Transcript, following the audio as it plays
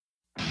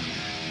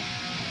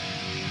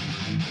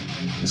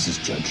This is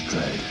Judge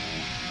Dredd.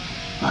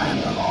 I am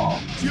the law.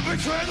 You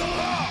betray the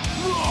law!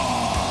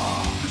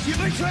 You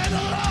betray the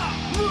law!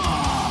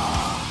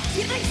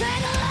 You betray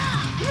the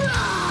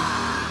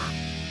law!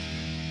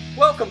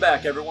 Welcome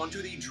back, everyone, to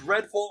the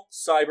Dreadful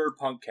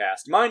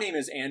Cyberpunkcast. My name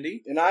is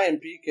Andy. And I am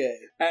PK.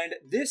 And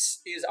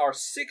this is our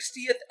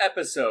 60th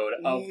episode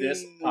of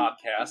this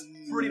podcast.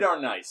 Pretty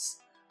darn nice.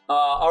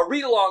 Our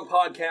read-along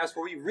podcast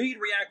where we read,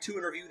 react to,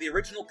 and review the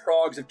original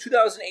Progs of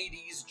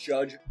 2080's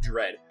Judge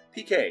Dredd.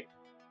 PK,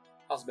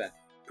 how's it been?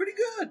 Pretty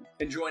good.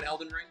 Enjoying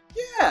Elden Ring?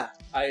 Yeah.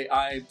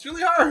 It's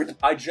really hard.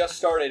 I just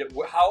started.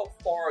 How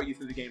far are you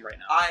through the game right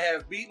now?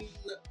 I've beaten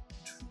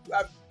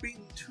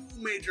two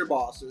major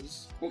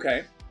bosses.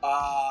 Okay.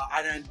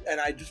 And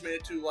I just made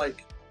it to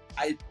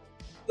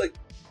the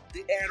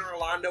Anne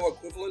Orlando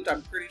equivalent.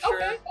 I'm pretty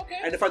sure. Okay.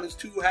 And to find these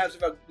two halves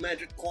of a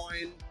magic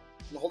coin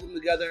and hold them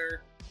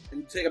together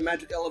and take a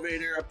magic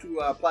elevator up to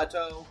a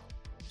plateau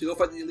to go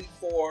fight the Elite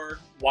Four.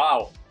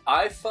 Wow.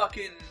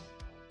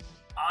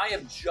 I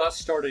have just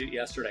started it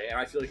yesterday, and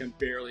I feel like I'm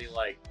barely,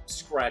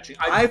 scratching.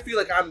 I feel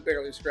like I'm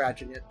barely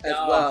scratching it as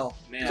well.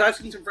 Man. Because I've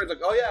seen some friends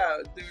oh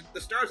yeah,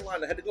 the stars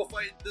aligned. I had to go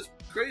fight this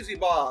crazy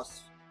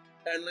boss.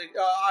 And,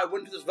 I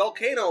went to this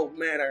volcano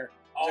manor.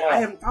 I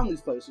haven't found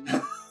these places.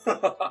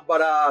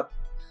 But,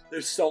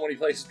 there's so many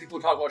places.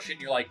 People talk about shit,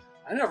 and you're like,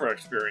 I never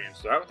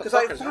experienced that. What the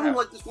because fuck I is found,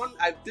 that?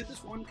 I did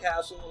this one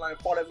castle, and I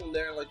fought everyone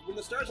there. When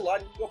the stars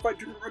aligned, you go fight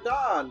Junior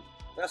Radon.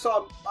 And I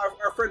saw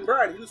our friend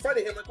Brian. He was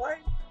fighting him. Why?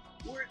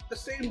 We're at the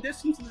same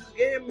distance in the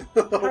game.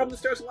 How come the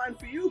stars aligned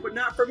for you, but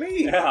not for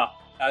me? Yeah,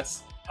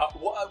 that's...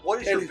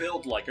 What is your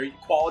build like? Are you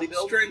quality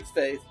build? Strength,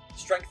 faith.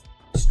 Strength,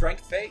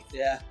 faith?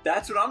 Yeah.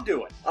 That's what I'm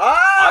doing.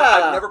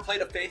 I've never played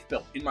a faith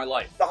build in my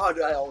life. I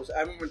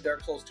remember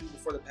Dark Souls 2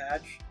 before the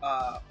patch.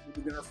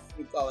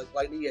 With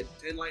lightning, you had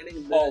 10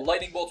 lightning.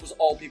 Lightning bolts was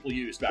all people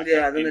used back then.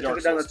 Yeah, then they took Dark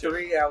it down to Souls 2.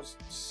 3. I was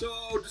so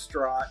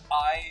distraught.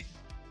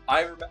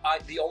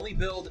 The only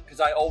build, because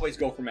I always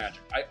go for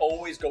magic. I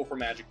always go for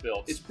magic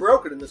builds. It's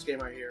broken in this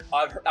game, I hear.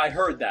 I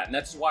heard that, and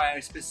that's why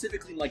I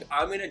specifically,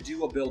 I'm going to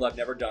do a build I've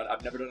never done.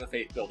 I've never done a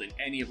faith build in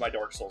any of my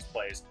Dark Souls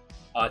plays.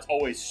 It's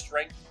always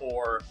strength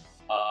or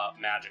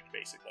magic,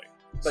 basically.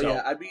 But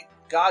yeah, I beat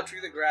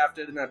Godfrey the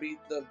Grafted, and I beat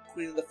the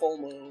Queen of the Full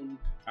Moon.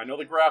 I know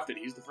the Grafted.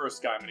 He's the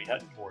first guy I'm going to be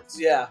heading towards.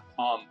 Yeah.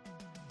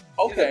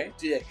 Okay.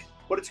 He's a dick.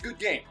 But it's a good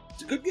game.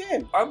 It's a good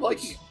game. I'm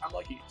liking it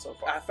so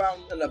far. I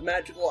found a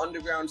magical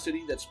underground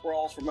city that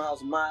sprawls for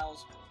miles and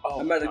miles.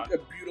 I met a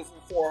beautiful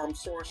four-armed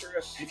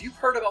sorceress. Have you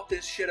heard about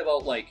this shit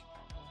about,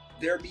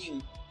 there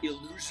being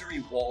illusory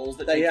walls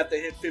that you have to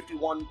hit 50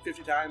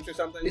 times or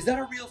something? Is that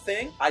a real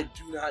thing? I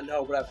do not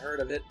know, but I've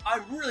heard of it.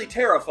 I'm really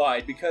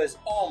terrified because,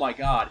 oh my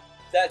god,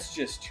 that's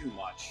just too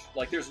much.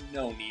 There's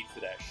no need for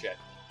that shit.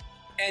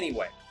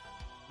 Anyway,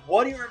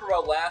 what do you remember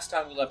about last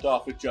time we left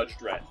off with Judge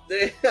Dredd?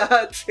 They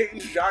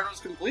changed genres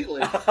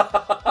completely.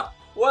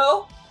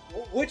 Well,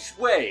 which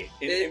way?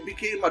 It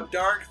became a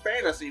dark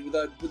fantasy with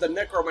a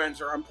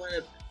necromancer on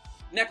planet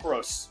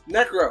Necros.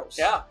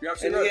 Yeah, you're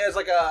and he has a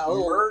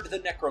little Murd the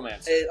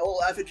Necromancer. An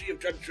old effigy of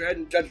Judge Dredd,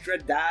 and Judge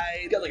Dredd died.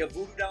 He's got a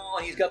voodoo doll,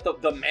 and he's got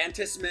the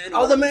Mantis Man.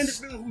 The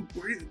Mantis Man who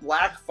breathed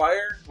black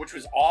fire, which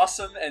was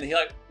awesome. And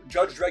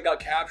Judge Dredd got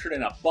captured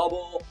in a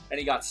bubble, and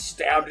he got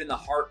stabbed in the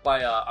heart by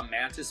a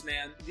Mantis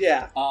Man.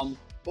 Yeah.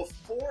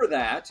 Before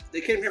that,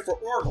 they came here for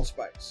Oracle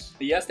Spice.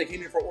 Yes, they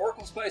came here for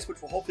Oracle Spice,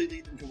 which will hopefully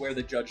lead them to where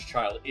the Judge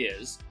Child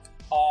is.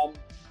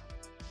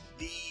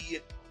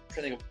 The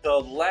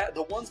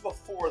ones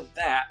before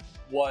that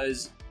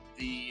was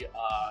the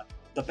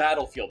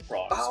Battlefield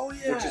Progs. Oh,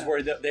 yeah. Which is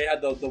where they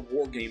had the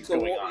war games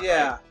going on.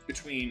 Yeah. Right?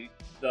 Between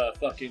the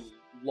fucking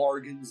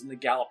Largans and the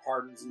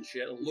Gallopardans and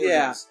shit.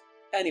 Yeah.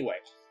 Anyway,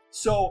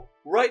 so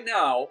right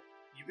now,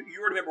 you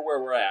remember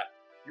where we're at.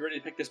 You ready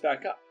to pick this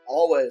back up?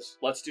 Always.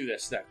 Let's do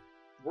this then.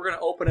 We're going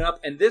to open it up,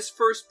 and this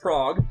first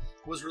prog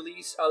was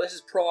released, this is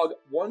prog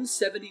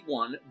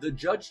 171, The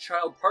Judge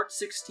Child Part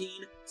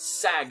 16,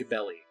 Sag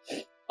Belly.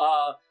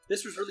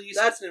 This was released...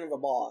 That's the name of a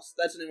boss.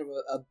 That's the name of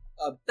a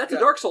That's a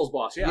Dark Souls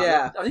boss, yeah.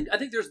 Yeah. I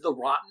think there's the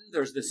Rotten,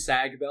 there's the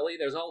Sag Belly,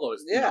 there's all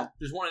those. Yeah.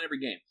 There's one in every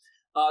game.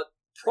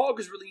 Prog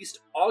was released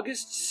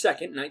August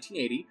 2nd,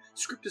 1980.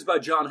 Script is by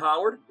John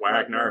Howard.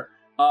 Wagner.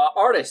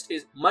 Artist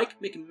is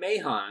Mike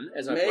McMahon,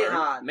 as I've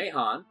learned.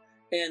 Mahon.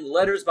 And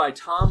letters by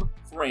Tom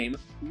Frame.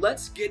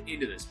 Let's get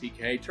into this,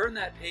 PK. Turn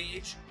that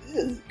page.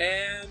 Ew.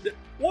 And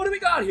what do we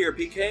got here,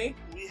 PK?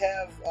 We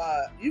have,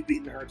 you've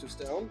beaten Hearts of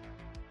Stone.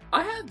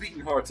 I have beaten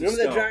Hearts of Stone.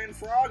 Remember that giant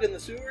frog in the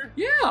sewer?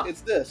 Yeah.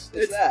 It's this.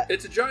 It's that.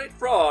 It's a giant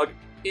frog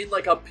in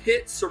a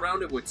pit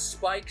surrounded with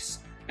spikes.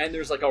 And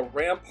there's a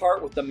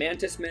rampart with the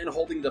Mantis Men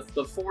holding the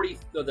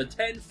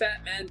 10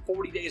 fat men,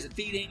 40 days of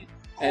feeding.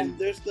 And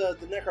there's the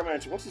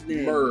necromancer. What's his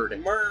name?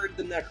 Murd. Murd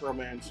the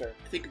necromancer.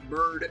 I think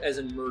Murd as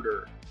in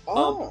murder.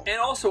 Oh. And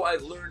also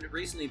I've learned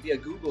recently via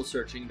Google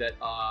searching that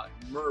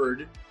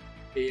Murd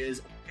is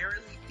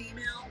apparently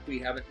female. We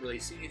haven't really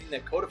seen anything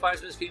that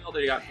codifies him as female.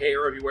 They got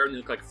hair everywhere and they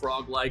look like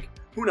frog-like.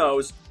 Who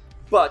knows?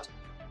 But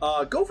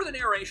go for the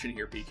narration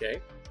here,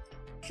 PK.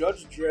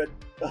 Judge Dredd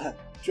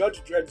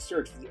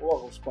searched for the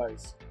Oracle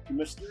Spice. a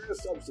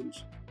mysterious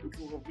substance which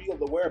will reveal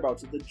the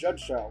whereabouts of the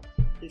Judge Child,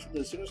 taken to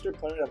the sinister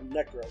planet of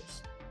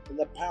Necros, and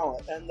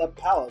the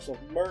palace of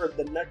Murd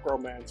the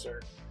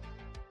Necromancer.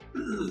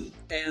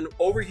 And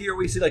over here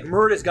we see like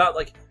Murd has got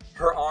like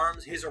her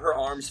arms, his or her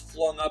arms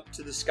flung up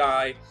to the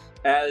sky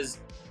as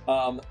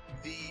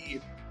the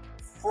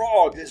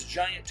frog, this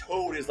giant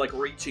toad, is like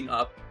reaching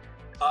up.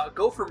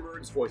 Go for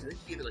Murd's voice. I think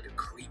you give it like a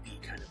creepy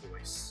kind of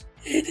voice.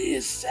 It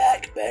is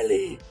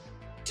Sackbelly,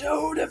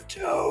 Toad of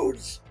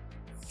Toads.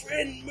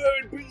 Friend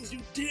Murd brings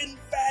you 10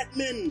 fat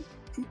men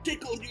to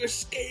tickle your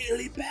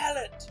scaly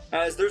palate.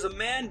 As there's a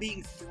man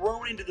being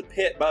thrown into the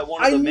pit by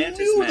one of the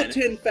mantis men. I knew the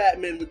 10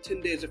 fat men with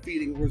 10 days of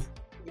feeding was...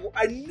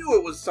 I knew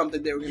it was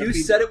something they were going to feed.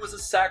 You said it was a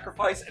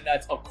sacrifice, and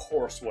that's of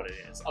course what it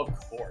is. Of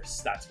course,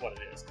 that's what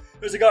it is.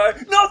 There's a guy,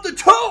 not the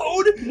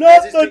toad!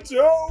 Not the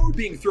toad!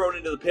 Being thrown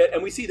into the pit,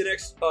 and we see the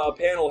next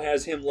panel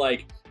has him,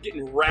 like,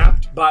 getting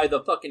wrapped by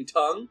the fucking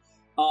tongue.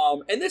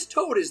 And this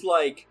toad is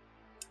like...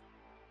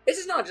 This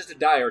is not just a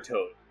dire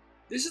toad.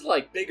 This is,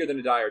 like, bigger than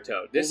a dire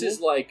toad. This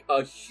is, like,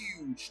 a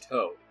huge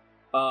toad.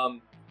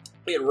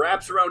 It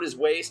wraps around his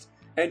waist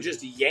and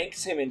just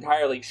yanks him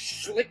entirely.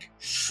 Schlick,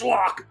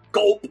 schlock,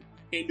 gulp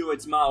into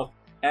its mouth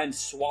and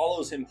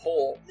swallows him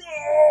whole.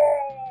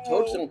 No!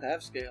 Toads don't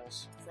have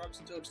scales. Frogs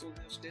and toads don't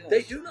have scales.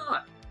 They do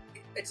not.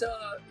 Does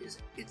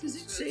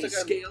it say like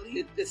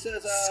scaly? It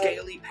says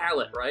scaly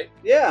palate, right?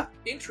 Yeah.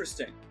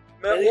 Interesting.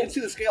 And you can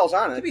see the scales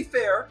on it. To be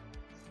fair,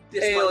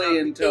 this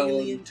alien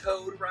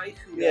toad, right?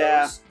 Who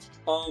yeah.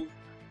 knows?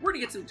 We're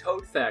gonna get some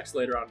toad facts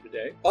later on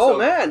today. Oh, so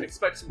man!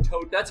 Expect some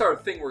toad. That's our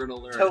thing. We're gonna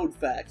learn toad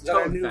facts. Is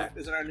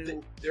that our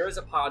new? There is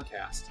a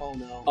podcast. Oh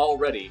no!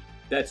 Already.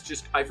 That's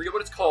just, I forget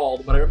what it's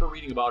called, but I remember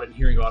reading about it and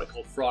hearing about it,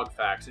 called Frog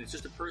Facts. And it's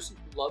just a person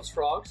who loves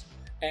frogs,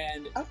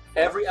 and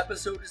every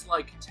episode is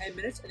like 10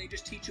 minutes, and they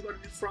just teach you about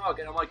a new frog.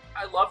 And I'm like,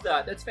 I love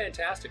that. That's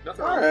fantastic.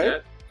 Nothing wrong with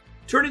that.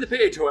 Turning the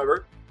page,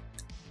 however,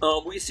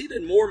 we see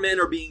that more men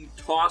are being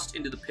tossed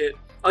into the pit.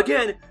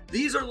 Again,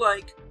 these are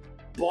like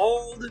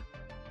bald,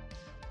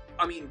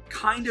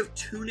 kind of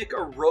tunic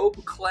or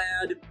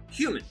robe-clad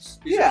humans.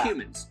 These are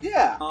humans.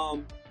 Yeah.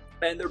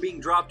 And they're being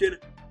dropped in.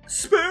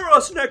 Spare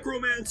us,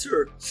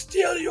 Necromancer!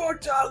 Still your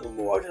tongue,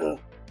 mortal.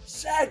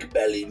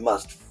 Sackbelly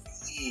must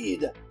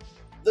feed.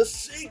 The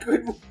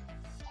sacred...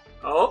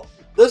 Oh?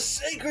 The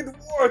sacred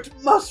wart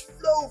must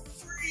flow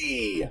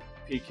free.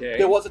 PK.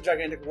 There was a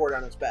gigantic wart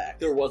on its back.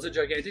 There was a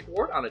gigantic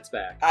wart on its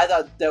back. I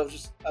thought that was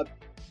just a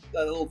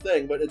little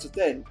thing, but it's a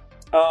thing.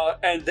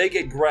 And they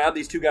get grabbed.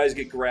 These two guys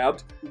get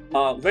grabbed.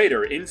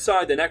 Later,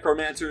 inside the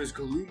Necromancer's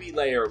gloomy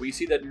lair, we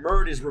see that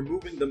Murd is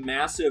removing the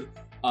massive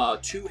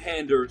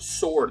two-hander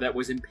sword that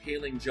was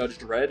impaling Judge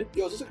Dredd.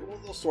 Yo, is this like one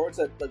of those swords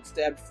that like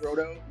stabbed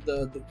Frodo?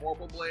 The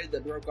vorpal blade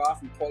that broke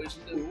off and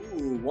poisoned him?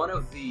 Ooh, one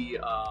of the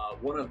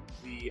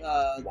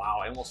wow,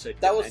 I almost said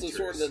that was the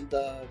sword that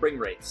the ring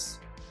wraiths.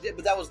 Yeah,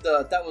 but that was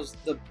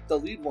the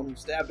lead one who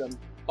stabbed him.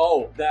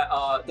 Oh,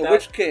 the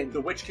Witch King.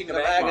 The Witch King of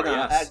Angmar,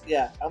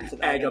 yes. I almost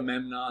said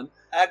Agamemnon.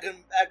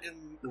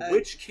 The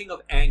Witch King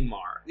of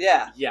Angmar.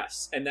 Yeah.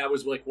 Yes, and that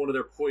was like one of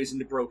their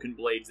poisoned broken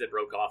blades that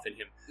broke off in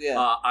him. Yeah.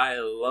 I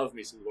love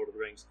me some Lord of the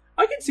Rings.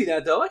 I can see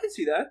that, though. I can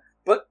see that.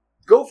 But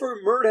Gopher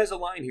Murd has a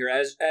line here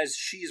as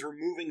she's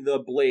removing the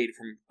blade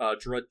from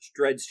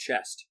Dredd's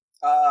chest.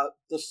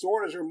 The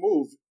sword is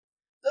removed.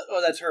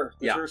 Oh, that's her.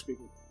 That's her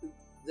speaking.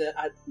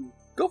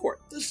 Go for it.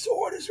 The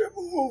sword is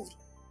removed.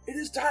 It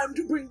is time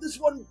to bring this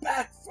one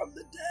back from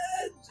the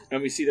dead.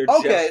 And we see their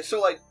so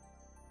like,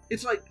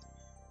 it's like,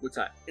 what's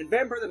that? In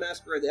Vampire the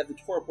Masquerade, they have the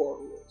torpor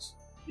rules.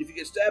 If you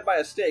get stabbed by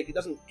a stake, it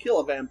doesn't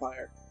kill a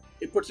vampire.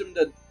 It puts him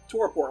into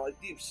torpor,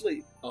 like deep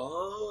sleep.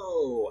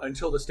 Oh,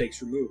 until the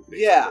stake's removed,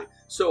 basically. Yeah.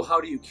 So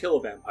how do you kill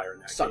a vampire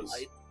in that sunlight.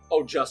 case?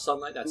 Oh, just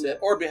sunlight? That's it?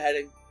 Or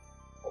beheading.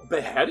 Oh,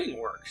 beheading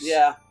works?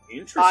 Yeah.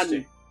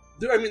 Interesting.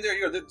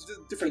 There's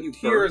different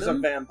tiers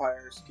of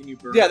vampires. Can you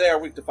burn? Yeah, they are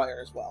weak to fire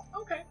as well.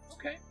 Okay.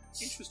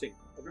 Interesting.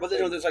 But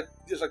there's like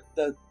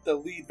the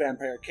lead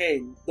vampire,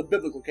 Cain, the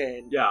biblical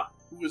Cain. Yeah.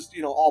 Who was,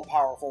 all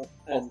powerful.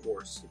 Of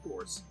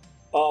course.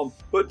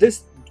 But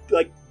this,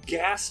 like,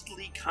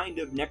 ghastly kind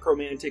of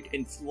necromantic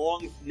and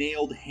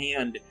long-nailed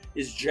hand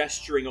is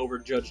gesturing over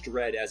Judge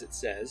Dredd, as it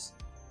says.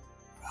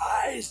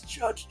 Rise,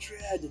 Judge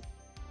Dredd.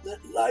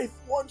 Let life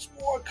once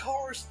more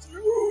course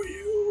through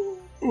you.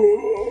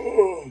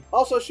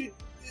 Also,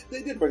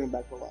 they did bring him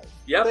back to life.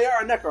 Yep. They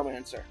are a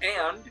necromancer.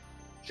 And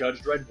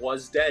Judge Dredd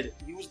was dead.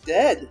 He was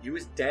dead.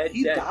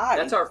 He died.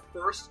 That's our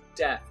first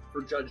death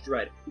for Judge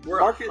Dredd. We're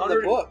Mark it in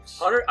the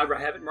books. I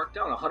have it marked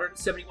down.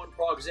 171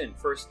 progs in,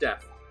 first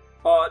death.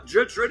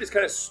 Judge Dredd is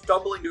kind of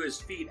stumbling to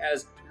his feet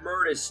as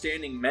Murd is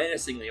standing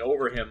menacingly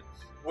over him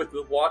with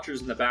the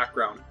Watchers in the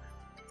background.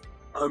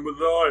 I'm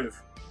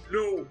alive.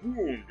 No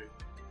wound.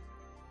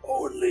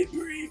 Only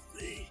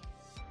briefly.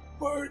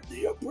 Murd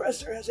the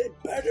Oppressor has a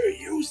better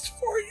use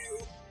for you.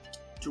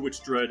 To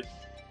which Dredd,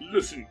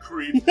 listen,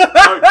 creep.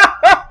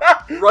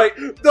 Right.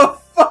 The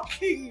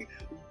fucking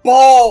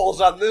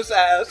balls on this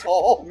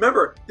asshole.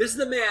 Remember, this is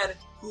the man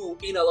who,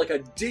 in a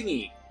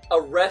dinghy,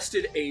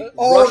 arrested a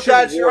Oh, Russian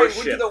that's right. warship.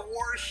 Went to the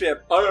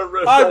warship.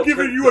 I'm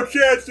giving you a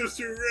chance to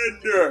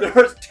surrender.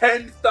 There's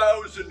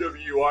 10,000 of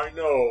you, I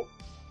know.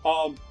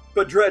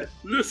 But Dredd,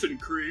 listen,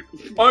 creep.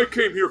 I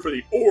came here for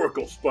the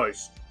Oracle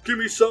Spice. Give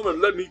me some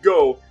and let me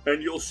go,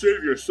 and you'll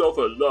save yourself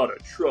a lot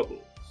of trouble.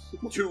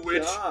 To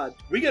which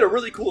we get a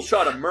really cool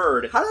shot of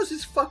Murd. How does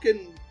his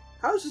fucking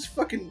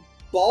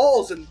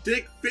balls and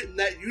dick fit in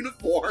that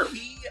uniform?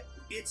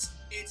 It's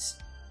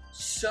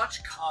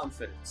such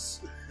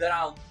confidence that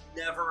I'll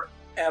never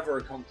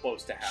ever come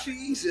close to having.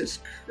 Jesus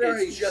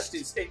Christ! It's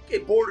just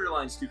it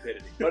borderline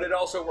stupidity, but it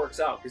also works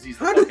out because he's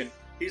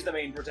the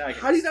main protagonist.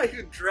 How do you not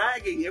hear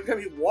dragging every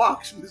time he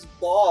walks with his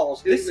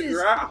balls hitting the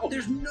ground?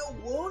 There's no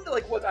wound,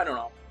 like what? I don't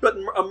know. But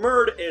a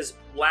Murd is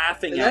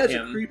laughing at him.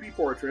 That is a creepy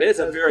portrait. It is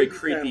a very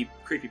creepy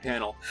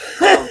panel.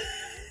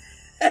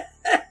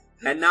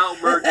 And now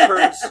Murd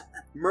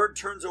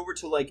turns over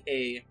to like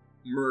a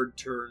Murd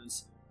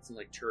turns. Something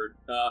like turd.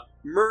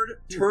 Murd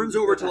turns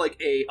over to like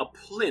a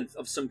plinth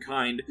of some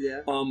kind.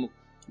 Yeah.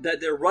 That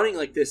they're running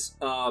like this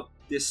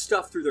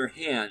stuff through their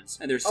hands,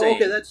 and they're saying,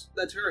 "Oh, okay,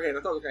 that's her hand.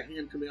 I thought it was like a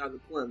hand coming out of the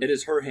plinth." It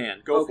is her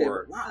hand. Go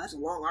for it. Wow, that's a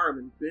long arm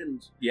and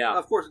bends. Yeah.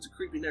 Of course, it's a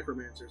creepy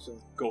necromancer. So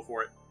go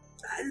for it.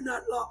 I do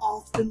not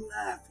often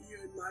laugh here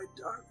in my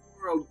dark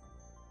world,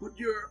 but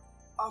your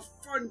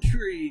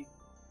effrontery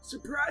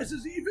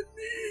surprises even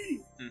me.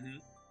 Mm-hmm.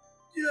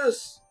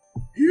 Yes,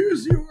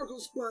 here's the Oracle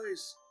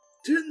Spice.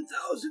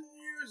 10,000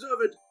 years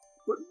of it,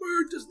 but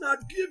Murd does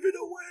not give it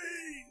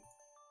away.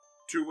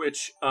 To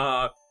which,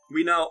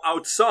 we now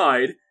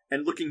outside,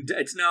 and looking,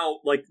 it's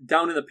now, like,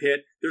 down in the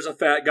pit, there's a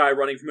fat guy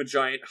running from a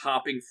giant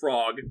hopping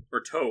frog, or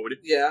toad.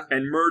 Yeah.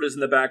 And Murd is in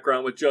the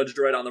background with Judge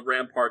Dredd on the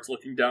ramparts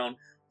looking down,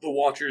 the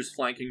Watchers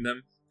flanking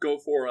them. Go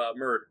for,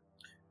 Murd.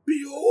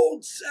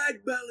 Behold,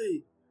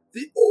 Sagbelly,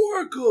 the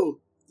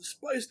Oracle! The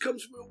spice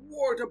comes from a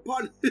wart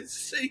upon his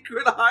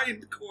sacred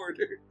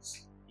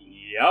hindquarters.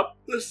 Yep.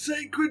 The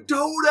sacred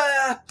toad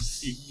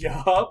ass!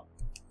 Yup.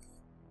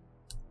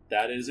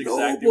 That is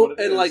exactly what it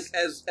is. And like,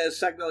 as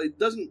Sagbelly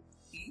doesn't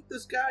eat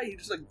this guy, he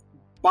just like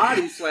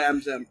body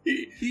slams him.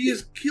 He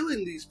is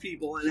killing these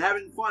people and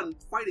having fun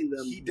fighting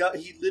them. He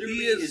literally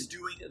is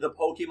doing the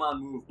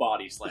Pokemon move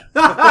body slam.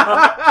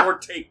 Or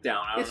takedown,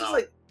 I don't know. It's just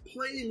like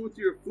playing with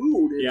your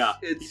food.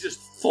 He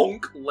just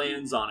thunk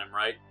lands on him,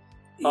 right?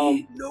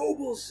 Eat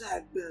noble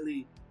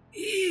Sagbelly,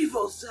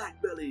 evil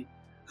Sagbelly.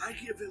 I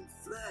give him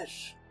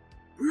flesh.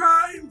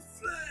 Prime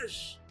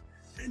flesh,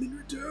 and in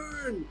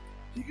return,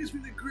 he gives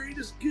me the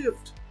greatest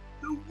gift,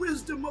 the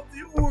wisdom of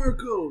the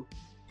Oracle.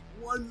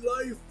 One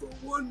life for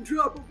one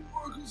drop of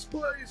Oracle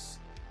Spice.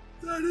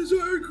 That is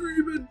our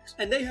agreement.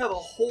 And they have a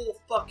whole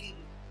fucking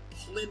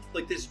plinth,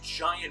 like this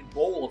giant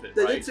bowl of it,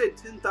 they right? did say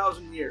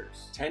 10,000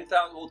 years.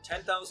 10,000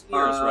 years,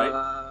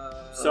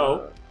 right?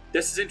 So,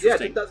 this is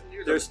interesting. Yeah, 10,000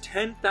 years. There's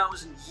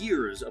 10,000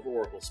 years of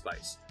Oracle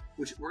Spice.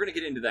 Which, we're going to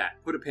get into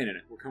that. Put a pin in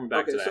it. We're coming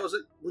back to that. So is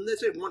it, when they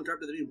say one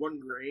drop, do they mean 1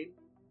 grain?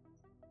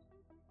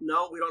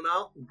 No, we don't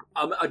know?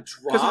 A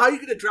drop? Because how are you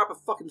going to drop a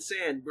fucking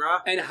sand,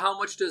 bruh? And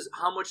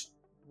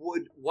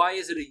why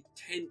is it a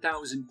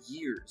 10,000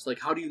 years? Like,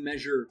 how do you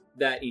measure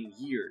that in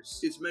years?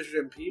 It's measured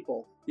in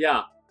people.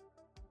 Yeah.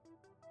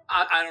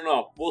 I don't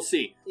know. We'll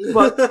see.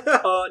 But,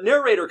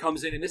 narrator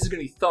comes in, and this is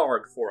going to be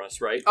Tharg for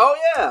us, right? Oh,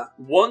 yeah.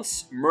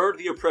 Once Murd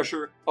the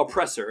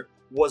Oppressor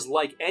was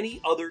like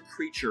any other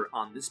creature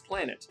on this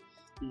planet.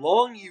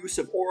 Long use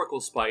of Oracle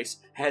Spice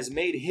has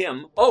made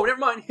him... Oh, never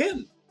mind,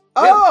 him!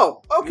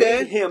 Oh, okay.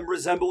 Made him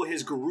resemble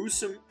his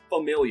gruesome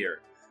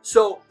familiar.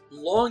 So,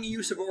 long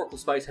use of Oracle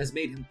Spice has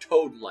made him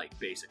toad-like,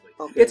 basically.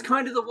 Okay. It's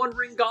kind of the One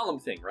Ring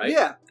Golem thing, right?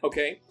 Yeah.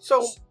 Okay.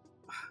 So...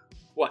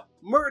 What?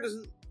 Murd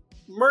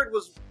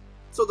was...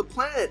 So the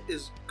planet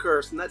is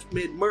cursed, and that's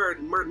made Murd,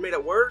 and Murd made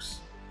it worse?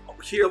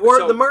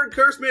 The Murd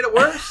curse made it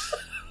worse?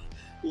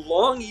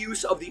 Long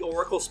use of the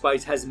Oracle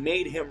Spice has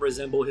made him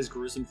resemble his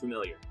gruesome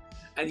familiar.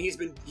 And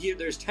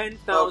there's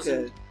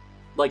 10,000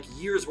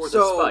 years worth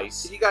of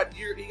spice. He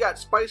got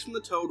spice from the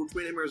toad, which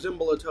made him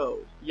resemble a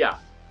toad. Yeah.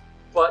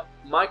 But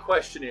my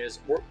question is,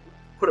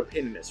 put a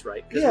pin in this,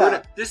 right?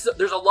 Yeah.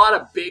 There's a lot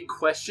of big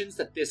questions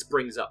that this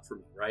brings up for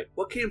me, right?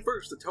 What came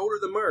first, the toad or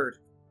the Murd?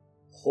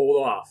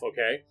 Hold off,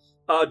 okay?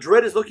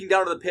 Dredd is looking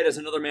down to the pit as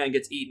another man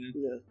gets eaten.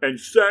 Yeah. And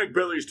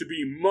Sagbelly's to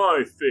be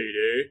my fate,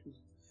 eh?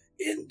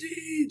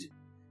 Indeed.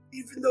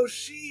 Even though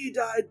she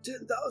died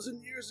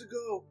 10,000 years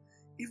ago,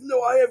 even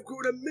though I have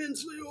grown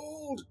immensely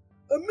old,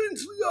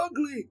 immensely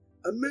ugly,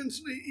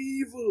 immensely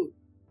evil,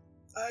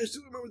 I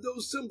still remember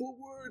those simple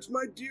words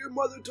my dear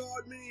mother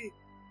taught me.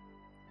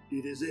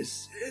 It is a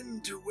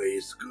sin to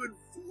waste good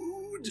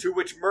food. To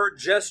which Murd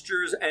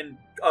gestures, and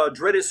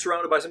Dredd is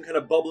surrounded by some kind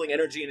of bubbling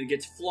energy, and it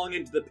gets flung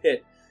into the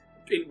pit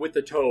with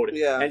the toad.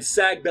 Yeah. And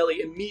Sagbelly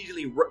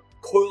immediately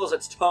coils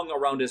its tongue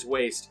around his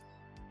waist.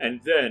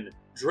 And then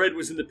Dredd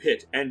was in the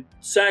pit, and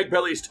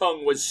Sagbelly's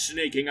tongue was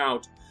snaking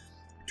out.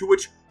 To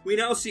which we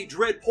now see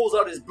Dredd pulls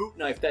out his boot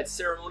knife, that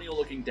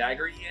ceremonial-looking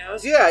dagger he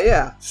has.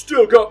 Yeah.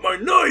 Still got my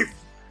knife!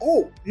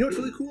 Oh, you know what's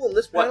really cool in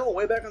this panel,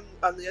 way back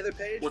on the other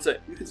page? What's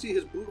that? You can see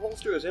his boot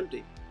holster is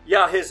empty.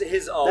 Yeah, his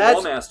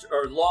lawmaster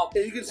or law.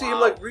 And you can see him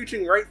like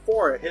reaching right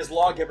for it. His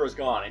lawgiver is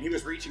gone, and he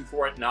was reaching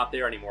for it, not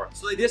there anymore.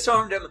 So they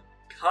disarmed him,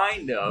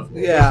 kind of.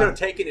 Yeah. They could have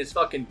taken his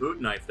fucking boot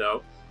knife,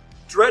 though.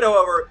 Dread,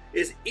 however,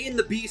 is in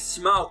the beast's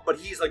mouth, but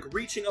he's like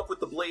reaching up with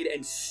the blade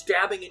and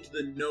stabbing into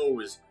the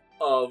nose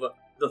of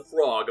the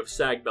frog of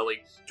Sagbelly,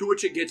 to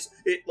which it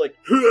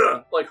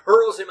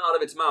hurls him out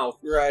of its mouth.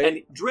 Right.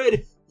 And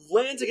Dread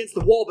lands against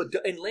the wall,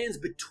 and lands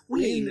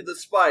between the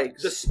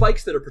spikes. the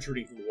spikes that are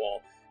protruding from the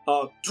wall.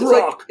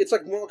 It's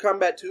like Mortal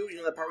Kombat 2, you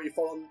know that part where you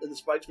fall in the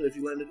spikes, but if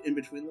you landed in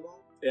between them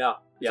all? Yeah,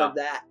 It's like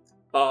that.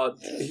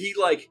 He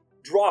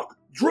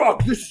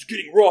Drock, this is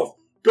getting rough.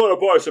 Gotta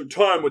buy some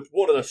time with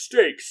one of the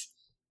stakes.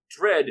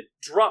 Dread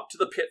dropped to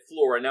the pit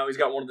floor, and now he's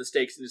got one of the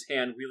stakes in his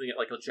hand, wielding it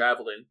like a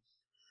javelin.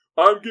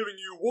 I'm giving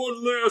you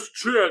one last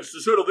chance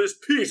to settle this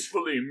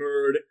peacefully,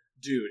 Murd.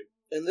 Dude.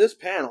 In this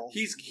panel...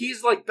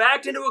 He's like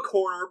backed into a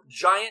corner,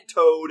 giant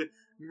toad,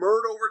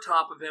 Murd over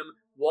top of him,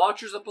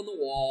 Watcher's up on the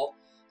wall,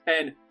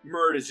 and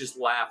Murd is just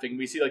laughing.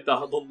 We see like the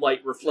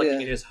light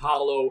reflecting in his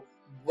hollow,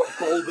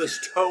 bulbous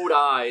toad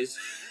eyes.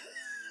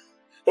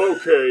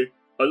 Okay,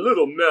 a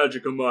little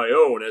magic of my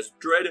own as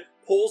Dread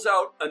pulls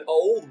out an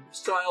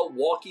old-style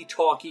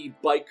walkie-talkie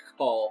bike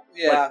call.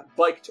 Yeah.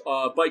 Like,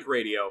 bike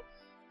radio.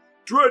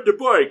 Dread the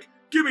bike,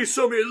 give me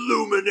some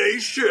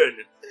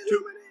illumination!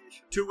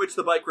 To which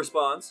the bike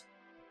responds.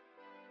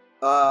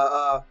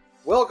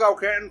 Wilco,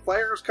 cannon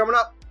flares coming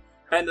up.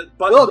 And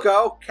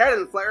Wilco,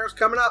 cannon flares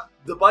coming up.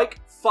 The bike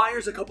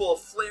fires a couple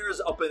of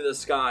flares up into the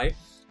sky.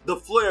 The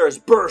flares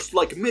burst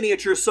like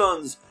miniature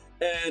suns,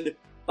 and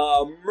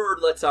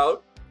Murd lets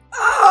out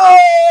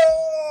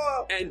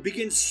and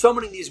begins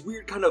summoning these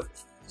weird kind of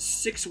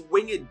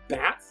six-winged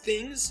bat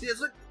things. It's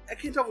like, I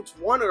can't tell if it's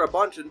one or a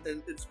bunch, and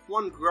it's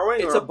one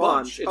growing it's or a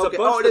bunch. It's okay. a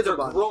bunch It is that a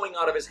bunch. growing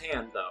out of his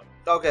hand, though.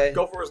 Okay.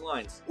 Go for his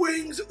lines.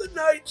 Wings of the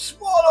night,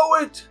 swallow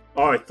it!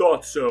 I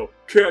thought so.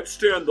 Can't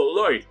stand the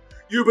light.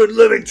 You've been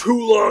living too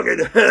long in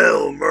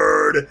hell,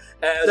 Murd.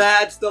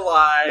 That's the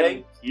line.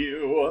 Thank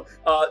you.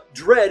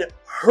 Dread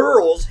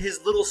hurls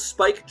his little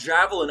spike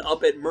javelin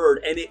up at Murd,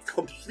 and it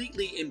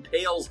completely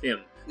impales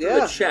him to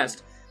the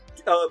chest.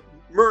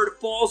 Murd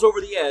falls over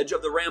the edge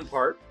of the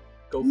rampart.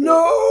 Go for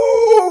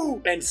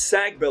it. And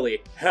Sagbelly,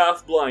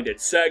 half blinded,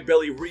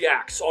 Sagbelly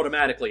reacts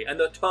automatically, and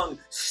the tongue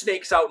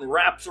snakes out and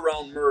wraps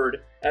around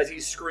Murd as he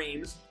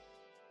screams.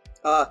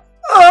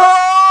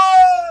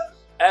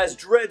 As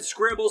Dread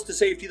scrambles to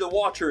safety, the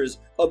Watchers,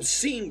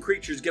 obscene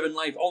creatures given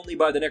life only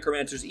by the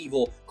Necromancer's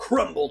evil,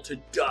 crumble to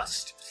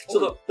dust.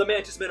 So the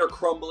Mantis Men are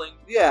crumbling.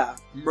 Yeah.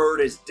 Murd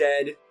is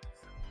dead.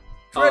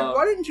 Dread,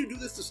 why didn't you do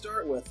this to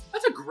start with?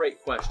 That's a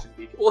great question,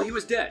 Beacon. Well, he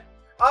was dead.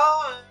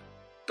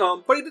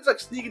 But he did like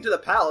sneak into the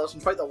palace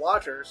and fight the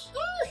Watchers.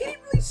 He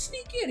didn't really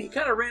sneak in. He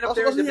kind of ran up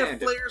there and Wasn't he have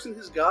demanded. flares in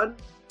his gun?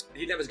 He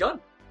didn't have his gun.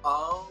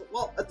 Oh,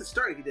 well, at the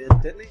start he did,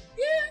 didn't he?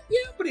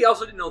 Yeah, but he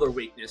also didn't know their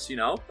weakness, you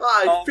know?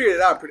 I figured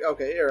it out pretty...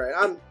 Okay, you're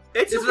right.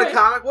 Is it a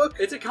comic book?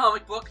 It's a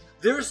comic book.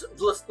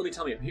 Let me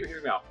tell you.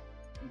 Hear me out.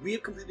 We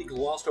have completely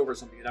glossed over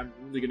something that I'm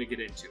really going to get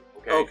into,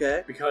 okay?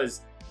 Okay.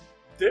 Because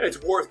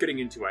it's worth getting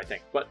into, I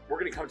think. But we're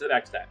going to come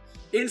back to that.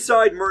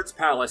 Inside Murt's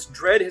palace,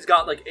 Dread has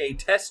got like a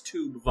test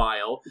tube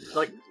vial,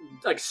 like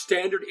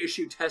standard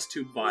issue test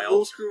tube vial.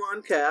 Little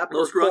screw-on cap.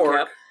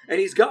 And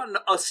he's gotten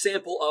a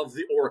sample of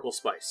the Oracle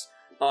Spice.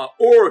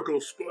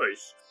 Oracle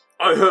Spice.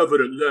 I have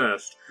it at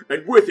last,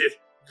 and with it,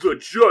 the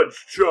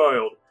Judge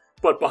Child.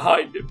 But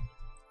behind him,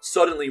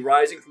 suddenly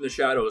rising from the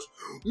shadows,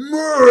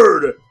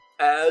 Murd!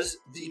 As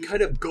the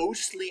kind of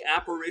ghostly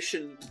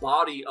apparition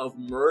body of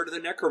Murd the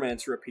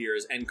Necromancer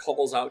appears and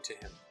calls out to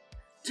him.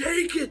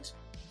 Take it!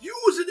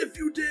 Use it if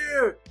you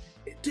dare!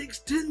 It takes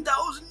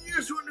 10,000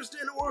 years to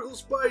understand Oracle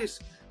Spice,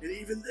 and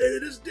even then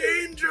it is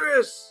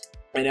dangerous!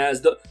 And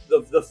as the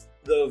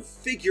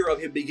figure of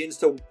him begins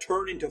to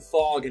turn into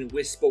fog and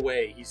wisp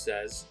away, he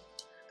says,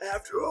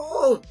 After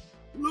all,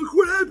 look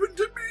what happened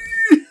to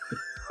me!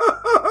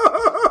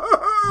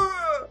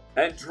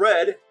 And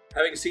Dread,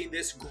 having seen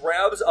this,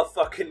 grabs a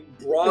fucking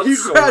broadsword. He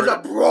grabs a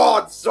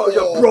broadsword!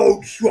 The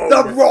broadsword!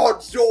 The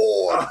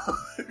broadsword!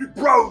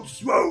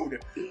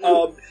 Broadsword!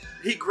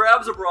 He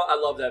grabs a I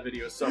love that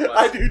video so much.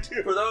 I do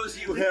too. For those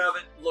of you who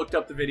haven't looked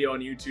up the video on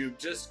YouTube,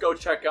 just go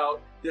check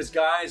out this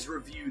guy's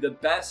review. The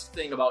best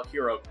thing about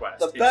Hero Quest.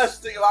 The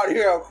best thing about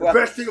Hero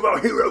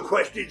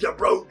Quest is a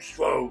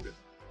broadsword.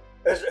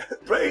 As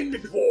playing the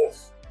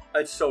dwarf.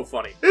 It's so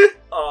funny.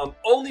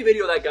 Only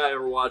video that guy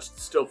ever watched.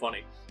 Still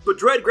funny. But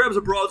Dread grabs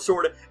a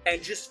broadsword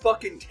and just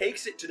fucking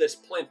takes it to this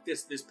plinth,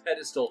 this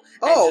pedestal.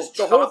 And just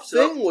the whole chops it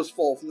up. thing was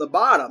full from the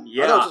bottom.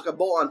 Yeah. I thought it was just a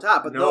bolt on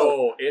top, but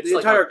no, it's the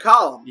like entire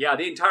column. Yeah,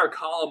 the entire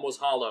column was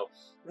hollow.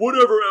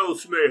 Whatever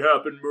else may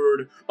happen,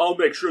 Murd, I'll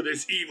make sure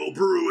this evil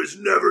brew is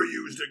never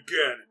used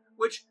again.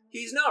 Which,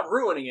 he's not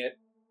ruining it.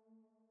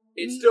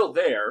 It's still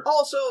there.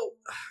 Also,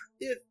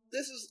 if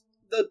this is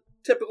the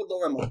typical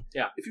dilemma.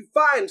 Yeah. If you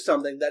find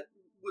something that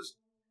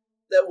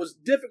was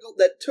difficult,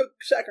 that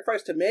took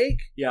sacrifice to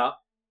make, yeah.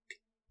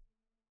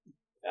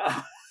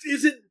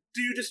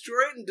 do you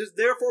destroy it and does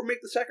therefore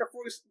make the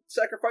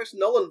sacrifice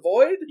null and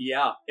void?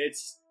 Yeah,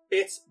 it's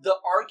It's the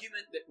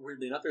argument that,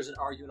 weirdly enough, there's an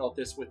argument about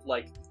this with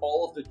like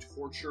all of the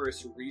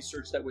torturous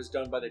research that was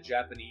done by the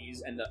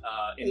Japanese and the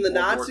in the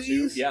World War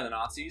II. Nazis. Yeah, the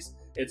Nazis.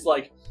 It's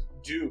like,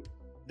 dude,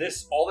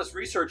 all this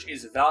research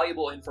is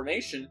valuable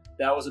information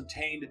that was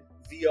obtained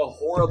via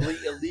horribly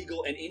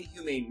illegal and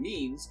inhumane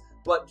means,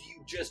 but do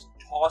you just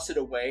toss it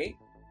away?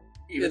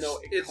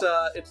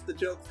 It's the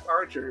joke of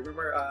Archer.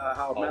 Remember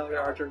how Mallory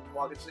Archer would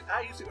walk and say,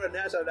 I used to go to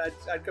NASA and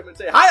I'd come and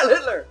say, Heil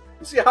Hitler!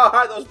 You see how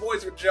high those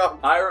boys would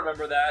jump? I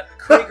remember that.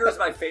 Krieger is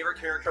my favorite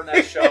character in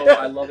that show.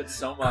 I love it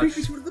so much.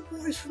 Krieger's one of the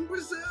boys from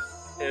Brazil.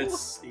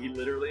 He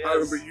literally is. I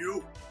remember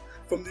you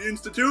from the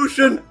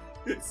institution.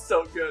 It's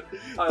so good.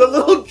 The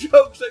little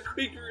jokes that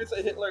Krieger is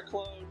a Hitler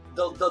clone.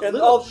 The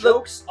little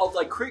jokes of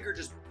like Krieger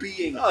just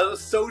being a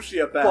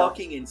sociopath.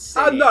 Fucking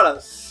insane. I'm not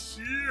a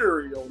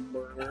serial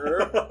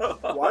murderer.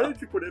 Why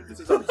did you put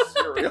emphasis on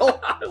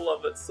serial? I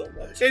love it so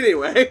much.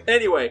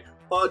 Anyway,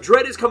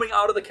 Dredd is coming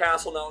out of the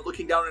castle now,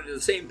 looking down into the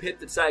same pit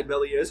that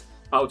Sagbelly is.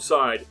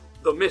 Outside,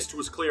 the mist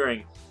was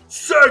clearing.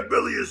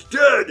 Sagbelly is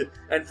dead!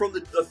 And from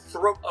the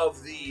throat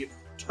of the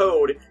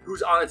toad,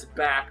 who's on its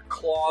back,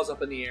 claws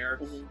up in the air,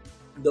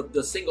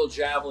 the single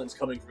javelin's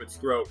coming from its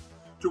throat.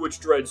 To which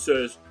Dredd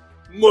says,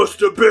 "Must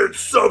have been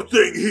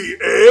something he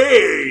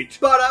ate!"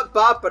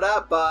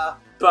 Ba-da-ba-ba-da-ba.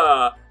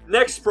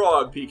 Next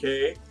prog,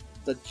 PK.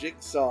 The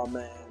Jigsaw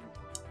Man.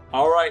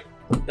 Alright,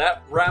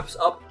 that wraps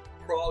up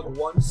prog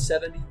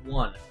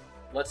 171.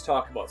 Let's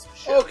talk about some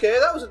shit. Okay,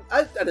 that was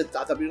I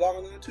thought that'd be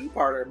longer than a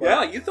two-parter. But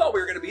Yeah, you thought we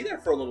were going to be there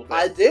for a little bit.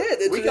 I did.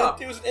 It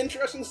was an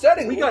interesting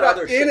setting. We got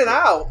other in and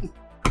out.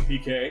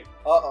 PK.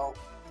 Uh-oh.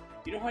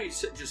 You know how you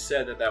just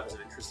said that was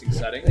an interesting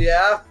setting?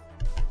 Yeah.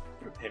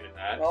 Put a pin in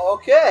that.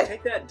 Okay.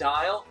 Take that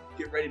dial,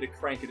 get ready to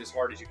crank it as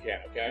hard as you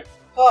can, okay?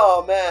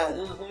 Oh,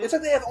 man. It's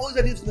like they have all these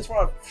ideas in this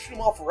one, shoot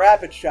them off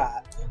rapid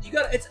shot. You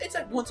got it's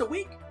like once a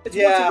week. It's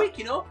Yeah. once a week,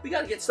 you know? We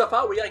got to get stuff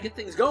out. We got to get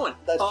things going.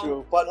 That's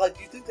true. But, like,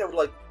 do you think they would,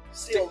 like,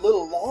 stay a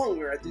little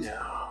longer at these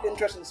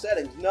interesting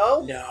settings?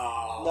 No?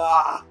 No.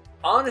 Nah.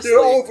 Honestly. They're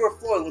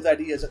overflowing with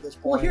ideas at this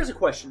point. Well, here's a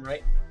question,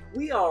 right?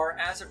 We are,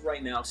 as of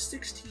right now,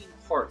 16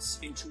 parts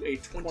into a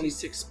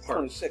 26 part.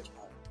 26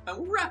 part. And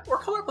we're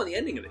coming up on the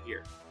ending of it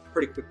here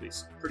pretty quickly,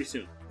 pretty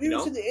soon. We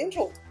haven't seen the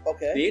Angel.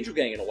 Okay. The Angel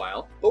Gang in a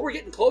while, but we're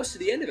getting close to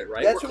the end of it,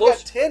 right? That's we're we've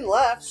close. got 10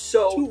 left.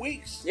 So 2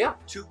 weeks. Yeah,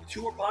 two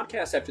more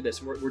podcasts after this,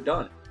 and we're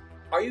done.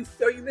 Are you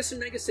missing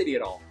Mega City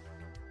at all?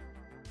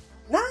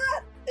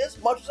 Not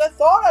as much as I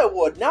thought I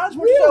would. Not as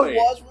much as I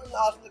was when I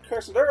was in the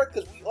Cursed Earth,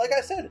 because like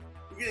I said,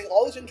 we're getting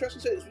all these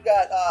interesting cities. We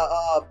got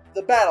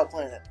the Battle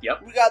Planet.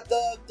 Yep. We got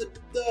the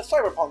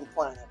Cyberpunk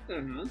Planet.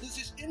 Mm-hmm. There's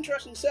these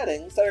interesting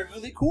settings that are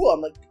really cool.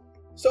 I'm like,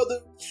 so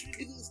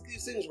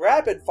these things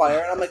rapid fire,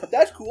 and I'm like,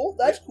 that's cool.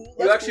 That's cool.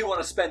 You actually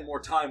want to spend more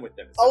time with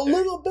them. A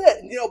little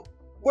bit. You know,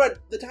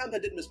 the times I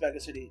did miss Mega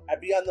City,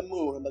 I'd be on the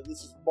moon. I'm like,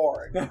 this is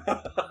boring.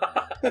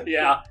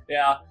 Yeah.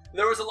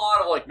 There was a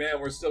lot of like, man,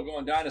 we're still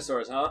going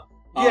dinosaurs, huh?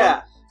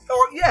 Yeah.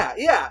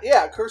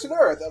 Cursed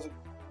Earth. I was like,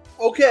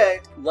 okay,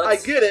 I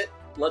get it.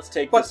 Let's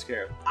take this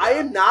care. I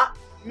am not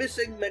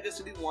missing Mega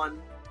City 1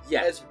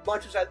 as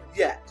much as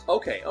yet.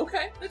 Okay,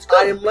 that's good.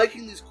 I am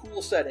liking these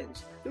cool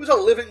settings. It was a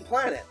living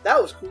planet.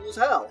 That was cool as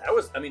hell.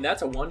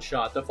 That's a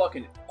one-shot. The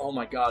fucking, oh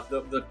my god,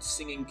 the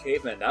singing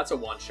caveman, that's a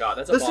one-shot.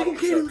 That's a The singing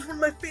caveman was one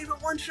of my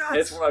favorite one-shots.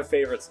 It's one of my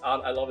favorites.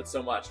 I love it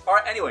so much.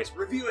 Alright, anyways,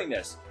 reviewing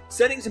this.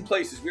 Settings and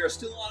places. We are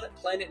still on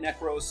planet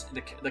Necros,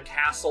 the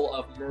castle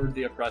of Murd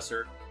the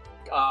Oppressor,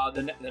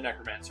 the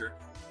Necromancer.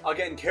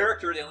 Again,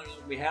 character, the only one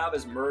we have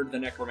is Murd the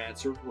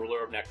Necromancer,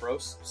 ruler of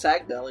Necros.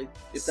 Sagbelly.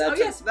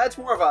 Yes. That's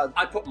more of a...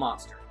 I put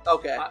monster.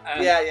 Okay.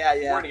 Yeah.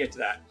 We're going to get to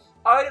that.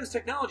 Items,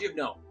 technology of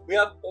note. We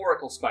have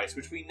Oracle Spice,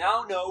 which we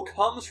now know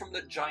comes from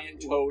the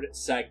giant toad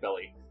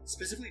Sagbelly,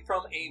 specifically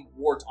from a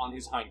wart on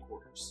his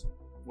hindquarters.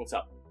 What's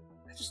up?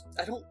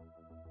 I don't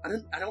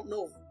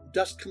know if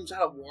dust comes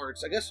out of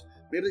warts. I guess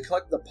maybe they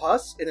collect the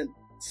pus and then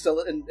sell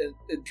it and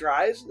it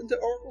dries into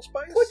Oracle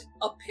Spice? Put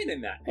a pin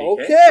in that,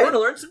 PK. Okay. We're going to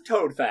learn some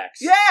toad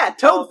facts. Yeah,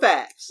 toad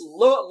facts.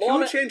 Can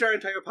we change? change our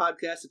entire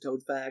podcast to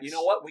toad facts? You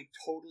know what? We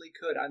totally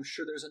could. I'm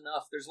sure there's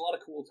enough. There's a lot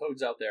of cool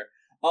toads out there.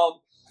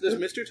 There's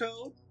Mr.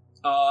 Toad.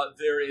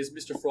 There is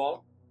Mr.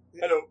 Frog.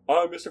 Hello,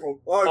 I'm Mr. Frog.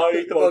 I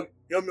eat the bug.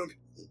 Yum yum.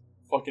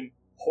 Fucking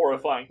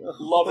horrifying.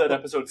 Love that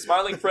episode.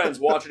 Smiling Friends,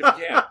 watch it if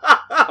you can.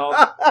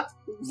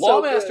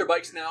 Lawmaster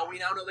bikes now. We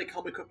now know they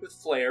come equipped with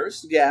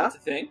flares. Yeah. That's a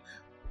thing.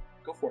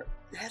 Go for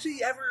it. Has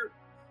he ever...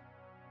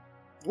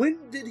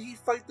 When did he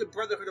fight the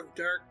Brotherhood of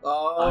Dark?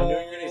 I knew you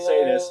were going to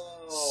say this.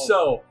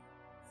 So,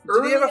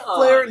 did he have a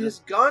flare in his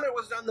gun, or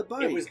was it on the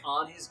bike? It was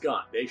on his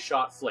gun. They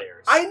shot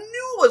flares. I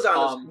knew it was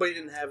on his... But he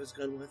didn't have his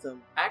gun with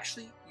him.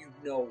 Actually, you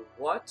know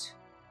what?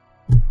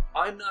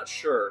 I'm not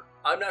sure.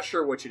 I'm not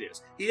sure which it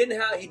is. He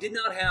did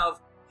not have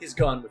his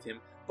gun with him,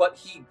 but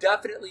he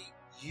definitely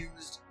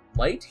used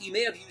light. He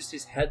may have used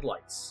his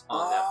headlights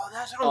on them. Oh,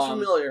 that sounds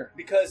familiar.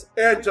 Because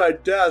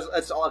Anti-dazzle.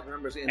 That's all I can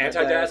remember is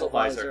anti-dazzle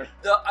visor.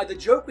 The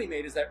joke we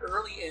made is that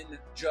early in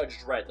Judge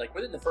Dredd, like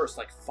within the first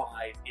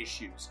 5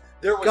 issues,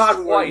 there was God,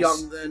 we were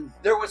young then.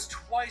 There was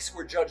twice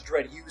where Judge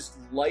Dredd used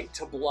light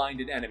to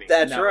blind an enemy.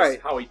 That's and that right.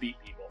 was how he beat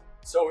people.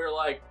 So we were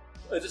like,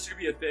 is this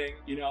gonna be a thing,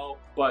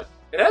 But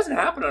it hasn't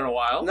happened in a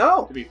while.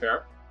 No. To be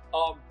fair.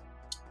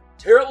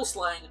 Terrible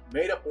slang,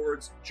 made-up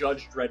words,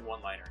 Judge Dredd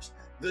one-liners.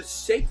 The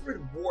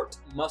sacred wart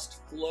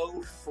must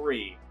flow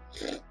free.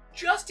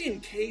 Just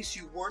in case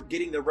you weren't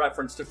getting the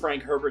reference to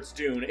Frank Herbert's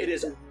Dune, it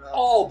is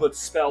all but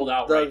spelled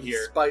out right here.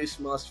 The spice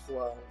must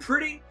flow.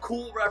 Pretty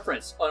cool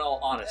reference, in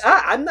all honesty.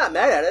 I'm not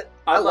mad at it.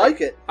 I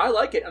like it. I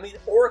like it. I mean,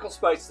 Oracle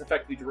Spice is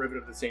effectively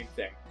derivative of the same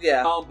thing.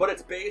 Yeah. But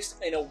it's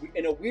based in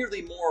a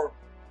weirdly more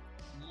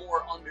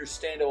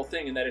understandable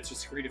thing in that it's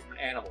just secreted from an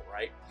animal,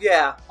 right?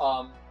 Yeah.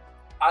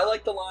 I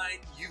like the line,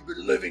 "You've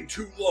been living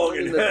too long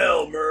in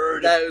hell,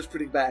 Murd." That was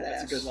pretty badass.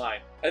 That's a good line.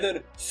 And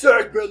then,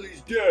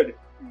 "Sagbelly's dead.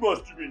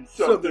 Must have been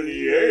something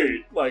he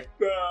ate." Like,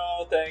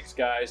 oh, thanks,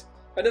 guys.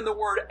 And then the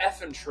word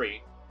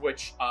 "effantry,"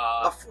 which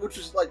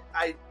is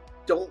I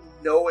don't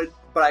know it,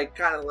 but I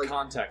kind of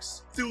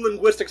context. Through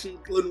linguistics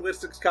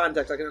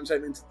context, I can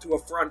understand it to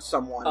affront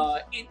someone.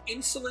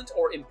 Insolent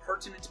or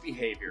impertinent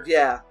behavior.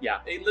 Yeah.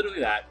 Yeah, literally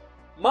that.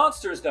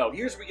 Monsters, though,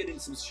 here's where we get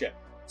into some shit.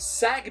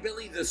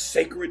 Sagbelly the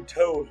Sacred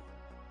Toad.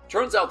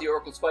 Turns out the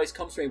Oracle Spice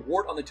comes from a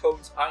wart on the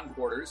toad's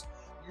hindquarters.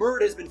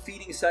 Murd has been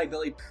feeding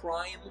Sagbelly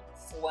prime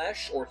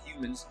flesh, or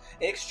humans,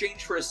 in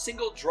exchange for a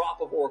single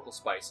drop of Oracle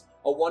Spice.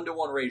 A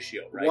 1-to-1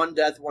 ratio, right? 1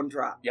 death, 1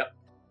 drop. Yep.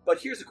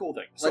 But here's the cool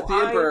thing. Like the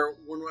Emperor,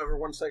 whenever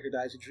one Psyker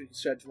dies, he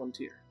sheds 1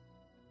 tear.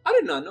 I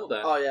did not know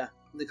that. Oh, yeah.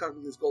 And they come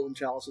in these golden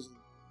chalices.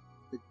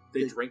 And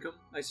they drink them,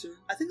 I assume?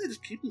 I think they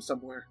just keep them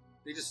somewhere.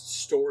 They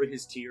just store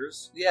his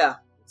tears? Yeah.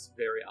 It's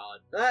very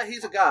odd.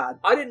 He's a god.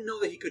 I didn't know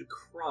that he could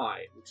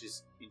cry, which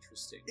is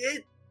interesting.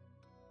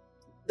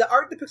 The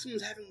art depicts him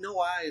as having no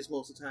eyes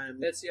most of the time.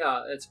 That's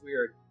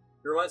weird.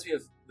 It reminds me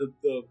of the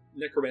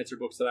Necromancer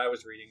books that I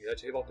was reading. Did I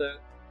tell you about that?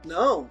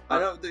 No. I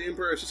know the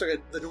Emperor is just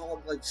the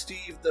normal,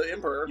 Steve the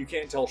Emperor. You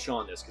can't tell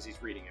Sean this because he's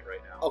reading it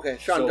right now. Okay,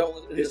 Sean,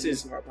 don't this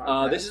is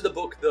the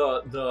book,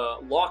 the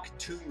Lock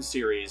Tomb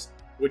series,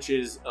 which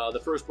is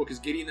the first book is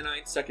Gideon the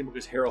Ninth, second book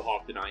is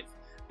Harrowhawk the Ninth,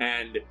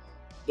 and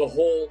the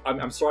whole,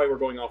 I'm sorry we're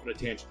going off on a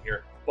tangent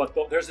here, but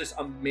there's this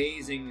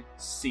amazing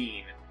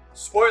scene.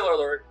 Spoiler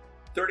alert,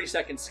 30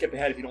 seconds, skip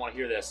ahead if you don't want to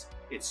hear this.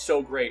 It's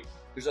so great.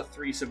 There's a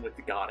threesome with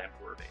the God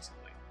Emperor,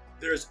 basically.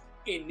 There's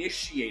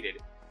initiated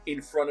in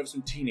front of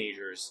some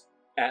teenagers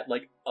at,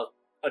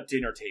 a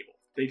dinner table.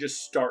 They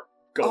just start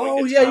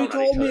going to town you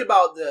told me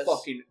about this.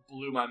 Fucking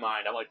blew my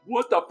mind. I'm like,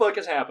 what the fuck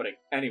is happening?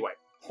 Anyway,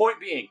 point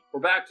being,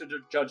 we're back to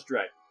Judge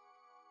Dredd.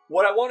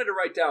 What I wanted to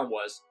write down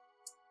was,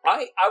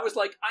 I was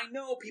like, I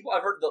know people,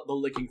 I've heard the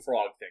licking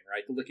frog thing,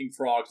 right? The licking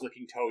frogs,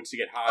 licking toads to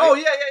get high. Oh,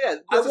 yeah.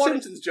 There's a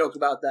Simpsons joke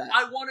about that.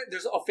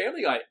 There's a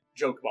Family Guy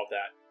joke about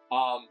that.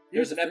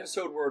 There's an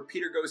episode where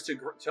Peter goes to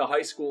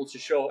high school to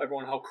show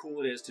everyone how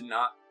cool it is to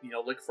not,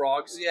 lick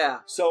frogs. Yeah.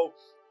 So,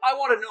 I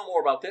want to know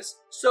more about this.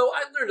 So,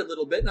 I learned a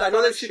little bit, and I know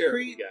thought they I'd share it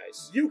with you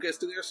guys. Mucus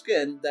through their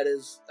skin that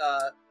is,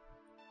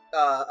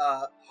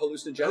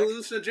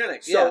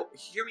 hallucinogenic. So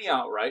hear me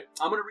out, right?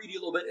 I'm going to read you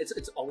a little bit.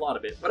 It's a lot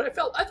of it, but I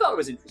thought it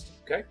was interesting.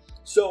 Okay,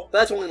 so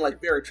that's only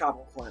very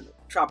tropical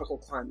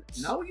climates.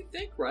 Now you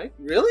think, right?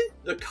 Really?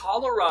 The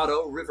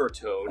Colorado river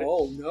toad,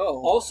 oh no,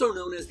 also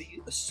known as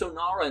the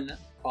Sonoran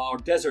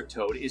desert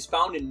toad, is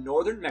found in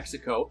northern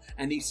Mexico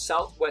and the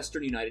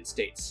southwestern United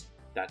States.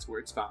 That's where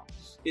it's found.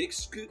 It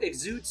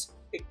exudes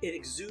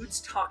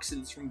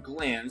toxins from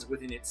glands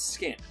within its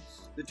skin.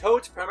 The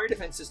toad's primary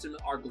defense system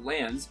are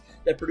glands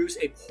that produce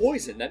a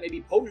poison that may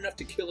be potent enough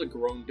to kill a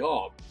grown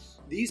dog.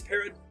 These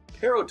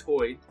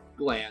parotoid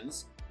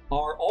glands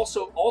are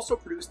also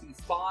produce the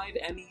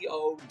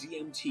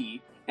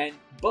 5-MeO-DMT and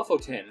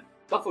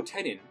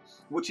buffotenin,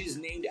 which is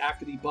named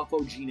after the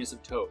buffo genus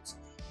of toads.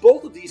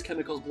 Both of these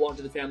chemicals belong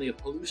to the family of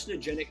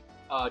hallucinogenic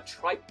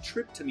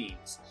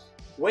tryptamines.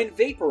 When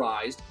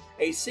vaporized,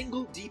 a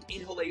single deep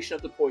inhalation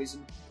of the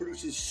poison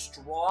produces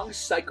strong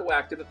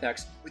psychoactive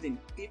effects within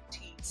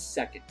 15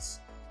 seconds,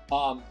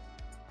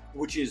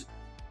 which is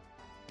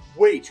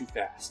way too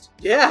fast.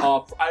 Yeah.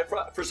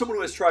 For someone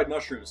who has tried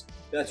mushrooms,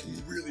 that's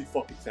really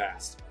fucking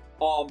fast.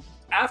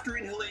 After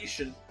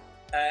inhalation,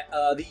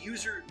 the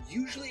user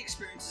usually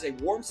experiences a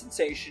warm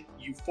sensation,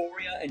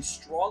 euphoria, and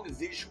strong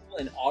visual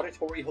and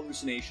auditory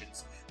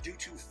hallucinations due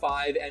to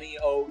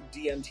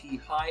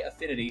 5-MeO-DMT high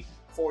affinity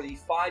for the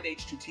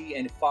 5-HT2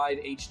 and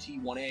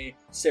 5-HT1A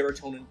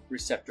serotonin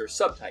receptor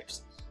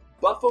subtypes.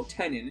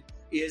 Buffotenin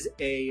is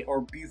a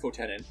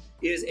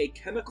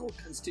chemical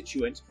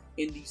constituent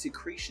in the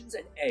secretions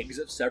and eggs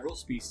of several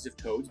species of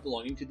toads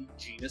belonging to the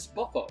genus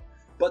Buffo.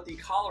 But the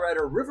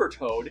Colorado river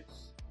toad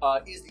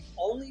is the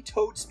only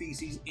toad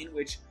species in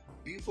which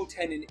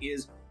buffotenin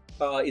is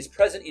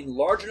present in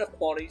large enough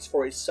quantities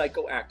for a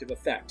psychoactive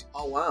effect.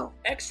 Oh, wow.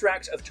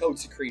 Extracts of toad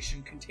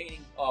secretion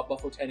containing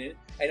buffotenin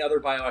and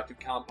other bioactive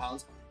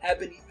compounds have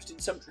been used in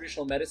some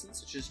traditional medicines,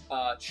 such as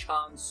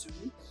Chan Su,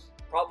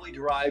 probably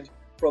derived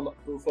from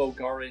Bufo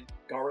garagans.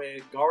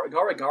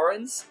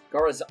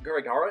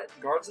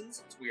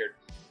 It's weird.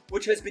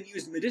 Which has been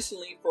used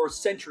medicinally for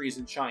centuries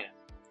in China.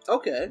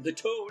 Okay. The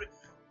toad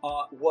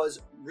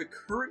was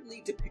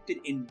recurrently depicted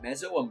in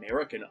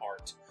Mesoamerican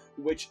art,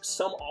 which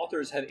some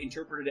authors have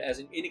interpreted as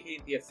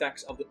indicating the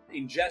effects of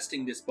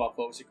ingesting this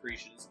buffo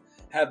secretions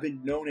have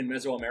been known in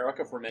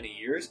Mesoamerica for many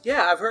years.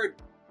 Yeah, I've heard.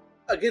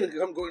 Again,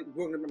 I'm going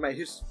to my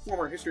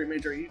former history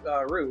major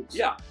roots.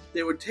 Yeah,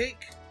 they would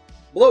take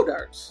blow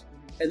darts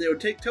and they would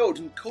take toads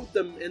and coat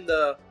them in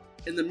the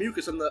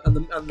mucus on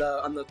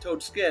the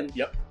toad's skin.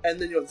 Yep. And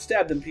then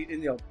stab them,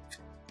 and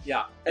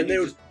yeah, and they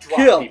would just drop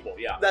kill people.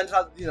 Yeah, that's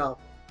how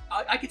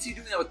I could see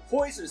doing that with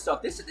poison and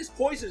stuff. This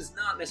poison is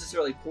not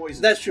necessarily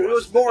poison. That's true. It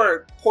was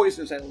more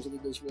poisonous animals than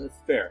it is with.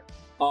 Fair.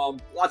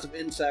 Lots of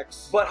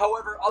insects. But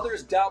however,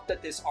 others doubt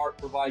that this art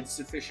provides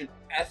sufficient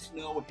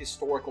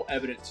ethno-historical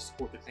evidence to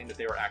support the claim that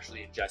they were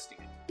actually ingesting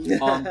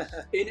it.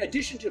 In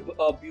addition to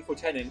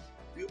bufotenin,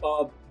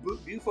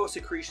 bufo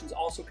secretions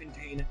also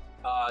contain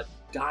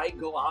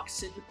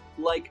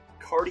digoxin-like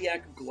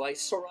cardiac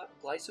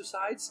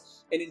glycosides,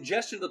 and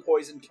ingestion of the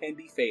poison can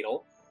be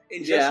fatal.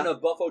 Ingestion of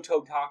buffo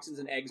toad toxins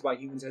in eggs by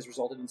humans has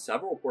resulted in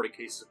several reported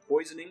cases of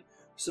poisoning,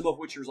 some of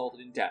which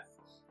resulted in death.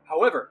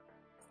 However,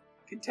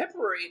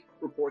 contemporary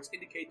reports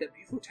indicate that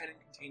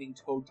bufotenin-containing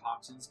toad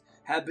toxins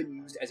have been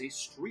used as a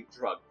street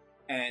drug,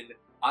 and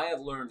I have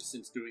learned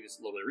since doing this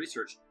little bit of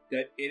research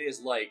that it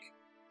is like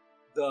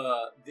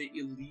the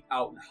elite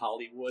out in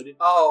Hollywood.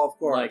 Oh, of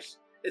course. Like,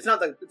 it's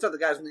not the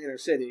guys in the inner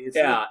city. It's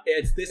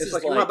it's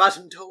like you want to buy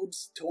some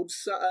toads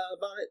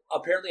vomit.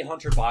 Apparently,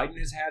 Hunter Biden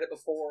has had it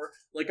before.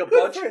 Like a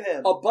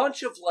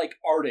bunch of like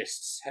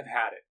artists have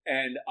had it,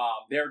 and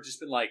they're just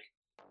been like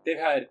they've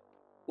had.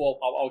 Well,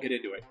 I'll get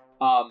into it.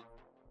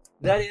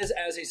 That is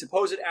as a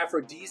supposed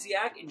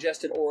aphrodisiac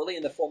ingested orally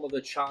in the form of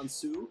the Chan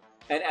Su,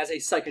 and as a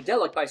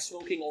psychedelic by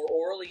smoking or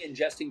orally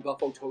ingesting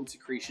buffo toad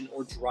secretion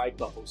or dried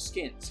buffo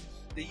skins.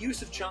 The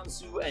use of Chan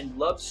Su and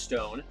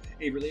lovestone,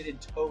 a related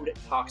toad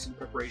toxin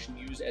preparation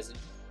used as an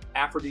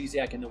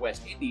aphrodisiac in the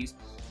West Indies,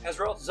 has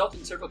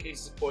resulted in several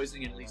cases of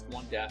poisoning and at least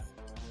one death.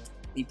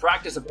 The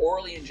practice of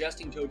orally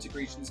ingesting toad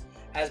secretions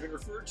has been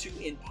referred to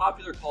in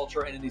popular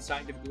culture and in the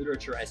scientific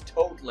literature as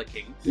toad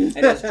licking, and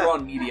has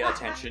drawn media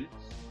attention.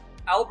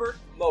 Albert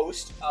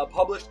Most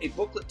published a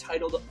booklet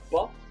titled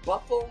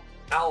Buffo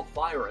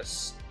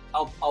alvarius,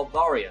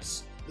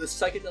 the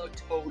psychedelic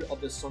toad of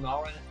the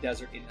Sonoran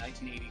Desert in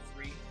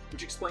 1983,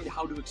 which explained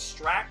how to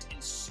extract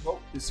and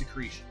smoke the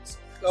secretions.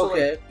 So,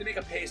 okay. They make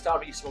a paste out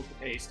of it, you smoke the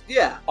paste.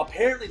 Yeah.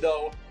 Apparently,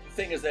 though, the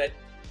thing is that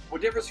what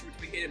difference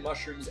between it and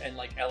mushrooms and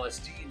like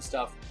LSD and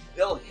stuff,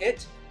 they'll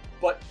hit,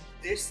 but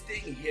this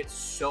thing hits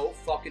so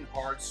fucking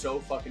hard, so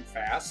fucking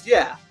fast.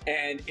 Yeah.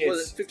 And it's...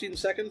 Was it 15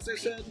 seconds, they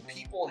said?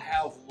 People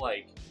have,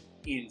 like,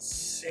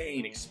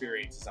 insane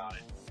experiences on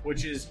it,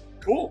 which is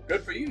cool.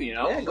 Good for you, you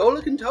know? Yeah, go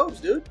looking toads,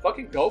 dude.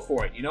 Fucking go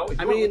for it, you know?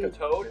 If you want to look a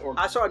toad or...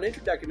 I saw a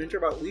nature documentary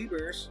about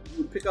lemurs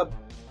who would pick up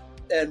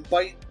and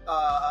bite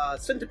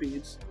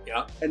centipedes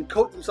and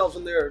coat themselves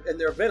in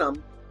their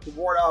venom to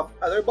ward off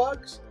other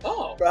bugs.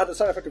 Oh. But had the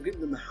side effect of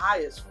getting them high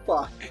as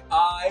fuck.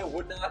 I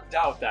would not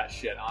doubt that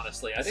shit,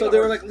 honestly. I think so they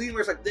were like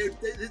lemurs, like they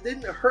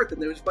didn't hurt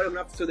them. They would just bite them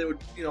enough so they would,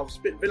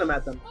 spit venom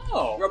at them.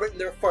 Oh. Rub it in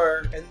their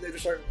fur, and they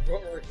just start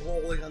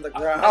rolling on the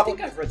ground. I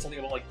think I've read something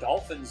about like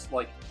dolphins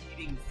like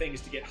eating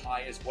things to get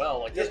high as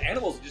well. Like there's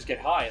animals that just get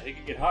high. They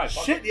can get high.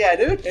 Shit, yeah,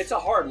 dude. It's a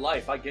hard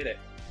life. I get it.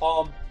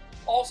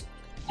 Also,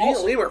 being a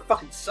lemur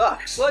fucking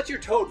sucks. So that's your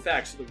toad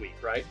facts of the week,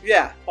 right?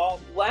 Yeah.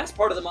 Last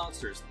part of the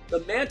monsters. The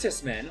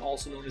mantis men,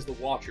 also known as the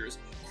Watchers,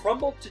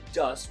 crumbled to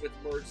dust with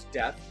Murd's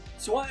death.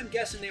 So I'm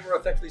guessing they were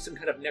effectively some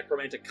kind of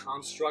necromantic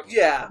construct.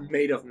 Yeah.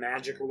 Made of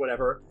magic or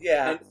whatever.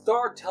 Yeah. And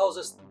Tharg tells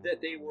us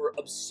that they were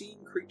obscene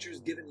creatures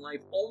given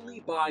life only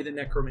by the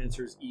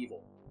necromancer's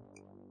evil.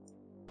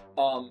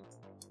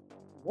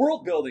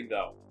 World building,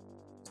 though.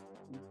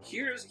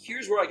 Here's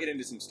where I get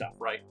into some stuff,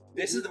 right?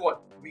 This is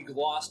what we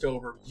glossed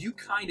over. You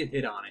kind of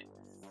hit on it.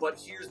 But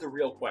here's the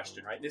real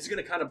question, right? This is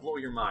going to kind of blow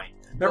your mind.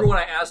 Remember when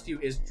I asked you,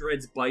 is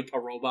Dred's bike a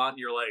robot? And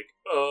you're like,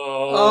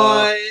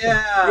 oh,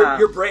 yeah.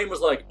 Your brain was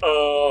like,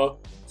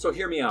 So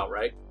hear me out,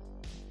 right?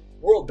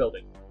 World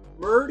building.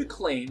 Murd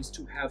claims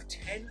to have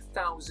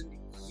 10,000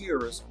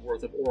 years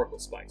worth of oracle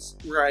spice.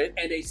 Right.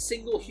 And a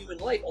single human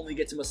life only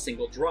gets him a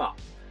single drop.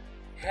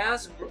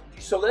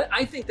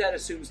 I think that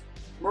assumes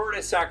Murd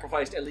has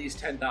sacrificed at least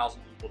 10,000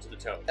 people to the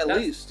toad. At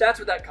least. That's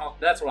what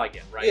I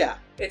get, right? Yeah.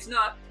 It's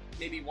not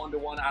maybe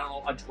 1-to-1, I don't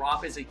know, a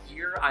drop is a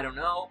year, I don't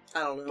know.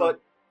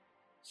 But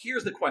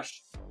here's the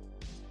question.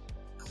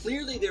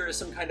 Clearly there is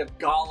some kind of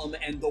Gollum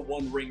and the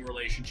One Ring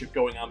relationship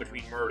going on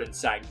between Murd and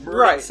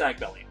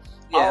Sagbelly.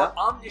 Yeah. Our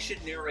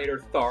omniscient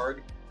narrator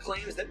Tharg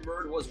claims that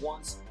Murd was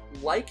once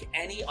like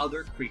any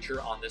other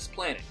creature on this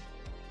planet,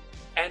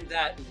 and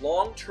that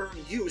long-term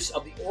use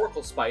of the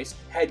oracle spice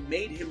had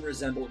made him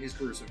resemble his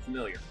gruesome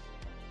familiar.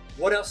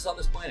 What else is on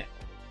this planet?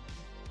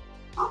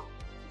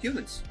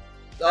 Humans.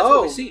 That's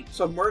what we see.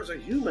 So Murd's a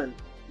human.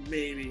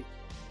 Maybe.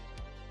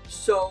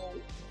 So,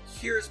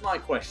 here's my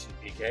question,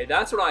 PK.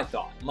 That's what I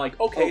thought. I'm like,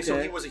 okay, so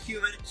he was a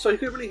human. So he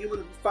could have been a human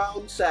who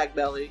found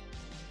Sagbelly,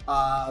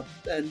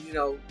 and, you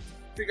know,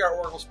 figure out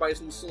Oracle Spice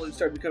and slowly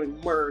started becoming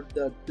Murd,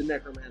 the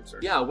necromancer.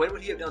 Yeah, when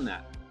would he have done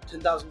that?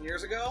 10,000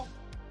 years ago?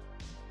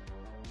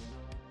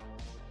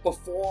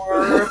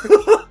 Before...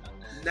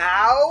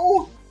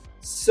 now?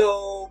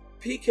 So,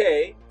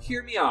 PK,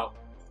 hear me out.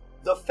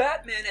 The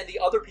Fat Man and the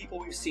other people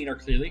we've seen are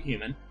clearly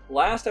human.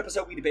 Last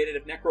episode we debated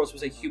if Necros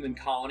was a human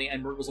colony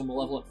and Murd was a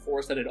malevolent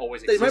force that had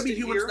always existed. They might be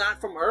humans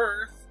not from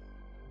Earth.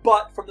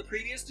 But from the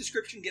previous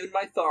description given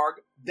by Tharg,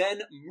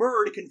 then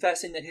Murd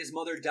confessing that his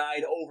mother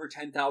died over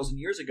 10,000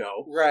 years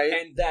ago, right,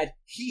 and that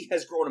he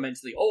has grown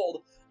immensely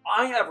old,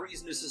 I have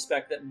reason to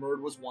suspect that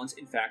Murd was once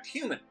in fact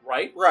human,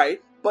 right?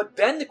 Right. But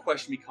then the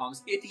question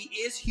becomes, if he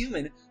is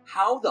human,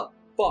 how the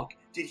fuck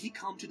did he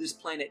come to this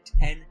planet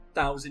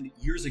 10,000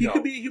 years ago? He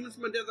could be a human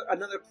from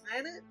another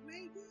planet,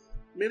 maybe?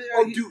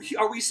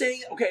 Are we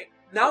saying, okay,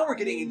 now we're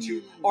getting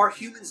into, are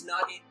humans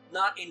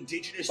not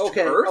indigenous to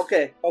Earth?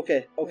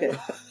 Okay.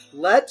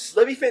 Let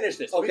me finish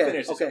this.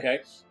 Okay.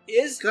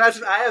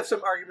 Because I have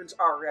some arguments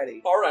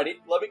already. Alrighty,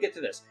 let me get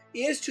to this.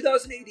 Is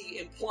 2000 AD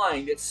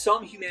implying that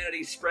some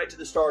humanity spread to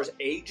the stars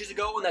ages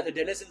ago and that the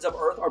denizens of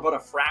Earth are but a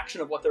fraction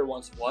of what there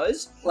once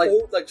was? Like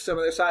some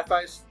of their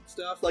sci-fi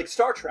stuff? Like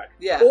Star Trek.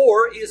 Yeah.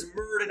 Or is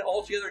Murd an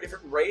altogether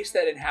different race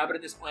that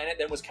inhabited this planet,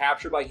 then was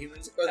captured by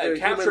humans,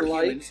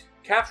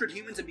 captured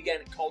humans and began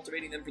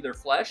cultivating them for their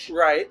flesh?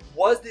 Right.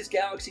 Was this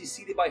galaxy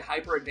seeded by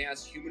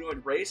hyper-advanced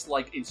humanoid race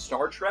like in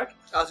Star Trek?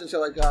 I was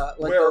going to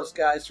say those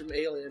guys from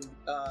Alien,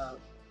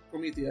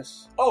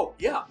 Prometheus. Oh,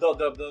 yeah,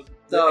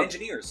 the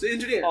engineers. The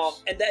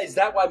engineers. And is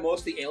that why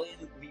most of the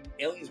aliens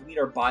we meet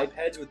are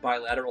bipeds with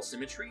bilateral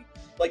symmetry?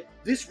 Like,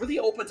 this really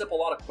opens up a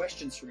lot of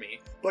questions for me,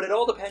 but it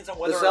all depends on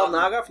whether the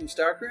Zelnaga from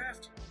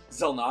StarCraft?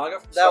 Zelnaga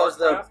from StarCraft? That was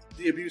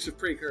the abusive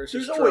precursor.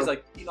 There's always,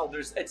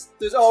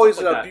 there's always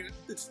an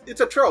abuse.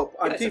 It's a trope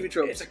on TV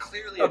tropes. It's a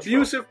clearly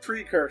abusive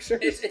precursor.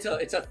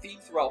 It's a theme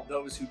throughout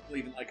those who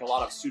believe in, like, a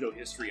lot of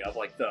pseudo-history of,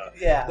 like,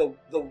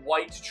 the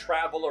white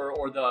traveler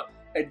or the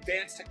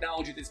advanced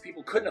technology that these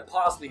people couldn't have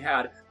possibly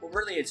had, but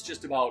really it's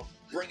just about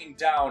bringing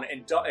down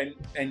and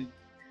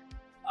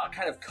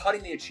kind of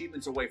cutting the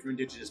achievements away from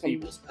indigenous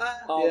peoples.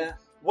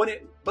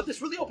 But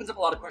this really opens up a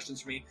lot of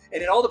questions for me,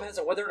 and it all depends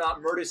on whether or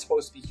not Murd is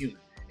supposed to be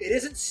human. It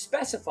isn't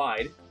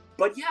specified,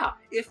 but yeah,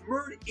 if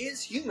Murd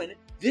is human,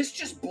 this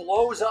just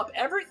blows up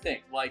everything.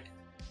 Like,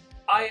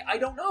 I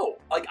don't know.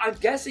 Like, I'm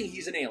guessing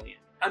he's an alien.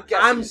 I'm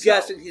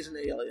guessing he's an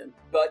alien.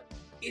 But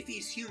if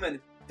he's human,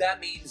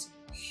 that means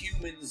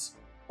humans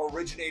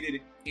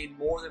originated in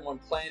more than one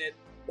planet,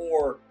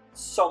 or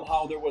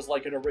somehow there was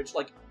like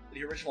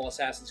the original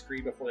Assassin's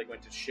Creed before they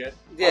went to shit.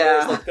 Yeah.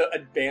 There's like the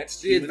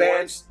advanced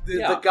humanoids.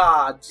 The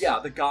gods. Yeah,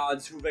 the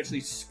gods who eventually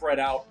spread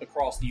out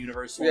across the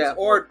universe. So no,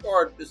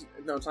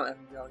 it's not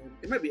Evangelion.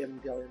 It might be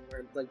Evangelion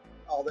where like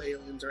all the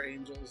aliens are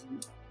angels.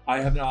 And... I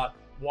have not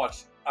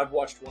watched. I've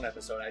watched one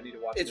episode. I need to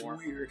watch more.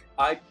 It's weird.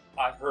 I've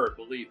heard,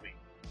 believe me.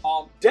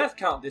 Death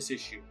count this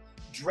issue.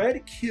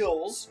 Dread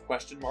kills,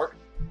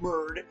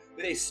 Murd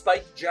with a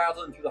spiked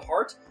javelin through the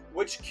heart,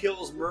 which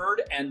kills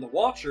Murd and the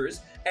Watchers,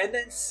 and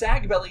then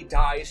Sagbelly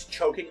dies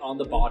choking on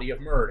the body of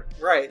Murd.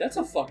 Right. That's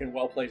a fucking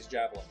well-placed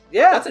javelin.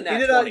 Yeah. That's a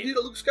nat 20. He did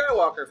a Luke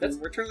Skywalker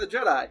from Return of the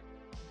Jedi.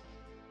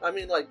 I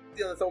mean, like,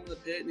 they throw him in the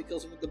pit and he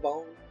kills him with the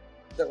bone.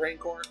 The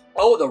Rancor.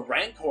 Oh, the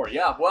Rancor,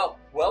 yeah. Well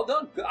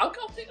done. I'll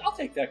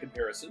take that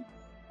comparison.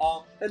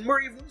 And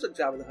Murd even looks like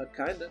Jabba the Hutt,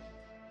 kinda.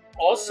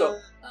 Also,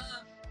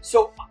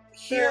 so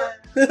here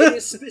it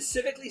is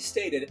specifically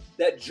stated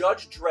that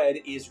Judge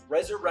Dredd is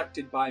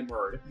resurrected by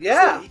Murd, so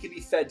that he can be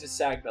fed to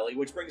Sagbelly,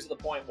 which brings to the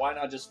point: why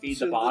not just feed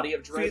the body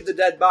of Dredd? Feed the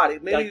dead body.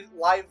 Maybe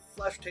live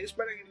flesh tastes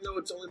better, even though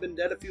it's only been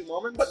dead a few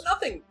moments. But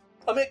nothing.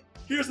 I mean,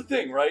 here's the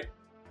thing, right?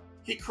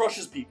 He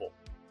crushes people.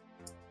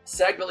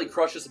 Sagbelly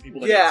crushes the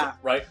people that eats him,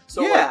 right?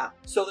 So,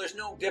 so there's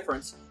no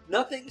difference.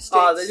 Nothing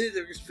states... they need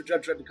the reason for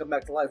Judge Dredd to come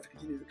back to life to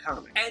continue the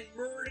comic. And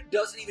Murd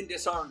doesn't even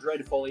disarm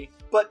Dredd fully,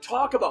 but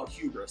talk about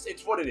hubris.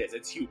 It's what it is.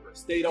 It's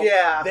hubris. They don't...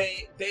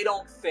 They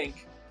don't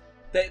think...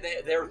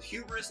 They're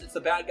hubris. It's the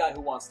bad guy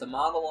who wants to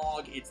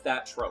monologue. It's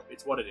that trope.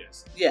 It's what it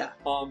is. Yeah.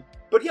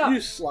 But yeah.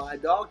 You sly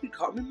dog. You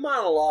caught me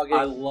monologuing.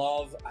 I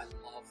love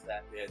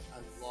that bit.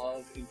 I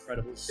love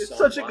Incredibles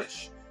so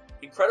much.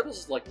 Incredibles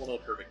is like one of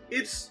the perfect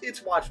movies.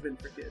 It's Watchmen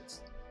for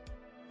kids.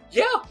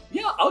 Yeah,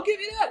 I'll give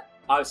you that.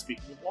 I was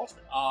speaking of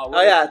Watchmen.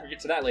 We'll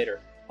get to that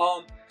later.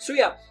 So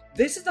yeah,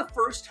 this is the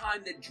first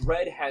time that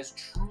Dredd has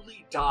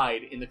truly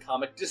died in the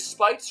comic,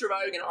 despite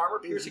surviving an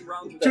armor-piercing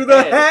round through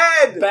the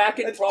head. Back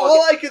in Prague.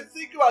 All I could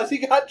think about is he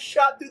got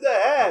shot through the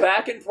head.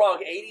 Back in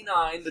Prague,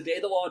 89, The Day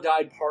the Law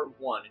Died, Part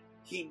 1.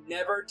 He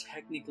never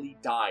technically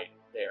died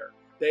there.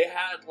 They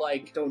had,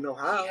 like... Don't know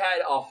how. He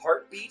had a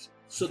heartbeat,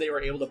 so they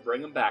were able to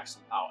bring him back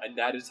somehow, and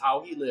that is how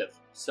he lived.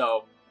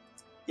 So,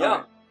 yeah.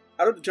 Right.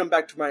 I'd like to jump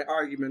back to my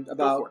argument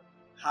about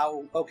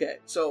how... Okay,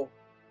 so...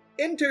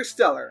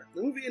 Interstellar.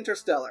 The movie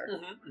Interstellar.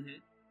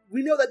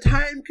 we know that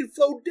time can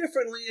flow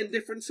differently in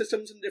different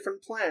systems and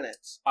different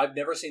planets. I've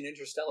never seen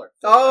Interstellar.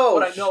 Oh,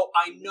 but I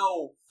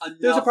know enough.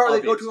 There's a part where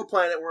of they go it. to a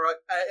planet where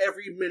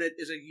every minute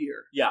is a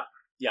year. Yeah.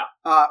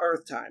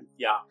 Earth time.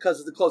 Yeah. Because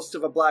it's the closest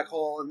of a black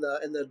hole and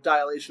the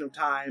dilation of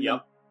time.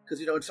 Yep. Because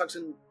it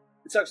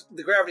sucks.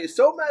 The gravity is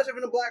so massive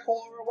in a black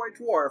hole or a white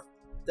dwarf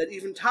that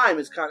even time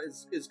is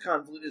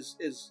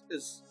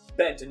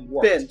bent and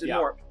warped.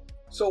 warped.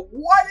 So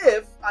what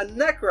if a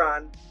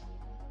Necron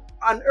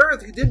on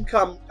Earth? He did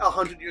come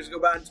 100 years ago,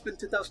 but it's been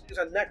 10,000 years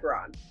on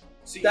Necron.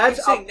 So you keep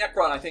saying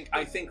Necron.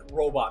 I think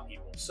robot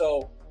people.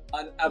 So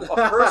a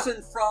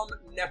person from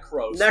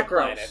Necros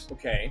planet.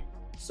 Okay.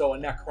 So a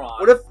Necron.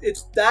 What if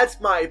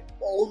that's my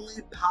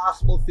only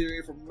possible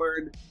theory for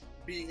Murd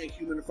being a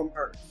human from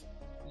Earth?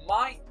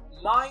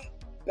 My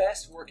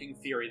best working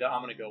theory that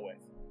I'm going to go with,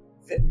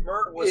 that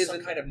Murd was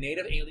some kind of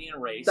native alien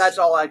race. That's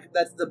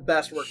the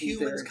best working theory.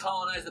 Humans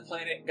colonized the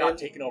planet and got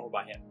taken over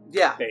by him.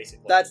 Yeah.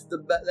 Basically. That's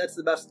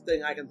the best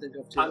thing I can think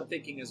of too. I'm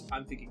thinking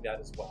that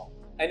as well.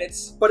 And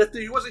But if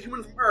he was a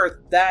human from Earth,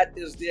 that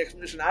is the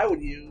explanation I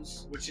would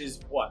use. Which is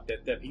what?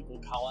 That people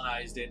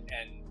colonized it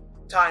and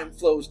time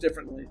flows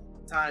differently.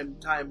 Time.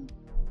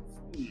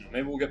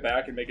 Maybe we'll get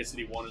back and Mega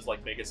City 1 is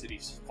like Mega City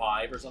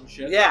 5 or some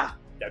shit. Yeah.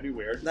 That'd be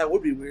weird. That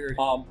would be weird.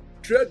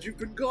 Dredd, you've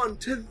been gone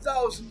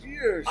 10,000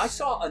 years. I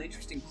saw an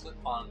interesting clip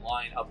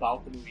online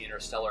about the movie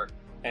Interstellar,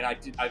 and I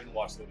haven't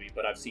watched the movie,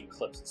 but I've seen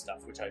clips and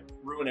stuff, which I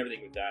ruin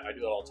everything with that. I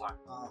do that all the time.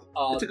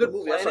 It's a good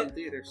movie. I saw it in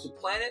theaters. The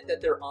planet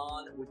that they're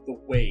on with the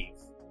wave.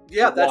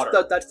 Yeah,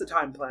 that's the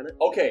time planet.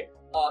 Okay.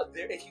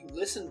 If you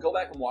listen, go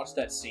back and watch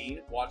that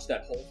scene, watch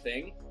that whole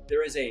thing.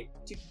 There is a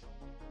tick,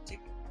 tick,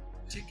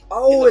 tick.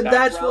 Oh, and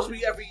that's supposed to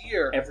be every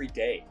year. Every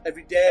day.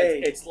 Every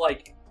day. It's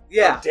like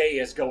a day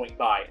is going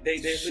by. They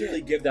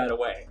literally give that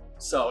away.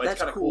 So it's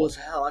kind of cool as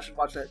hell. I should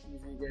watch that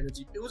movie again.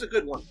 It was a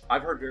good one.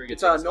 I've heard very good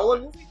things. It's a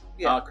Nolan movie?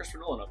 Yeah. Christopher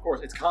Nolan, of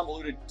course. It's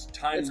convoluted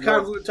time. It's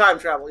convoluted time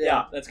travel, yeah.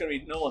 Yeah, that's going to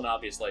be Nolan,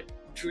 obviously.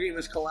 Dream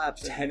is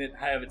collapsing. Tenet.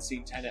 I haven't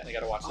seen Tenet. I got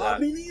to watch that.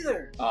 Me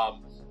neither.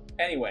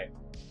 Anyway.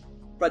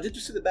 But did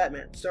you see The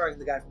Batman starring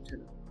the guy from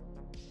Tenet?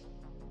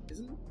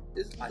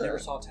 I never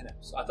saw Tenet.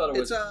 So I thought it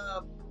was...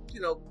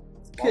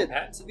 It's kid.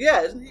 Pattinson?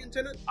 Yeah, isn't he in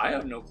Tenet? I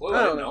have no clue.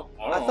 I don't know.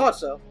 I thought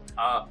so.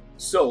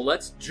 So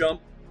let's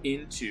jump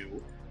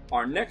into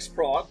our next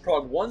prog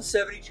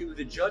 172,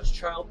 The Judge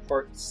Child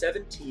Part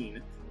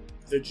 17,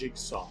 The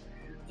Jigsaw.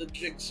 The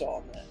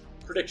Jigsaw Man.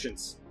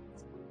 Predictions.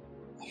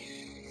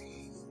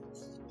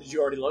 Did you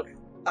already look?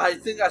 I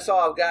think I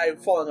saw a guy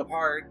falling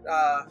apart.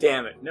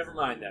 Damn it. Never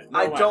mind that.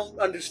 I don't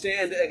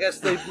understand. I guess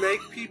they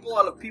make people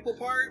out of people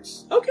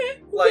parts.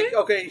 Okay.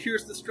 Okay,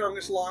 here's the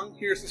strongest lung,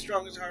 here's the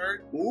strongest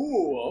heart.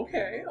 Ooh,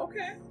 okay.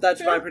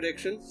 That's my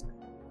prediction.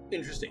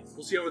 Interesting.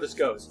 We'll see how this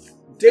goes.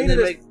 They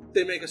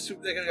make a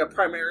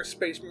Primaris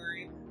Space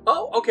Marine.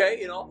 Oh,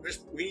 okay.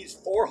 We need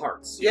 4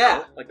 hearts.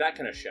 Yeah. Like that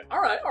kind of shit. All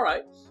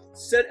right.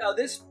 Said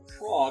this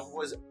prog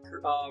was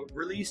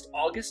released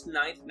August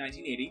 9th,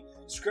 1980.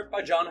 Script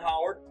by John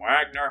Howard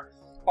Wagner.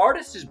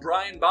 Artist is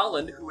Brian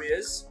Bolland, who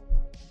is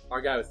our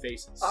guy with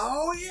faces.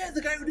 Oh yeah,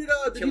 the guy who did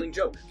Killing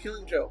Joke.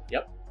 Killing Joke.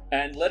 Yep.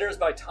 And letters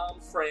by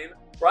Tom Frame.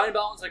 Brian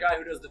Bolland's the guy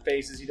who does the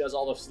faces. He does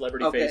all the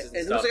celebrity faces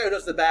and stuff. Who's the guy who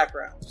does the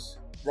backgrounds?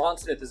 Ron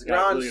Smith is the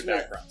guy who does the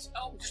backgrounds.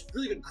 Oh, just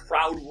really good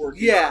crowd work.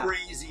 Yeah.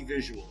 Crazy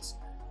visuals.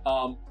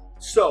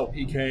 So,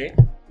 PK,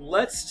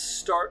 let's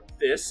start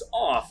this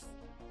off.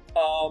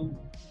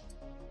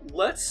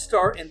 Let's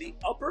start in the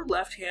upper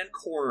left-hand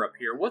corner up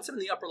here. What's in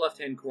the upper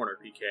left-hand corner,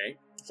 PK?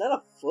 Is that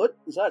a foot?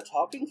 Is that a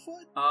talking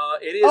foot?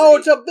 It is. Oh,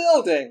 it's a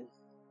building.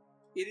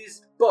 It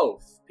is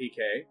both,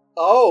 PK.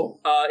 Oh.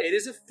 It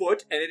is a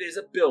foot and it is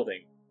a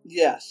building.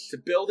 Yes. It's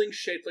a building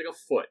shaped like a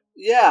foot.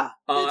 Yeah.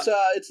 It's the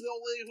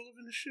old lady who lived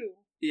in a shoe.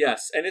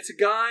 Yes, and it's a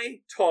guy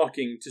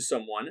talking to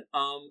someone.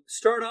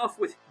 Start off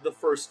with the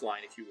first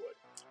line, if you would.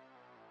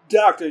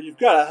 Doctor, you've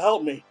got to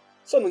help me.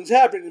 Something's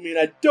happening to me and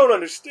I don't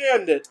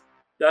understand it.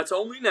 That's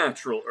only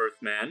natural,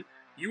 Earthman.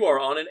 You are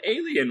on an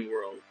alien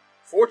world.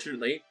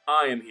 Fortunately,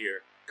 I am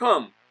here.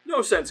 Come,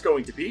 no sense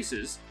going to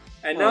pieces.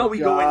 And now we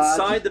go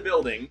inside the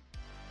building,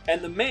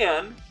 and the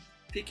man,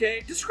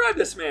 PK, describe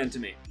this man to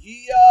me.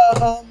 He's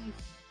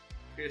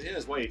in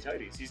his whitey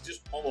tighties. He's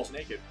just almost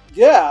naked.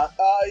 Yeah,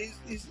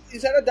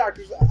 he's at a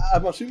doctor's.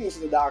 I'm assuming this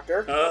is a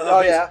doctor.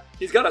 Yeah.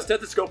 He's got a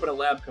stethoscope and a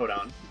lab coat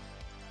on.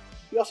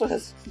 He also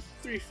has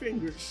 3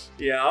 fingers.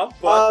 Yeah,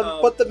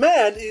 but the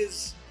man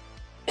is.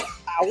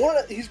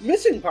 He's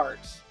missing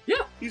parts.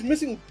 Yeah. He's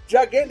missing.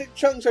 Gigantic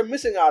chunks are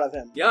missing out of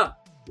him. Yeah.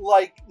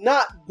 Like,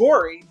 not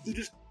gory, they're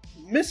just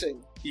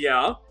missing.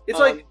 Yeah. It's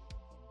like.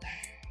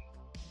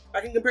 I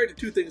can compare it to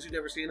 2 things you've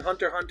never seen: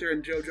 Hunter x Hunter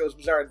and JoJo's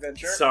Bizarre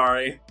Adventure.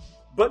 Sorry.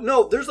 But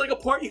no, there's like a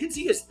part, you can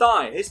see his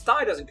thigh. His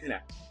thigh doesn't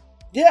connect.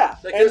 Yeah.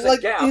 Like there's a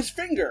gap. His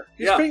finger.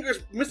 His finger's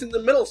missing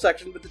the middle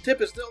section, but the tip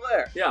is still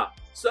there. Yeah.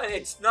 So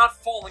it's not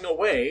falling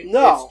away.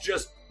 No. It's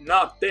just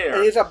not there. And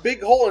he has a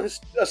big hole in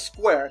a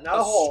square, not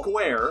a hole.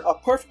 Square. A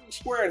perfect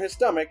square in his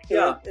stomach.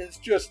 Yeah. And it's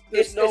just...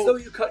 It's as though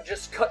you cut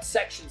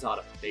sections out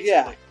of it,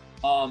 basically.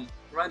 Yeah.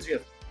 Reminds me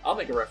of... I'll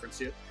make a reference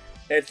to it.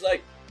 It's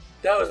like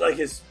That was like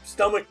his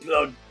stomach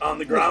plug on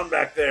the ground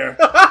back there.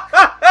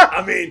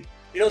 I mean,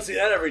 you don't see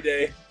that every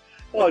day.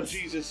 Oh,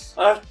 Jesus.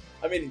 I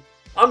mean,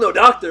 I'm no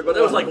doctor, but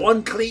that was like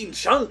one clean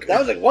chunk. That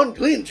was like one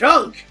clean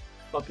chunk.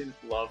 Fucking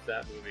love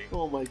that movie.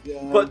 Oh, my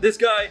God. But this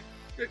guy,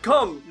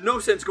 come, no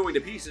sense going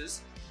to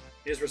pieces.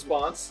 His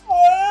response.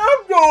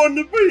 I'm going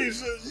to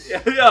pieces.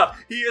 Yeah,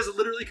 he is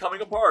literally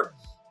coming apart.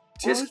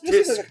 Tisk, he's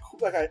missing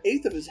tisk. like an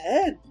eighth of his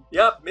head.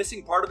 Yep,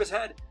 missing part of his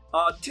head.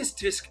 Tisk,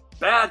 tisk.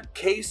 Bad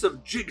case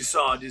of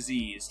jigsaw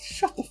disease.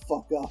 Shut the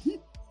fuck up.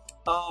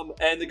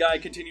 And the guy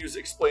continues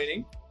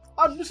explaining.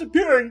 I'm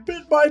disappearing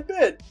bit by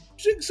bit.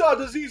 Jigsaw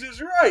disease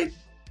is right.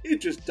 It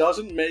just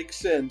doesn't make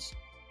sense.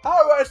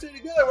 How do I stay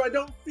together when I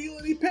don't feel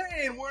any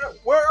pain?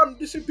 Where I'm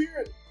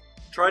disappearing?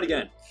 Try it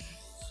again.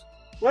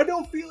 When I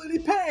don't feel any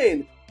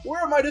pain.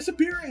 Where am I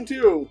disappearing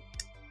to?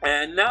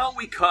 And now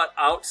we cut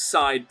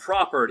outside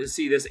proper to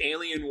see this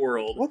alien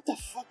world. What the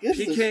fuck is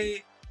this?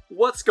 PK,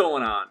 what's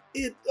going on?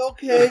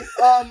 Okay,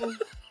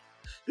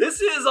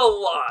 This is a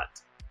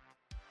lot.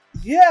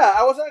 Yeah,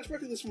 I was not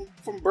expecting this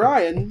from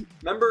Brian.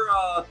 Remember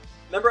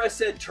I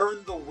said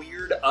turn the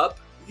weird up?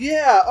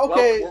 Yeah,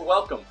 okay. Well, we're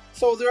welcome.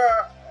 So there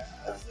are...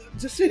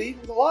 it's a city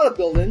with a lot of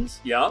buildings.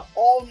 Yeah.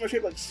 All of them are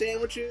shaped like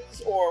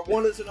sandwiches, or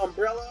one is an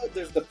umbrella.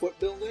 There's the foot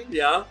building.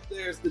 Yeah.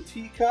 There's the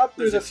teacup.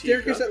 There's a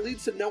staircase that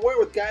leads to nowhere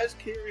with guys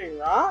carrying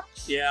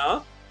rocks.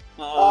 Yeah.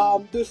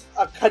 There's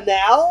a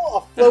canal,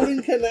 a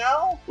floating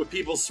canal. With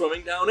people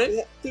swimming down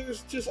it?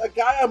 There's just a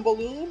guy on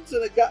balloons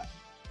and a guy...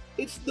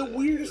 It's the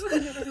weirdest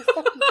thing I've ever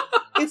fucking...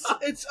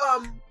 It's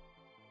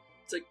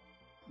like,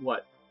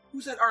 what?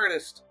 Who's that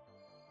artist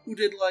who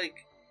did,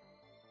 like...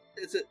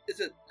 Is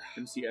it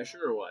MC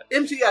Escher or what?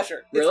 MC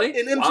Escher. Really?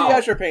 It's an MC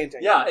Escher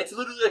painting. Yeah, it's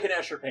literally like an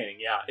Escher painting.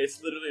 Yeah,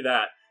 it's literally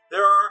that.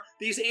 There are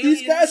these aliens...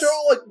 These guys are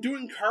all, like,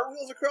 doing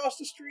cartwheels across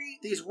the street.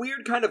 These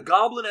weird kind of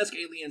goblin-esque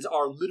aliens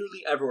are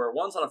literally everywhere.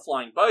 One's on a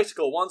flying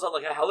bicycle, one's on,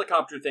 like, a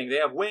helicopter thing. They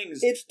have wings.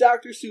 It's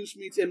Dr. Seuss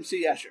meets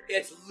MC Escher.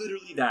 It's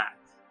literally that.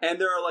 And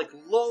there are, like,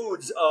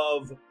 loads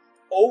of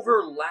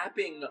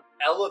overlapping,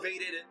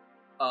 elevated,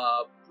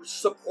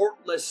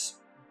 supportless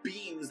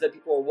beams that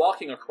people are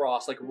walking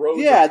across, like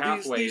roads or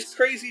pathways. These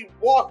crazy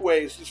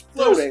walkways just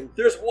floating.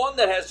 There's one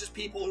that has just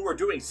people who are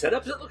doing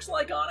sit-ups, it looks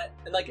like, on it.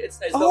 And, like, it's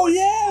as though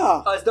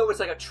as though it's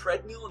like a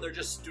treadmill and they're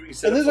just doing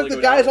sit-ups. And there's, like,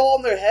 the guys all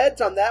on their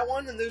heads on that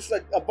one, and there's,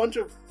 like, a bunch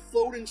of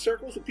floating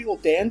circles with people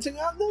dancing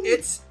on them.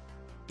 It's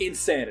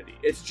insanity.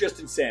 It's just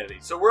insanity.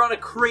 So we're on a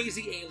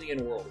crazy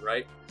alien world,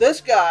 right?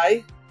 This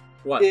guy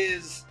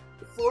is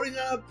floating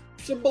on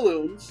some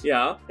balloons.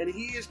 Yeah. And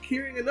he is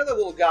carrying another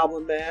little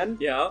goblin man.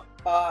 Yeah.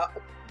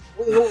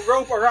 With a little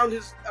rope around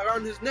his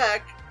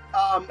neck,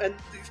 and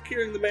he's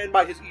carrying the man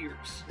by his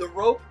ears. The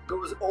rope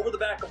goes over the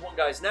back of one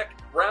guy's neck,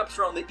 wraps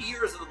around the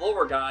ears of the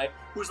lower guy,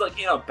 who's like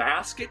in a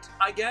basket,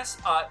 I guess.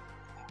 I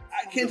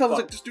can't tell if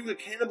he's like just doing a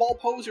cannonball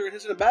pose or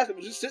he's in a basket,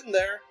 but just sitting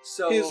there.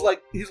 So he's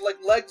like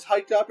legs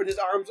hiked up and his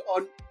arms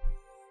on.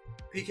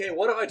 PK,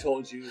 what if I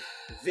told you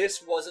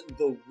this wasn't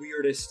the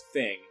weirdest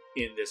thing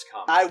in this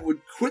comic? I would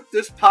quit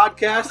this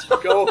podcast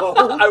and go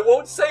home. I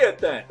won't say it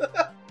then.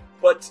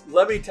 But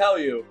let me tell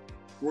you,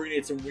 we're gonna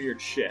get some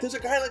weird shit. There's a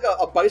guy like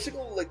a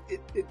bicycle, like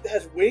it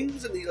has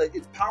wings and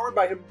it's powered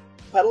by him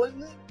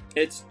pedaling it.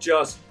 It's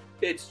just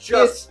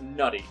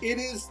nutty. It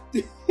is.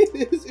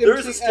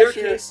 There's a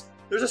staircase.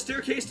 There's a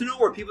staircase to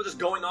nowhere. People just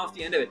going off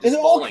the end of it, and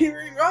they're all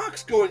carrying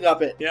rocks going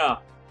up it. Yeah,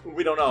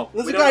 we don't know.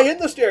 There's a guy in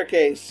the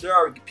staircase. There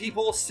are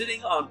people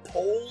sitting on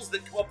poles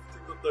that come up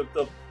through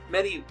the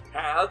many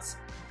paths.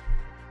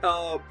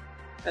 And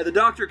the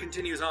doctor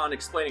continues on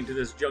explaining to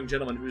this young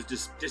gentleman who's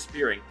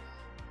disappearing.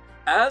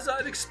 As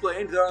I've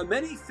explained, there are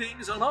many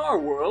things on our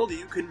world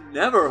you can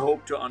never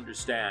hope to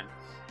understand.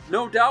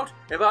 No doubt,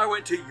 if I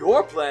went to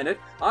your planet,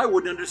 I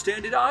wouldn't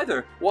understand it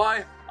either.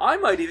 Why, I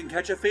might even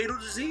catch a fatal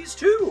disease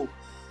too.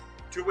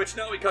 To which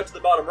now we cut to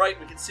the bottom right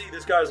and we can see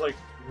this guy's like,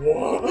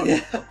 what?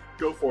 Yeah.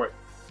 Go for it.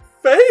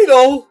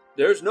 Fatal?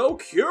 There's no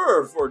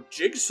cure for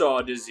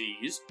jigsaw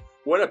disease.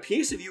 When a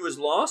piece of you is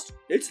lost,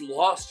 it's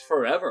lost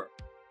forever.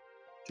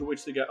 To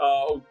which the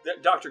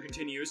doctor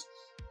continues,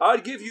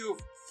 I'd give you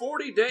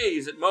 40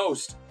 days at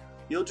most.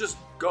 You'll just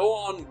go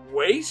on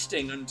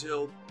wasting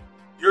until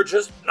you're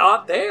just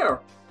not there.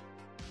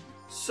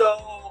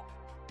 So,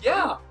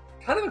 yeah,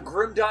 kind of a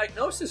grim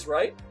diagnosis,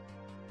 right?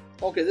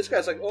 Okay, this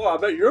guy's like, oh, I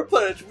bet your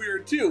planet's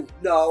weird too.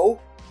 No.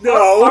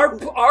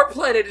 Our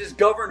planet is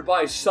governed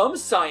by some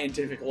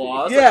scientific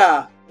laws.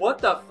 Yeah. What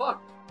the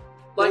fuck?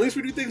 Like, at least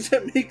we do things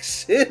that make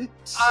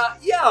sense.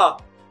 Yeah.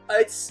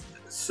 It's...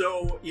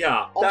 So,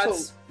 yeah.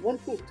 Also, one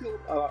cool thing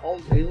about all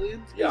these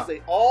aliens is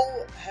they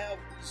all have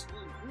these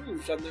little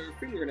grooves on their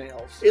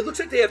fingernails. It looks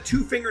like they have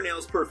 2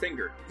 fingernails per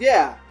finger.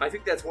 Yeah. I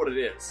think that's what it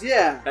is.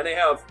 Yeah. And they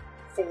have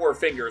 4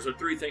 fingers, or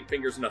 3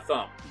 fingers and a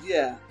thumb.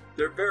 Yeah.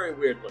 They're very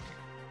weird looking.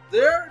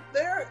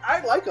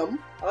 I like them.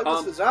 I like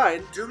this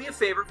design. Do me a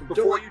favor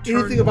before you turn...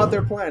 anything about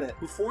their planet.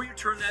 Before you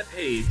turn that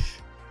page,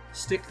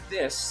 stick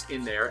this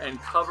in there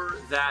and cover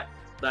that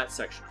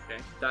section,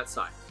 okay? That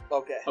side.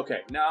 Okay.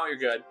 Okay, now you're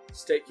good.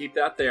 Keep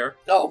that there.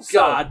 Oh, So-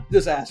 God.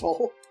 This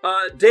asshole.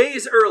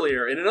 Days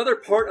earlier, in another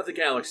part of the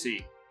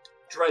galaxy,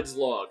 Dredd's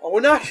log. Oh,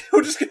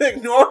 we're just gonna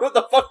ignore what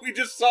the fuck we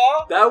just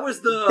saw? That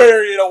was the...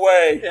 Bury it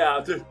away.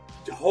 Yeah, to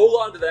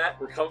hold on to that.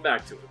 We're coming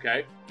back to it,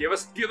 okay? Give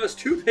us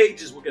 2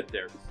 pages, we'll get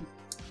there.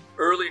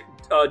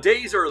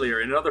 Days earlier,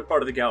 in another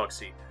part of the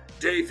galaxy,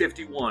 day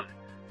 51,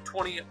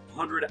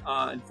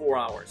 2004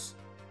 hours.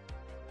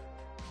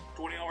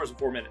 20 hours and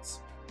 4 minutes.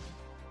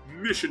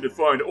 Mission to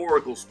find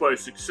Oracle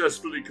Spice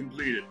successfully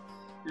completed.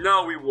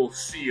 Now we will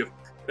see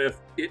if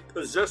it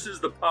possesses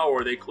the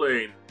power they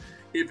claim.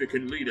 If it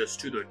can lead us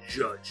to the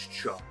Judge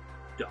Chuck. ...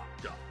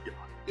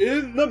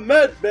 In the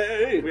med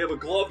bay. We have a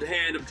gloved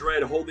hand of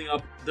Dredd holding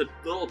up the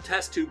little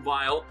test tube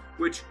vial,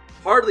 which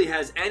hardly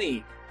has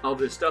any of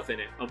this stuff in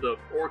it, of the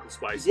Oracle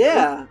Spice.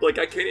 Yeah. Like,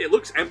 it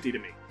looks empty to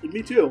me.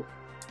 Me too.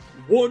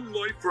 1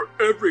 life for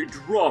every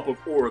drop of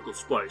Oracle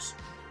Spice.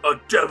 A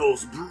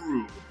devil's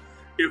brew.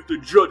 If the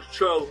Judge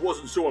Child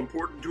wasn't so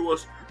important to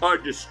us,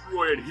 I'd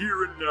destroy it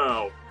here and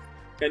now.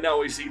 And now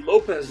we see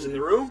Lopez in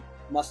the room,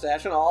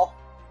 Mustache and all.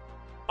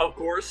 of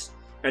course,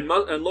 and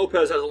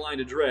Lopez has a line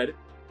to Dredd.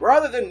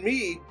 Rather you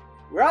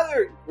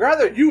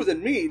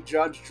than me,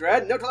 Judge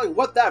Dredd. No telling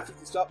what that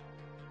filthy stuff.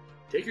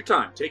 Take your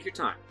time.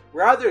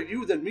 Rather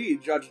you than me,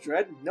 Judge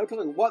Dredd. No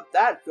telling what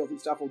that filthy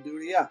stuff will do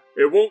to you.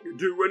 It won't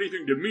do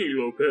anything to me,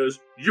 Lopez.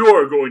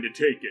 You're going to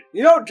take it.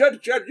 You know, Judge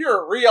Dredd,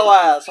 you're a real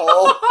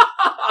asshole.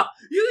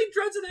 You think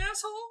Dredd's an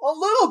asshole? A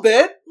little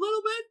bit. A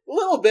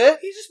little bit?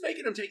 He's just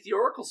making him take the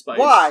Oracle Spice.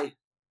 Why?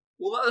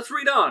 Well, let's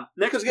read on.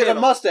 Next Because he has a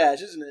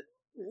mustache, isn't it?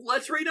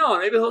 Let's read on.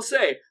 Maybe he'll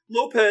say.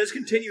 Lopez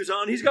continues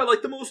on. He's got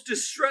like the most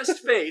distressed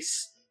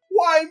face.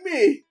 Why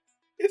me?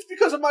 It's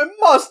because of my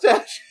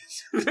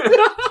mustaches.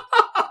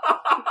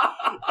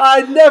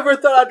 I never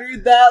thought I'd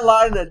read that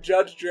line in a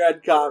Judge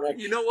Dredd comic.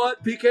 You know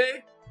what,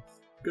 PK?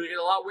 Gonna get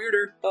a lot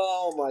weirder.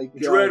 Oh my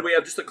god. Dredd, we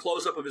have just a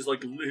close-up of his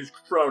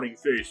frowning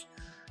face.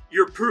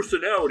 Your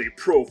personality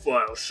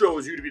profile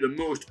shows you to be the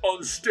most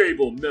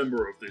unstable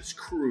member of this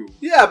crew.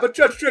 Yeah, but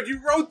Judge Dredd, you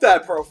wrote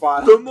that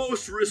profile. The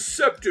most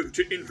receptive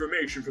to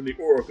information from the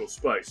Oracle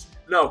Spice.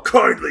 Now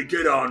kindly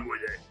get on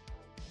with it.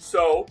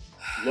 So,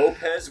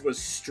 Lopez was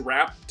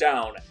strapped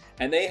down,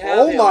 and they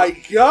have him... Oh my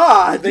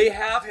god! They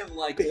have him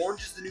like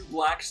Orange is the New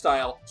Black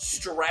style,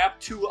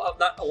 strapped to...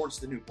 not Orange is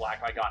the New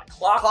Black, I got it.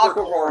 Clockwork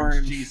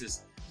Orange.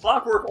 Jesus.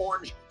 Clockwork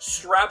Orange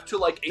strapped to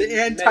like a the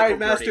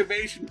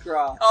anti-masturbation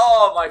cross.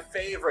 Oh, my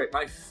favorite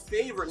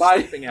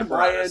sleeping apparatus.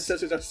 My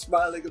ancestors are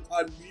smiling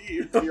upon me,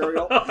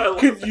 Imperial.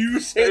 Can you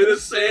say the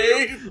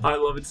same? I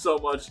love it so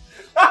much.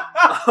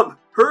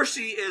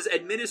 Hershey is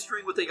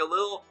administering with like a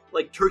little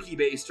like turkey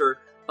baster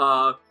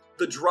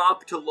the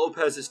drop to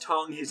Lopez's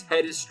tongue. His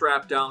head is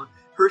strapped down.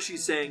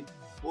 Hershey's saying,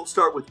 "We'll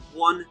start with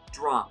 1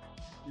 drop.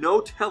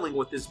 No telling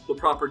what the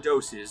proper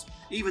dose is.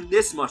 Even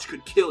this much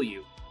could kill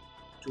you."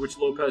 To which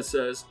Lopez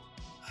says,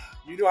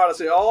 "You know how to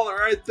say all the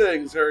right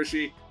things,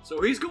 Hershey."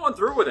 So he's going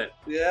through with it.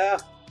 Yeah.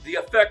 The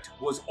effect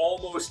was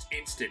almost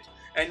instant.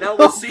 And now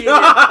we're seeing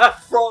it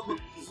from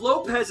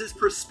Lopez's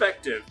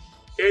perspective.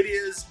 It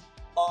is,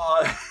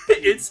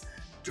 it's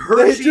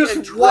Hershey just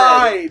and Dredd.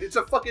 wide. It's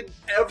a fucking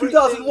Everything-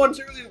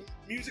 2001's early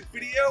music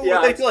video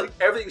Yeah, where they like...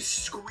 everything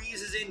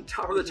squeezes in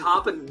from the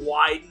top and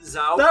widens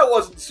out. That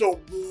wasn't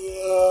so...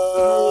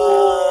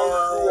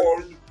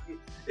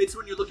 It's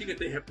when you're looking at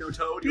the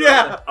Hypnotoad.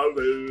 Yeah.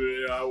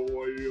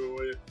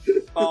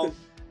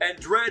 And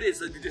Dredd is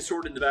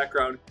distorted in the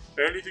background.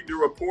 Anything to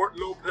report,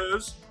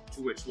 Lopez?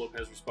 To which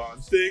Lopez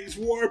responds, "Things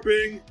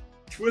warping,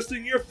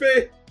 twisting your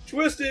face.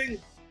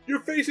 Your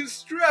face is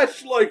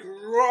stretched like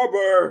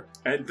rubber."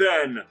 And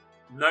then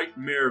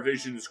nightmare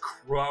visions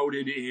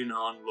crowded in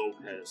on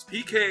Lopez.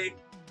 PK,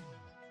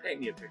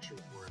 paint me a picture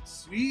with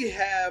words. We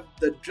have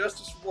the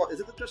Justice One. Is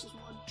it the Justice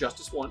One?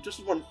 Justice One.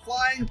 Justice One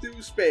flying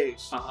through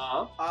space.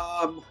 Uh-huh.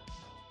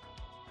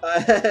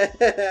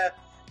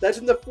 That's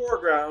in the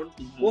foreground.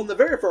 Mm-hmm. Well, in the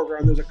very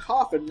foreground, there's a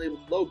coffin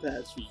labeled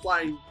Lopez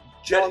flying,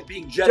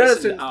 Being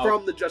jettisoned out.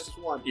 from the Justice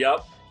One.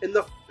 Yep. In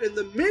the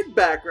mid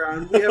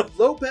background, we have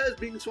Lopez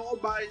being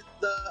swallowed by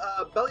the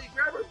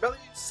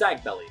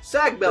Sag Belly.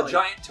 Sag-belly. The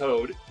giant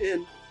toad.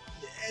 And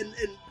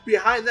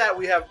behind that,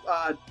 we have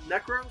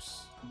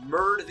Necros.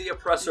 Murd the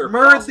Oppressor.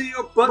 Murd the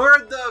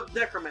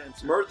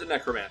Necromancer. Murd the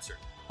Necromancer.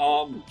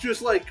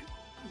 Just like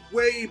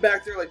way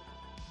back there, like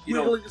You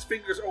know- wiggling his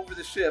fingers over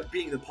the ship.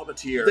 Being the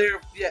puppeteer. There,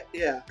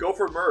 yeah. Go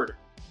for Murd.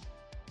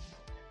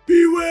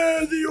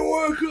 Beware the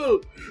Oracle!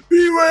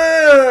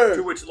 Beware!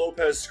 To which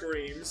Lopez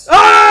screams,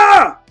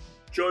 Ah!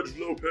 Judge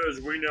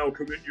Lopez, we now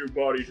commit your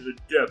body to the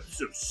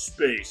depths of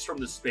space from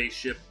the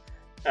spaceship.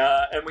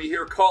 And we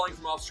hear calling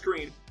from off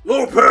screen,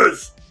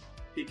 Lopez!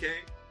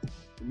 PK,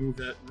 remove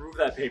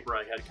that paper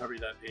I had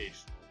covering that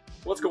page.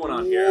 What's going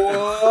on here?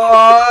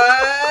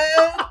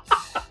 What?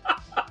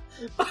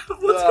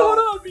 What's going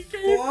on,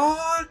 PK?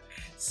 Fuck?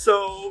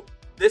 So,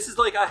 this is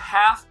like a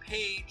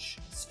half-page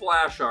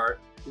splash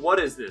art. What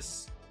is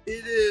this?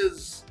 It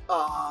is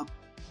a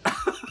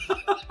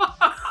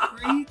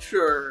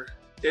creature.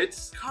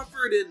 It's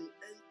Covered in...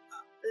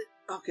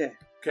 okay.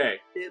 Okay.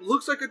 It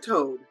looks like a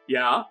toad,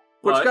 Yeah.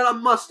 but it's got a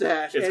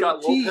mustache. It's and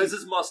got teeth,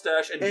 Lopez's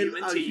mustache and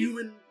human a teeth.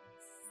 human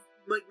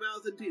like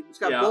mouth and teeth. It's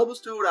got Yeah.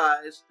 bulbous toad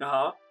eyes.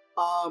 Uh-huh.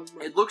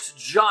 It looks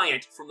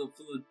giant from the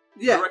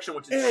direction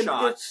which it's and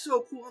shot. it's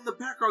so cool. In the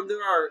background,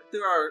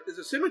 there's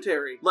a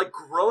cemetery. Like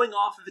growing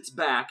off of its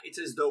back, it's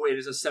as though it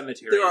is a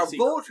cemetery. There are See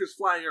vultures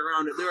flying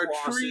around it. There are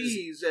crosses,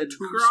 trees and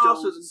tombstones.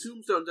 crosses and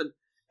tombstones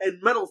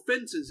and metal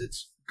fences.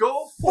 It's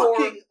Go for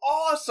fucking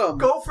awesome.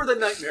 Go for the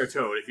nightmare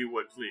toad, if you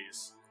would,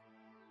 please.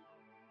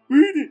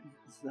 Greetings.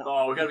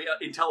 Oh, we gotta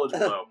be intelligent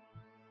though.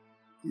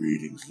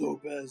 Greetings,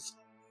 Lopez.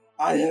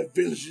 I have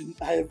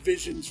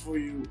visions for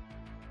you.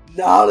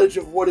 Knowledge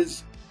of what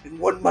is and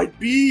what might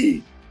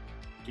be.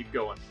 Keep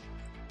going.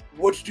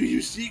 What do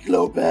you seek,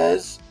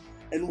 Lopez?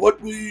 And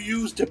what will you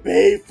use to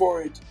pay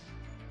for it?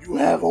 You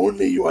have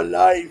only your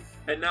life.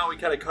 And now we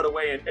kind of cut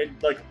away, and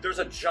like there's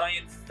a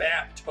giant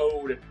fat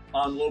toad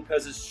on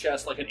Lopez's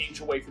chest, like an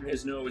inch away from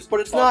his nose. But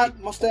it's talking-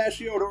 not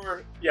mustachioed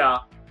or... Yeah,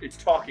 it's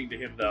talking to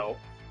him though.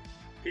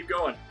 Keep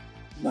going.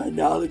 My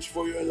knowledge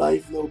for your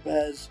life,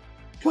 Lopez.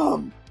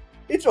 Come,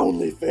 it's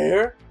only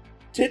fair.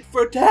 Tit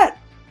for tat,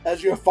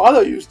 as your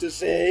father used to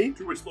say.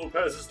 To which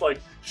Lopez is like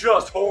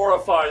just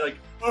horrified,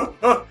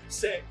 like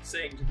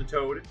saying to the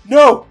toad.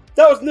 No!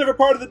 That was never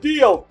part of the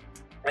deal!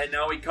 And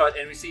now we cut,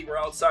 and we see we're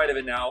outside of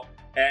it now.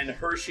 And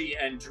Hershey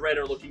and Dredd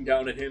are looking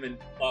down at him, and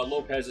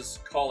Lopez is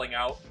calling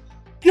out.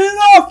 Get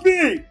off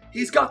me!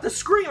 He's got the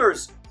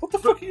screamers! What the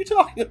fuck are you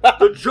talking about?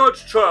 The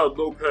Judge Child,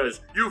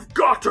 Lopez! You've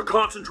got to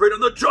concentrate on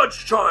the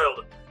Judge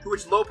Child! To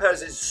which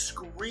Lopez is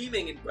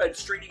screaming and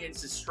straining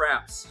against his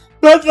straps.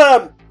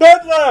 Bedlam!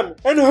 Bedlam!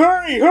 And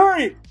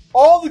hurry!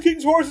 All the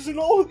king's horses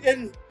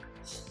and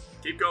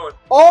Keep going.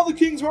 all the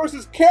king's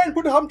horses can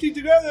put Humpty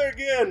together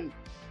again!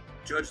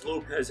 Judge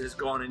Lopez has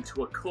gone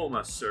into a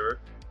coma, sir.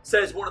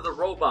 Says one of the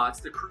robots,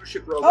 the cruise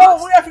ship robots.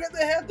 Oh, wait, I forgot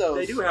they had those.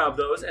 They do have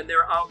those, and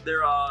they're out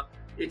there,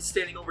 it's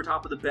standing over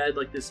top of the bed,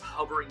 like this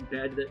hovering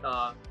bed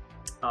that,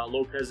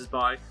 Lopez is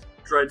by.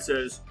 Dredd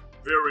says,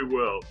 very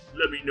well,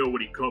 let me know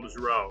when he comes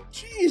around.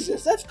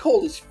 Jesus, that's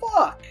cold as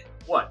fuck.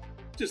 What?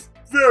 Just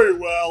very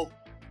well.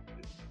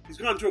 He's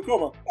gone into a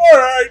coma.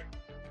 Alright.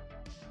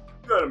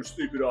 Let him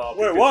sleep it off.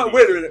 Wait, what?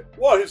 Wait a minute.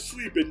 What? He's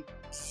sleeping.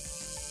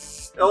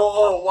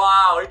 Oh,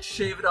 wow, it's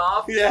shaved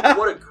off? Yeah.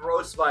 What a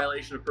gross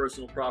violation of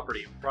personal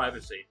property and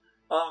privacy.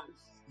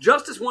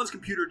 Justice One's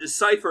computer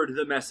deciphered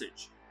the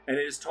message, and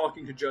it is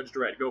talking to Judge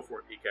Dredd. Go for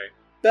it, PK.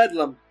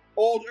 Bedlam.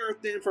 Old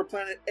Earth name for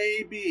planet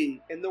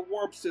AB in the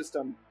warp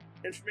system.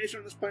 Information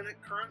on this planet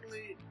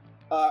currently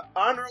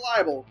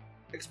unreliable.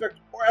 Expect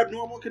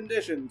abnormal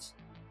conditions.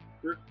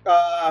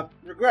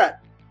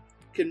 Regret.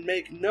 Can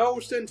make no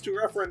sense to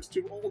reference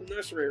to old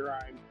nursery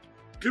rhyme.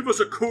 Give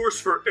us a course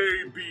for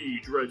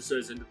AB, Dredd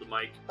says into the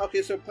mic.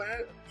 Okay, so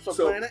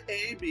planet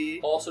AB.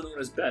 Also known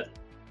as Bedlam.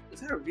 Is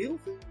that a real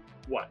thing?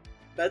 What?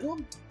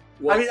 Bedlam?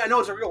 What? I mean, I know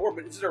it's a real word,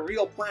 but is it a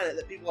real planet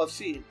that people have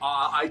seen?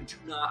 I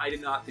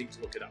did not think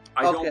to look it up.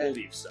 I don't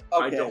believe so.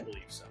 I Okay. don't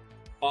believe so.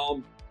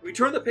 We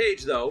turn the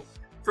page, though,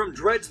 from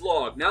Dredd's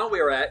log. Now we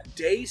are at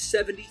day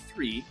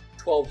 73,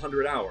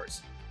 1200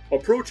 hours.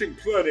 Approaching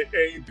planet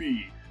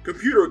AB.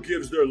 Computer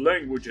gives their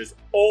languages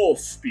all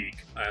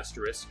speak,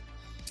 asterisk.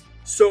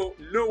 So,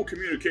 no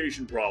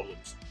communication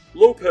problems.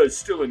 Lopez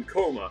still in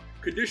coma.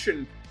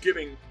 Condition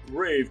giving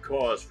grave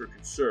cause for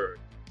concern.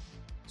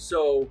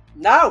 So,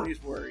 Now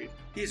he's worried.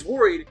 he's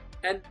worried,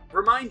 and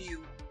remind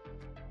you,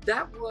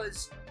 that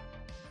was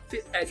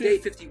at day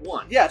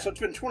 51. Yeah, so it's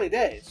been 20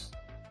 days.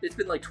 It's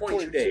been like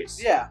 22 days.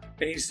 Yeah.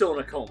 And he's still in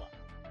a coma.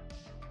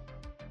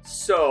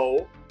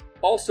 So,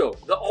 also,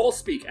 the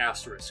all-speak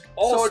asterisk.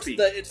 All-speak.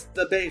 So it's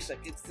the basic.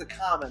 It's the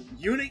common.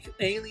 Unique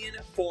alien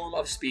form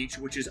of speech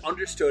which is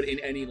understood in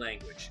any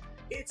language.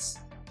 It's...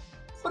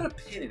 Put a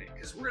pin in it,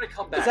 because we're going to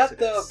come back to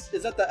this.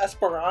 Is that the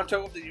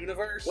Esperanto of the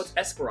universe? What's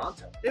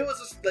Esperanto? It was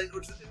this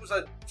language. It was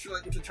a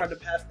language that tried to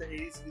pass the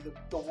 80s to be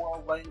the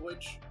world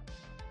language.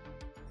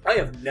 I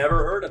have never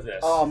heard of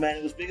this. Oh man,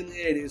 it was big in the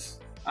 80s.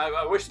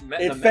 I wish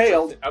It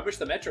failed. I wish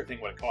the metric thing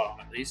would have caught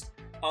on at least.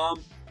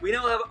 We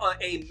now have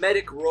a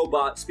medic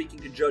robot speaking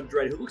to Judge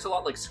Dredd, who looks a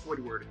lot like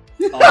Squidward.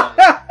 He's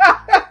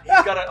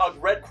got a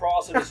red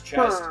cross on his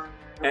chest,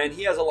 and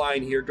he has a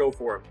line here. Go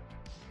for him.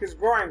 He's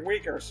growing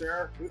weaker,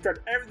 sir. We've done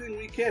everything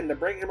we can to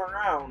bring him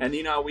around. And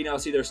we now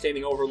see they're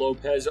standing over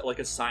Lopez like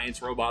a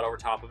science robot over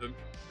top of him.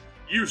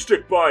 You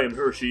stick by him,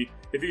 Hershey.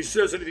 If he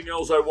says anything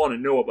else, I want to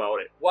know about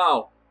it.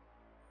 Wow.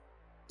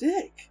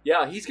 Dick.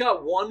 Yeah, he's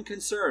got one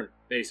concern,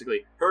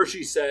 basically.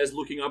 Hershey says,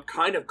 looking up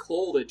kind of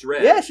cold at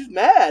Dredd. Yeah, she's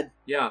mad.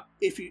 Yeah.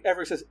 If he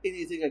ever says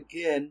anything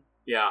again.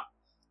 Yeah.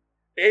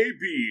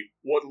 AB,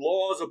 what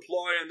laws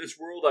apply in this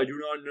world I do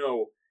not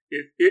know.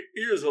 If it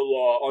is a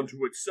law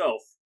unto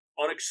itself,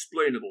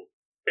 unexplainable,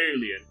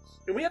 alien.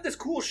 And we have this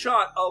cool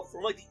shot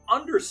from like the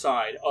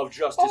underside of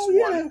Justice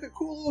One. like a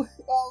cool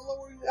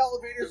lowering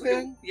elevator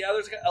thing.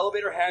 There's like an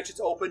elevator hatch.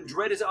 It's open.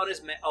 Dredd is on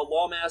his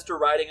lawmaster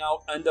riding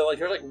out, and there's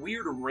like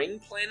weird ring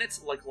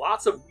planets, like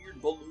lots of weird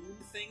balloon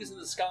things in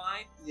the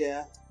sky.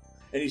 Yeah.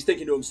 And he's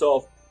thinking to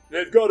himself,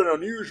 they've got an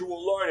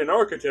unusual line in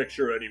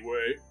architecture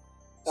anyway.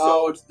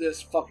 So it's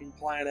this fucking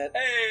planet.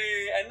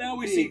 Hey, and now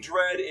we see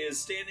Dredd is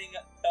standing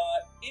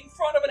in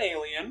front of an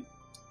alien,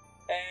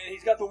 and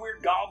he's got the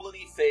weird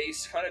goblin-y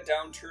face, kind of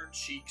downturned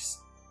cheeks,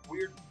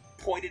 weird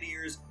pointed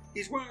ears.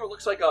 He's wearing what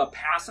looks like a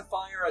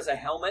pacifier as a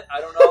helmet. I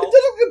don't know.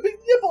 There's a big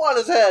nipple on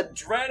his head.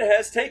 Dredd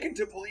was taken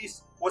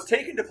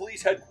to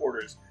police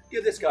headquarters.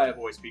 Give this guy a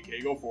voice,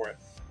 PK. Go for it.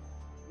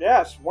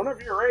 Yes, one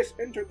of your race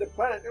entered the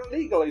planet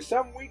illegally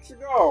some weeks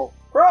ago.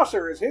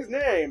 Crosser is his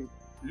name.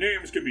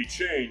 Names can be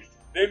changed.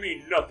 They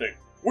mean nothing.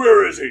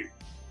 Where is he?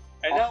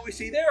 And now we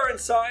see they're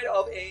inside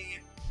of a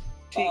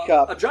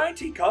teacup. A giant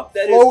teacup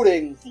that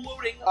floating. is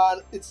floating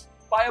It's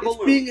by a balloon.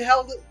 It's being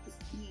held.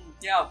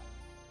 Yeah.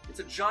 It's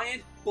a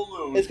giant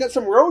balloon. It's got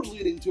some roads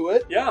leading to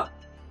it. Yeah.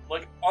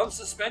 Like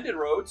unsuspended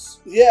roads.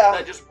 Yeah.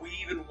 That just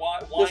weave and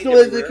wind There's no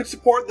way they could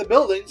support the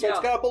building, so Yeah.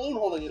 it's got a balloon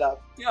holding it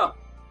up. Yeah.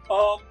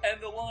 And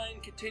the line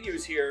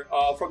continues here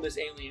from this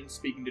alien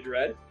speaking to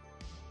Dredd.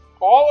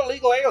 All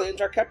illegal aliens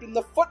are kept in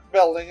the foot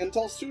building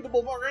until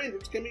suitable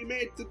arrangements can be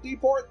made to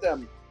deport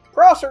them.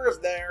 Crosser is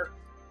there.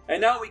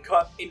 And now we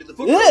cut into the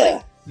foot Yeah.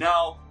 building.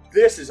 Now,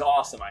 this is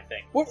awesome, I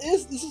think. What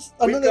is this? Is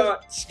We've another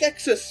got-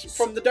 Skeksis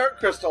from the Dark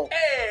Crystal.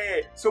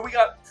 Hey! So we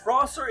got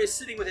Prosser is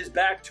sitting with his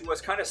back to us,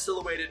 kind of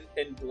silhouetted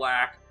in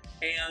black,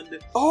 and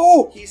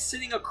Oh! he's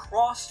sitting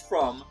across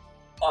from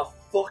a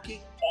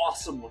fucking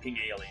awesome looking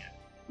alien.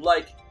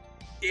 Like,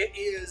 it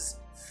is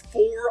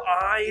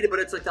four-eyed, but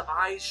it's like the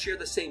eyes share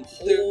the same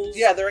holes.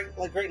 They're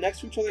like right next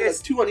to each other, It's-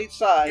 like two on each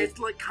side. It's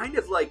like kind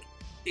of like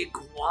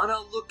iguana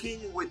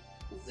looking with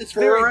It's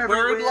fur very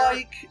everywhere.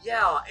 bird-like.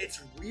 Yeah,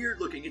 it's weird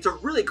looking. It's a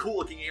really cool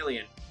looking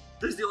alien.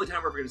 This is the only time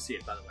we're ever going to see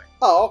it, by the way.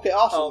 Oh, okay,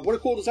 awesome. What a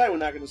cool design we're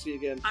not going to see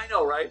again. I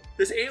know, right?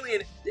 This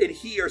alien and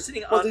he are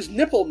sitting Well, on... these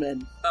nipple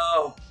men.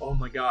 Oh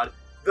my god.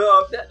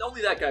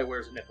 Only that guy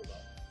wears a nipple,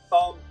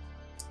 though.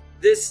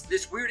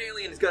 This weird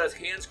alien has got his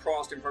hands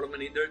crossed in front of him,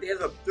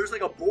 and there's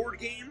like a board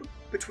game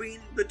between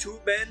the two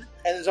men.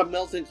 And there's a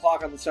melting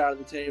clock on the side of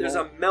the table. There's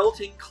a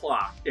melting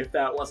clock, if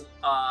that wasn't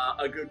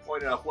a good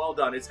point enough. Well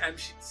done. It's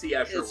MC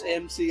Escher. It's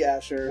MC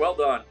Escher. Well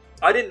done.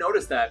 I didn't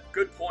notice that.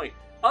 Good point.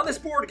 On this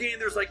board game,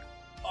 there's like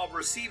a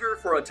receiver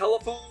for a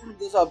telephone.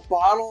 There's a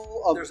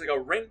bottle of... There's like a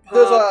ring pop.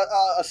 There's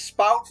a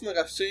spout from like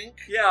a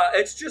sink. Yeah,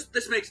 it's just,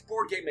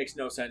 board game makes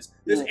no sense.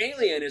 This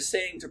alien is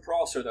saying to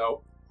Prosser,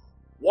 though,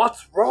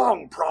 "What's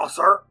wrong,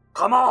 Prosser?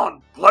 Come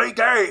on, play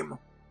game."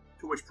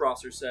 To which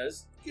Prosser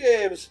says,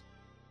 Games.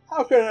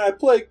 How can I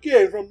play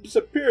games from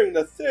disappearing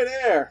into thin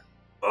air?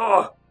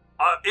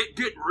 It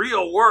get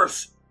real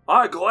worse.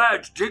 I'm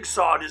glad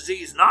jigsaw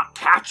disease not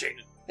catching.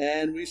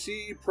 And we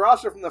see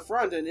Prosser from the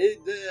front, and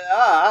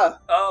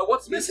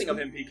What's missing of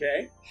him,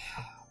 PK?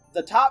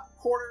 the top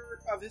quarter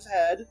of his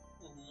head,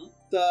 Mm-hmm.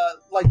 the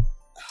like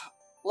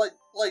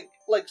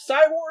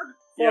Cyborg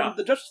from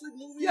the Justice League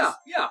movies.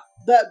 Yeah.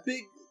 That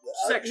big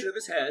Section of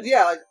his head.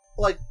 Yeah,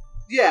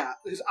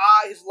 his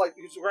eyes, like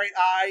his right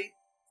eye.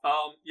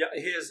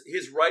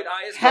 His right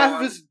eye is Half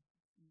gone. of his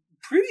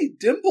pretty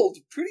dimpled,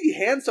 pretty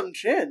handsome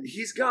chin.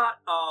 He's got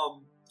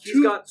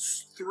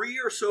three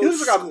or so. He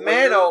looks like a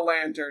mano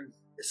lantern.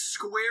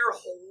 Square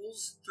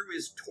holes through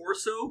his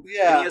torso.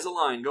 Yeah. And he has a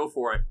line. Go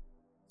for it.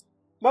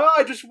 My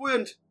eye just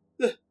went.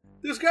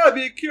 There's gotta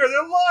be a cure.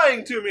 They're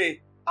lying to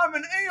me. I'm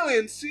an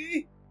alien,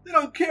 see? They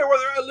don't care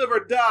whether I live or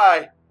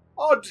die.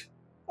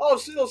 I'll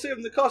still save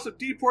them the cost of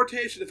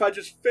deportation if I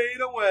just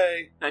fade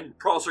away. And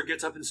Prosser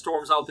gets up and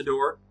storms out the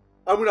door.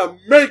 I'm gonna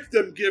make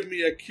them give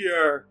me a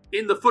cure.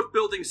 In the foot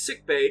building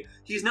sick bay,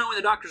 he's now in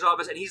the doctor's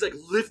office, and he's like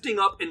lifting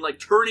up and like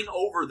turning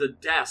over the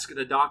desk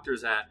the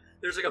doctor's at.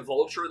 There's like a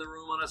vulture in the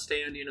room on a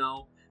stand, you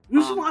know.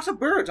 We see lots of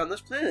birds on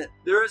this planet.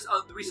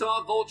 We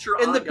saw a vulture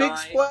in on the a big guy.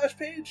 splash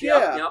page.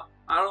 Yep, Yeah. Yep.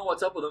 I don't know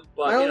what's up with him,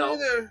 but I you don't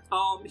know,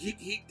 either.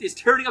 he is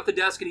turning up the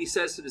desk, and he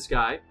says to this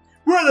guy,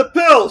 Where are the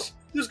pills?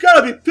 There's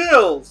gotta be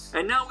pills.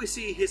 and now we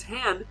see his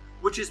hand,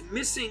 which is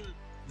missing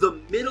the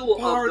middle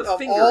Part of the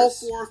fingers. all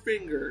four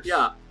fingers.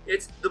 Yeah,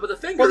 it's but the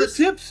fingers. But the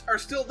tips are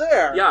still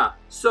there. Yeah,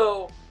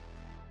 so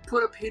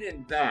put a pin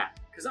in that,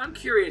 because I'm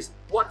curious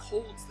what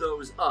holds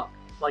those up.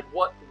 Like,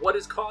 what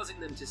is causing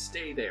them to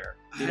stay there?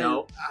 You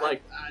know?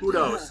 Who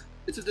knows?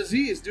 It's a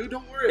disease, dude.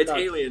 Don't worry It's about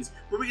aliens.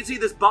 But we can see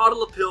this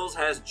bottle of pills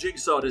has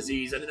jigsaw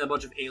disease and then a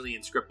bunch of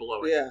alien script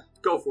below it. Yeah.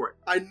 Go for it.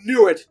 I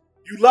knew it.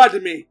 You lied to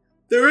me.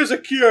 There is a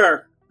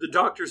cure. The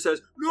doctor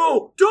says,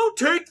 "No, don't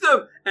take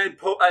them!" And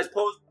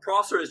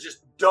Prosser is just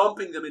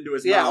dumping them into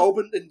his mouth.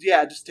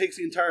 Just takes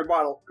the entire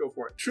bottle. Go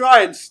for it.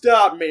 Try and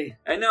stop me.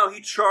 And now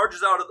he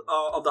charges out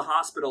of the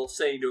hospital,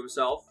 saying to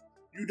himself,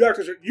 You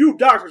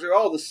doctors are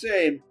all the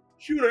same.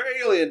 Human or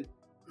alien.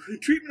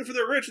 Treatment for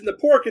the rich and the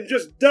poor can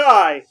just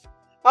die.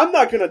 I'm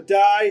not gonna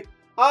die.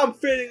 I'm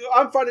finding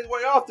a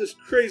way off this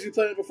crazy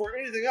planet before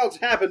anything else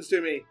happens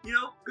to me. you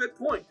know, good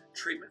point.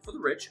 Treatment for the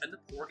rich and the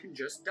poor can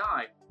just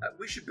die.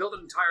 We should build an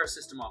entire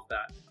system off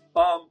that.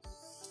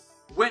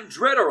 When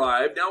Dredd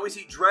arrived, now we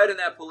see Dredd and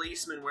that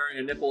policeman wearing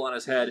a nipple on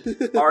his head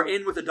are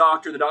in with the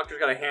doctor. The doctor's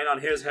got a hand on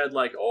his head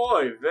like,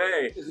 "Oy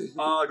vey."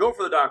 Go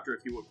for the doctor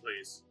if you would,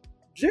 please.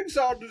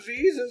 Jigsaw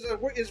disease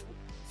is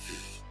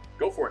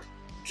Go for it.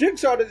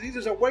 Jigsaw disease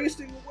is a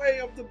wasting away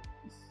of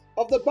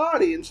the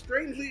body in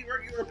strangely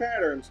irregular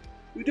patterns.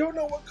 We don't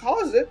know what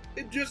caused it.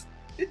 It just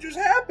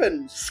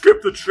happens.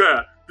 Skip the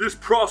chat. This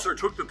Prosser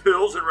took the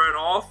pills and ran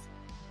off.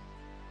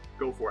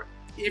 Go for it.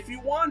 If you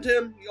want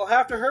him, you'll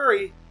have to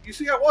hurry. You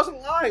see, I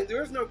wasn't lying.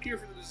 There is no cure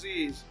for the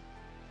disease.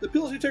 The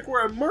pills he took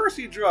were a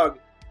mercy drug.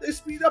 They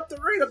speed up the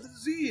rate of the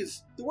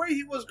disease. The way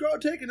he was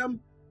taking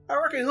them, I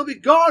reckon he'll be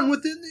gone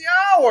within the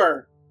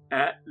hour.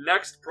 At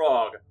next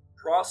prog,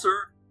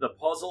 Prosser, the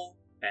Puzzle,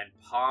 and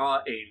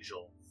Pa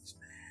Angel.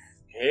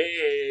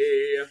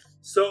 Hey,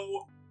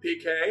 so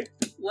PK,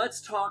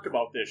 let's talk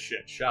about this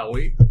shit, shall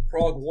we?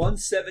 Prog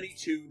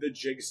 172, the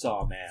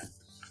Jigsaw Man.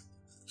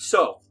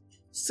 So,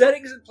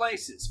 settings and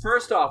places.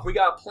 First off, we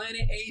got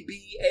Planet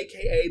AB,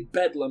 aka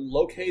Bedlam,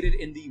 located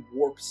in the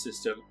Warp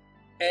System,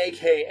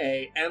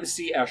 aka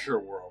MC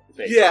Escher world,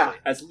 basically. Yeah.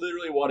 That's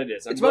literally what it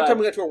is. It's about time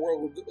we get to a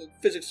world where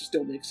physics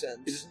still makes sense.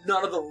 It's just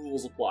none of the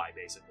rules apply,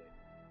 basically.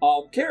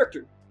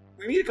 Character.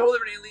 We meet a couple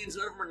different aliens,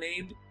 none of them are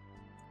named.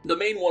 The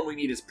main one we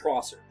meet is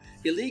Prosser.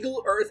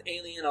 Illegal Earth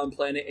alien on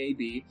Planet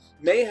AB,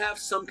 may have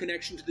some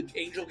connection to the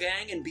Angel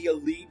Gang and be a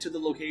lead to the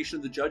location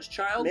of the Judge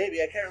Child.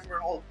 Maybe. I can't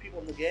remember all the people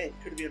in the gang.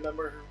 Could be a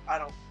member. I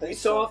don't think We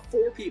saw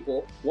 4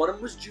 people. One of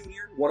them was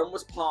Junior, one of them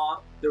was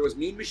Pa, there was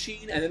Mean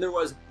Machine, and then there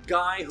was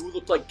Guy who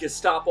looked like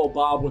Gestapo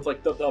Bob with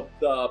like the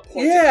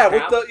pointed cap.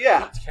 With the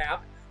peaked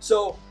cap.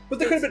 So, But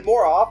there could have been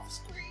more off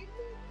screen.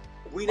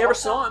 we never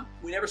saw him.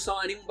 We never saw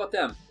anyone but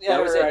them. Yeah,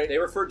 that was right. it. They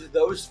referred to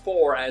those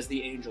 4 as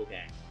the Angel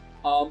Gang.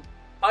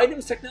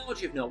 Items,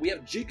 technology of note. We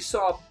have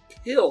Jigsaw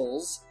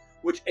pills,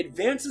 which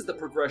advances the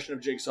progression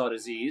of Jigsaw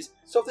disease.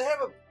 So if they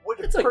have a way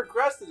to It's like-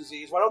 progress the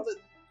disease, why don't they?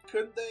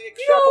 Couldn't they You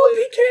extrapolate know,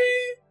 it?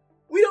 PK,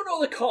 we don't know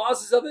the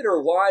causes of it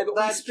or why, but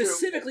That's we true.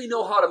 specifically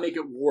know how to make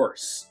it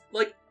worse.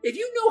 Like, if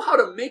you know how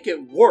to make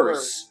it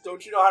worse,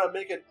 Don't you know how to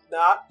make it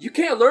not? you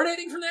can't learn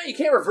anything from that. You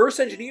can't reverse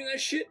engineer that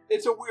shit.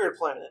 It's a weird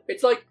planet.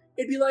 It's like,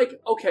 it'd be like,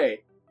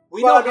 okay,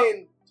 we Well, know I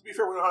mean, to be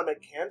fair, we know how to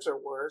make cancer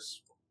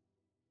worse,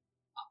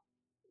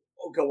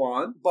 Oh, go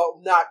on.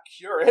 but not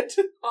cure it.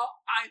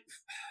 I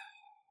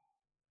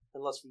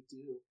Unless we do.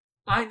 mean,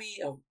 I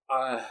don't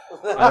want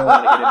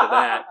to get into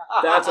that.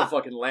 That's a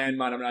fucking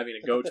landmine I'm not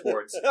even going to go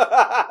towards.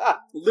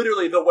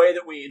 Literally, the way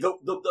that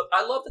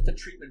I love that the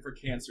treatment for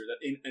cancer,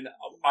 that in an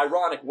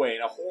ironic way,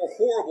 in a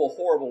horrible,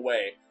 horrible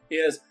way,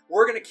 is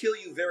we're going to kill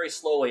you very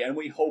slowly, and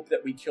we hope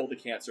that we kill the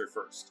cancer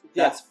first.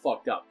 Yeah. That's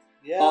fucked up.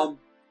 Yeah.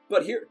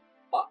 But here,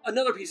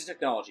 another piece of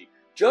technology.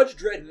 Judge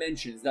Dredd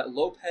mentions that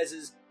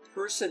Lopez's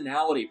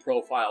personality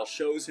profile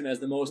shows him as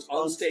the most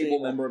unstable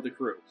member of the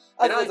crew.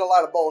 I think it's a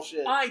lot of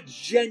bullshit. I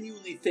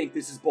genuinely think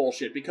this is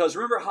bullshit, because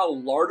remember how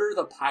Larder,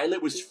 the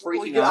pilot, was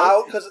freaking out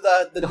out? because of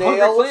the Hungry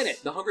nails? Planet.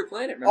 The Hungry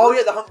Planet, remember? Oh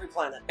yeah, the Hungry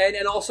Planet. And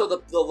also the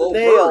little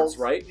nails, birds,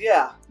 right?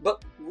 Yeah.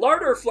 But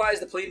Larder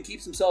flies the plane and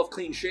keeps himself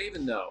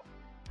clean-shaven, though.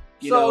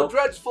 So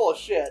Dredd's full of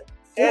shit.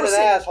 And an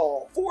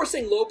asshole.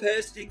 Forcing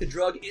Lopez to take the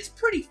drug is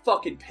pretty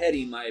fucking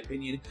petty, in my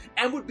opinion,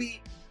 and it would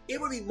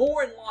be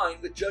more in line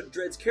with Judge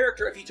Dredd's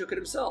character if he took it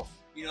himself.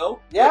 You know?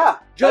 Yeah, Like,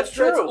 Judge that's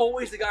Dredd's true.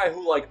 always the guy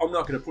who, like, I'm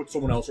not going to put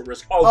someone else at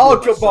risk. I'll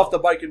do it jump myself. off the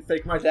bike and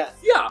fake my death.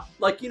 Yeah,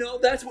 like, you know,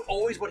 that's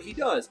always what he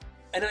does.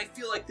 And I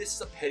feel like this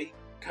is a petty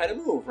kind of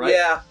move, right?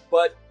 Yeah.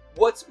 But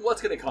what's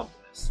going to come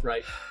from this,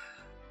 right?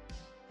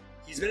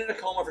 He's been in a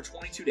coma for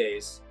 22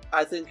 days.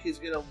 I think he's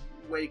gonna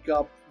wake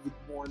up with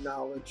more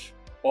knowledge.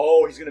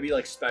 Oh, he's going to be,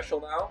 like, special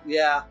now?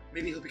 Yeah.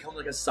 Maybe he'll become,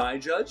 like, a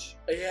side judge?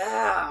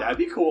 Yeah. That'd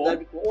be cool. That'd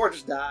be cool. Or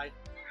just die.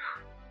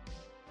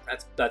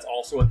 That's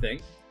also a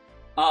thing.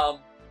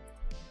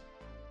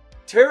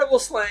 Terrible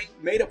slang,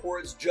 made-up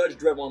words, Judge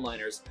Dredd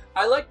one-liners.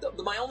 I like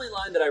my only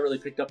line that I really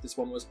picked up this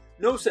one was,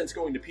 no sense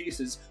going to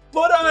pieces,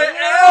 but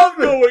I am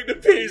going to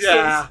pieces!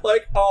 Yeah.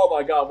 Like, oh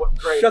my god, what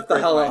great. Shut the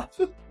great hell line. up.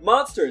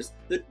 Monsters.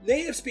 The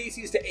native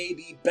species to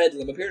AB,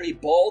 Bedlam, appear to be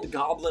bald,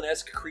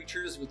 goblin-esque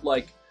creatures with,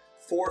 like,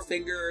 4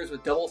 fingers,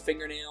 with double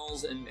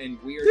fingernails, and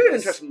weird... They're an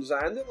interesting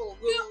design. They're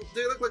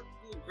they look like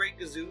little great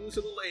gazoos,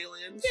 little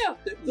aliens. Yeah.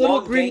 Little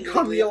long, green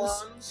gangly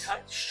limbs,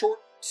 chameleons. short,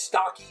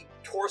 stocky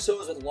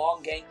torsos with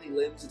long, gangly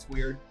limbs. It's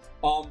weird.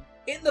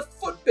 In the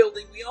foot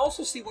building, we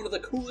also see one of the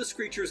coolest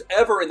creatures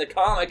ever in the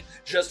comic,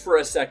 just for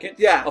a second.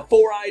 Yeah. A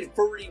 4-eyed,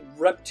 furry,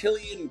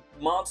 reptilian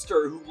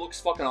monster who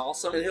looks fucking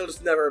awesome. And he'll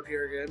just never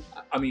appear again.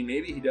 I mean,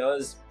 maybe he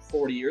does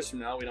 40 years from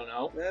now, we don't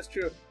know. That's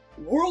true.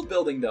 World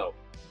building, though.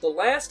 The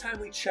last time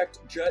we checked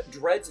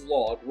Dredd's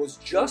log was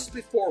just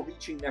before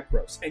reaching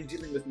Necros and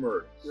dealing with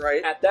Murd.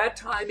 Right. At that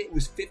time, it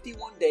was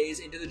 51 days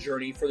into the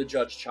journey for the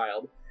Judge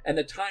Child, and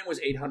the time was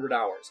 800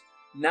 hours.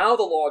 Now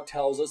the log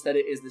tells us that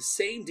it is the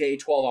same day,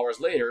 12 hours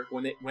later,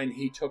 when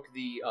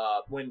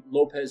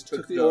Lopez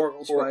took the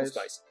Oracle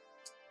Spice.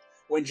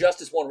 When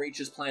Justice 1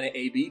 reaches Planet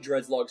AB,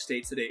 Dredd's log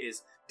states that it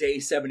is day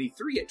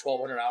 73 at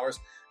 1200 hours,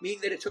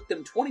 meaning that it took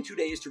them 22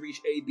 days to reach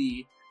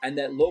AB, and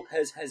that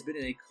Lopez has been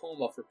in a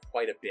coma for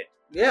quite a bit.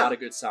 Yeah. Not a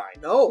good sign.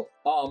 No.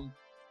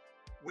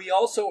 We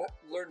also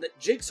learned that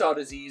Jigsaw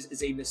disease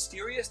is a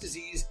mysterious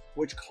disease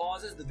which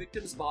causes the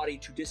victim's body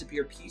to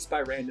disappear piece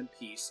by random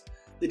piece.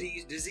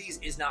 The disease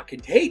is not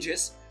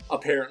contagious,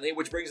 apparently,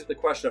 which brings up the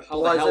question of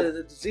how Why the hell... is it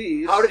a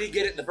disease? How did he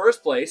get it in the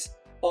first place?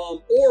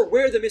 Or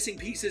where the missing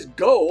pieces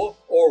go,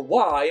 or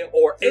why,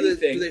 or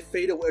anything. Do they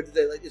fade away? Do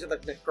they, like, is it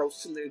like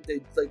necrosis and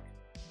they like...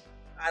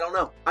 I don't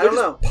know. They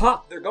just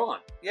pop, they're gone.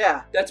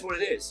 Yeah. That's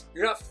what it is.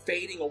 You're not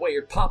fading away,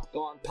 you're pop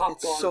gone,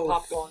 pop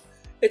gone.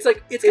 It's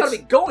like, it's gotta be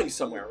going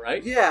somewhere,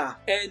 right? Yeah.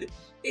 And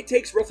it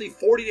takes roughly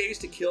 40 days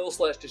to kill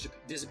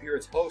 / disappear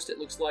its host, it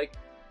looks like,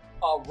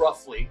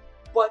 roughly.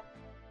 But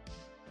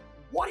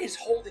what is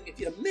holding it?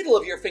 If the middle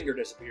of your finger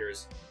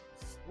disappears,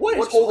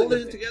 what's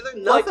holding it together?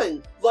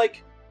 Nothing.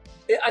 Like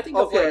I think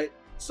okay,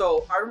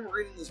 so I remember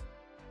reading this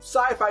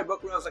sci-fi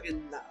book when I was like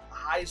in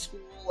high school,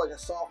 like a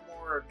sophomore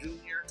or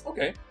junior.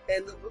 Okay.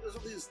 And there was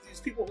these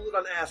people who lived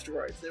on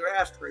asteroids. They were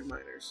asteroid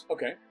miners.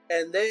 Okay.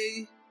 And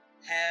they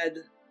had,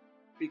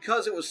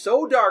 because it was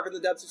so dark in the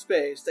depths of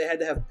space, they had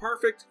to have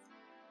perfect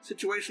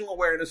situational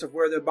awareness of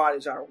where their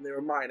bodies are when they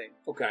were mining.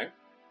 Okay.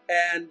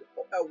 And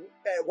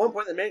at one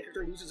point, the main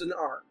character loses an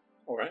arm.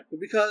 All right. But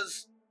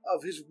because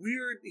of his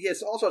weird, he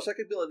has also a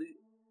psychic ability.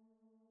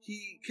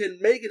 He can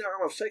make an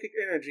arm of psychic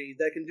energy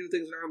that can do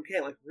things an arm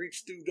can't, like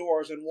reach through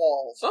doors and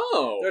walls.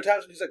 Oh. There are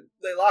times when he's like,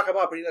 they lock him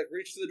up and he like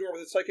reaches through the door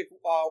with his psychic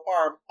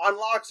arm,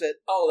 unlocks it.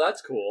 Oh,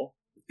 that's cool.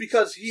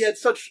 Because he had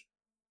such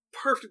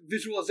perfect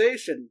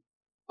visualization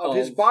of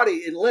his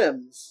body and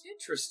limbs.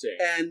 Interesting.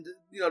 And,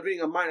 being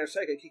a minor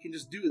psychic, he can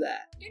just do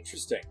that.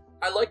 Interesting.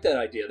 I like that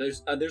idea.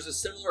 There's a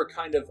similar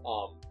kind of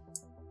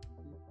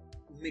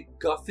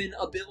MacGuffin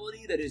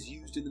ability that is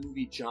used in the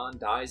movie John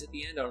Dies at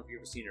the end. I don't know if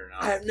you've ever seen it or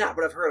not. I have not,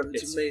 but I've heard of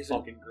it. It's amazing.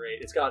 Fucking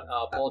great. It's got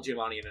Paul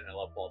Giamatti in it, and I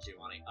love Paul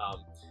Giamatti.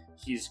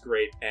 He's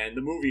great, and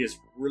the movie is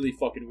really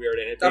fucking weird.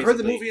 And I've heard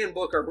the movie and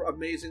book are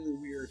amazingly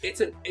weird.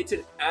 It's an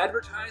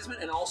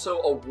advertisement and also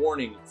a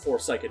warning for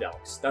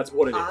psychedelics. That's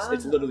what it is.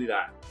 It's literally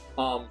that.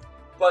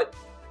 But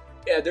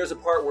yeah, there's a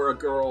part where a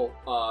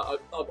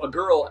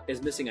girl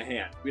is missing a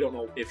hand. We don't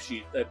know if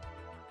she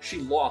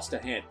lost a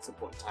hand at some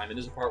point in time, and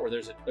there's a part where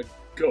there's a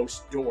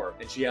ghost door,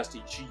 and she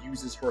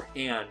uses her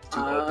hand to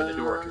open the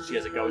door because she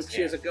has a ghost hand.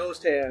 She has a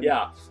ghost hand.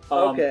 Yeah.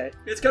 Okay.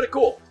 It's kind of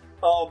cool.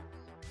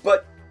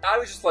 But I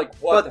was just like,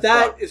 what? But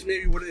that is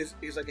maybe what it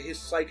is like his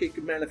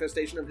psychic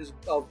manifestation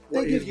of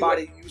what his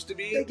body used to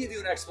be. They give you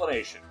an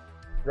explanation,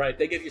 right?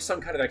 They give you some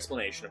kind of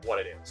explanation of what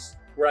it is.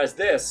 Whereas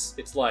this,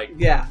 it's like,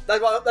 yeah,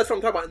 that's what I'm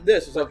talking about. In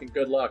this, it's fucking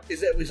good luck.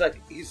 He's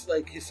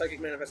like his psychic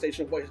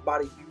manifestation of what his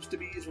body used to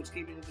be is what's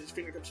keeping his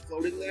fingertips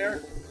floating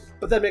there.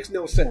 But that makes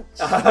no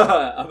sense.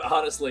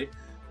 Honestly,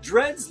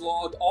 Dred's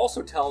log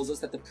also tells us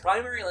that the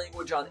primary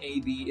language on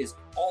AB is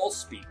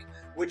Allspeak,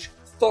 which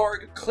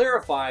Tharg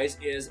clarifies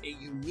is a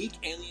unique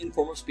alien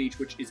form of speech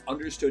which is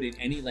understood in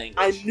any language.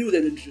 I knew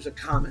they'd introduce a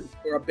common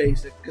or a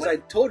basic, because I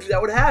told you that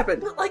would happen.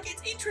 But,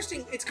 it's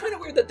interesting. It's kind of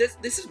weird that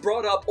this is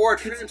brought up. Or a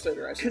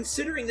translator,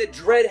 considering that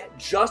Dred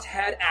just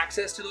had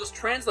access to those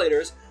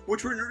translators,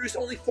 which were introduced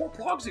only 4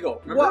 progs ago.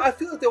 Remember? Well, I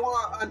feel like they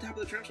want, on top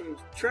of the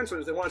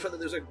translators, they want to show that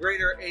there's a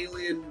greater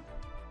alien...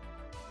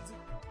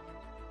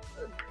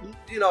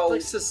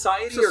 like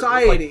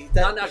society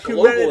that not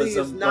humanity globalism,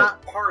 is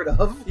not part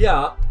of.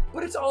 Yeah,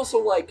 but it's also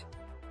like,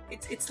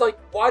 it's like,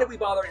 why did we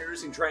bother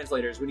introducing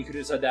translators when you could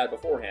have said that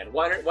beforehand?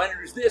 Why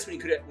introduce this when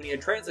you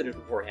had translators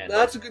beforehand?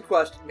 That's a good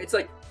question. It's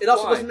like, it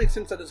also doesn't make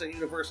sense that it's a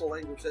universal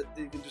language that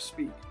you can just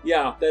speak.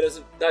 Yeah,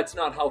 that's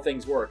not how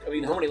things work. I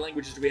mean, how many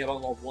languages do we have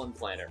on one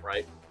planet,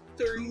 right?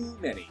 Too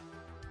many.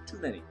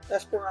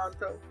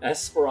 Esperanto.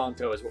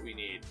 Esperanto is what we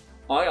need.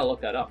 I gotta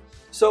look that up.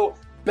 So,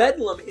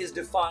 Bedlam is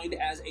defined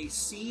as a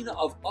scene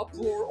of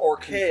uproar or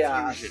confusion,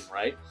 chaos,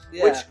 right?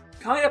 Yeah. Which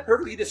kind of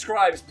perfectly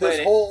describes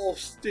this whole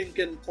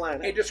stinking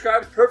planet. It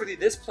describes perfectly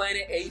this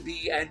planet,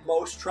 AB, and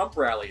most Trump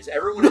rallies.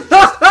 Everyone is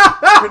just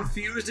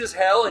confused as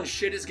hell, and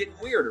shit is getting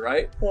weird,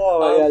 right?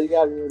 Oh, yeah, you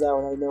got me with that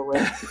one out of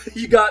nowhere.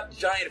 You got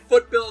giant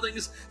foot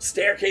buildings,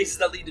 staircases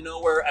that lead to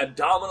nowhere,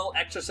 abdominal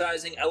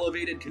exercising,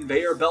 elevated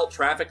conveyor belt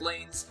traffic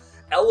lanes,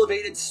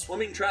 elevated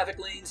swimming traffic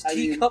lanes,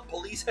 teacup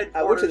police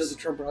headquarters. I would say those are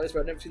Trump rallies, but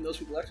I've never seen those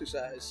people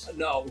exercise.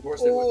 No, of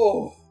course they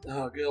wouldn't.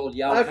 Oh, good old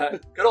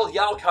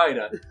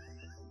Al-Qaeda.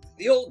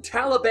 The old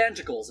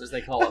Talibanjicals, as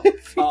they call them.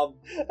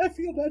 I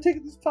feel bad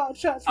taking these pot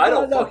shots. I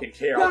don't fucking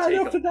care. I'll take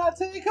them. To not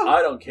take them.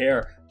 I don't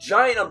care.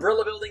 Giant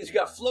umbrella buildings. You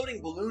got floating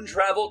balloon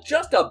travel.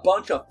 Just a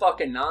bunch of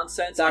fucking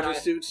nonsense. Dr.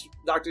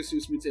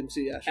 Seuss meets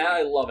MC Escher. And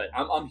I love it.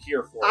 I'm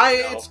here for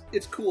it.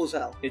 It's cool as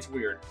hell. It's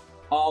weird.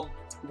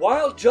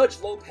 While Judge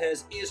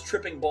Lopez is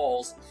tripping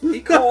balls, he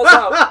calls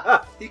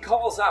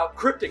out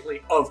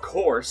cryptically, of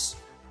course,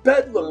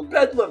 Bedlam,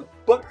 Bedlam,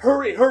 but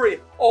hurry,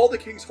 hurry, all the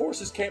king's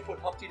horses can't put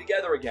Humpty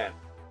together again.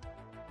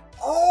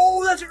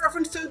 Oh, that's a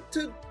reference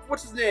to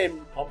what's his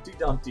name? Humpty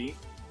Dumpty,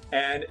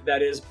 and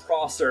that is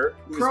Prosser,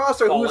 who's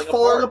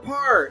falling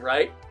apart.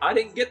 Right? I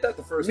didn't get that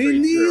the first Me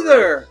read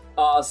neither.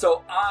 Through, right?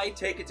 So I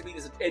take it to mean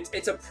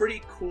it's a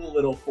pretty cool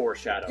little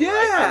foreshadow. Yeah,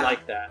 right? I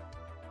like that.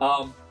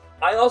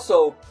 I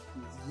also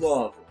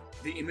love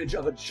the image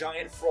of a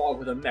giant frog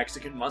with a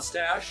Mexican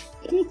mustache.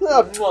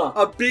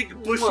 A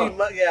big bushy,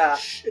 yeah.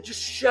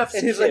 Just chef's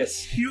and his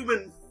kiss.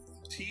 human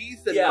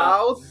teeth and yeah,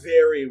 mouth.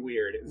 very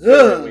weird.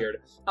 Very weird.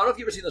 I don't know if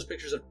you've ever seen those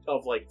pictures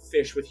of like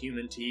fish with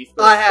human teeth.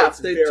 I have. It's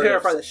They very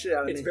terrify the shit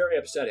out of me. It's very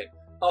upsetting.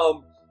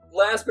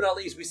 Last but not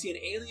least, we see an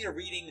alien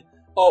reading.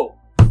 Oh,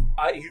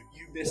 you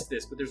missed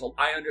this, but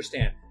I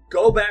understand.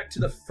 Go back to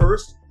the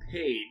first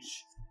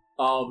page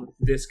of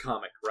this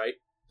comic, right?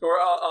 Or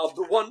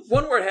the one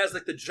where it has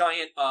like the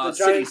giant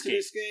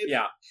cityscape.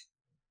 Yeah.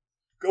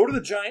 Go to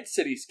the giant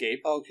cityscape.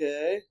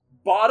 Okay.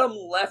 Bottom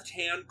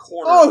left-hand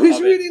corner. Oh, he's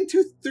of reading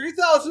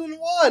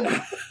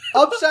 3001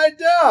 upside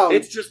down.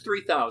 It's just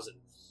 3000.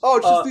 Oh,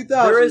 it's just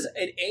 3000. There is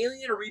an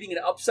alien reading an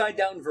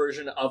upside-down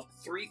version of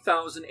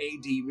 3000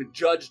 AD with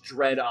Judge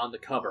Dredd on the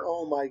cover.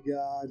 Oh my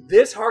god.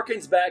 This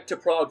harkens back to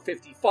Prog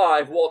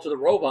 55, Walter the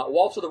Robot,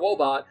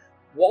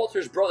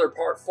 Walter's Brother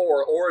Part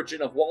 4,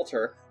 Origin of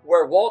Walter,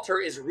 where Walter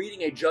is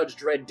reading a Judge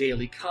Dredd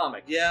daily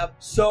comic. Yeah.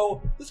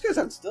 So, this guy's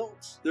on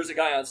stilts. There's a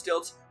guy on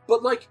stilts,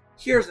 but like,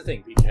 here's the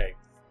thing, BK.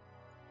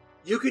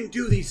 You can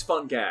do these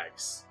fun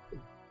gags.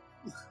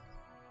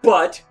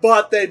 But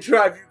they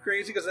drive you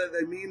crazy because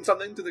they mean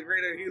something to the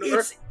greater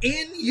universe.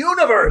 It's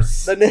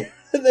in-universe!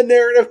 The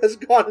narrative has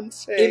gone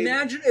insane.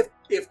 Imagine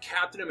if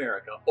Captain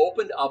America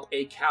opened up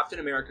a Captain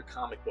America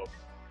comic book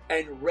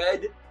and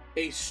read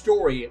a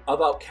story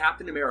about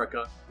Captain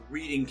America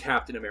reading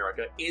Captain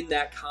America in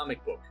that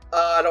comic book.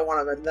 I don't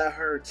want to. That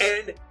hurts.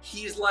 And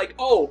he's like,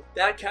 oh,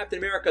 that Captain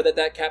America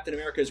that Captain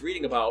America is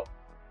reading about,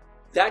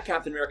 that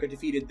Captain America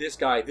defeated this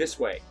guy this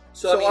way.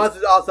 So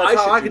that's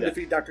how I can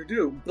defeat Dr.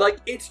 Doom. Like,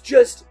 it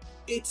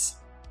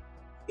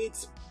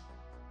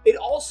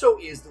also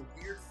is the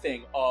weird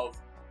thing of,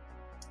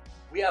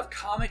 we have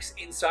comics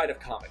inside of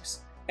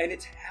comics, and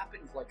it's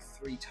happened like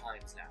 3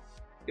 times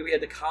now. We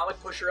had the Comic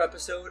Pusher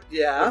episode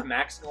with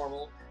Max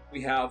Normal.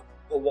 We have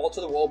the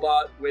Walter the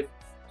Robot with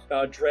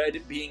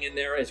Dredd being in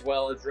there as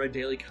well as Dredd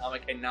Daily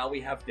Comic, and now we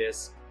have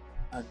this.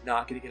 I'm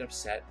not going to get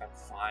upset. I'm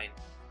fine.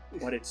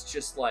 But it's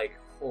just like,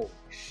 holy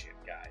shit,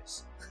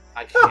 guys.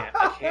 I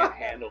can't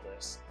handle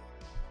this.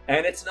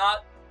 And it's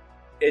not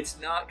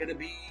going to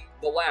be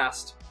the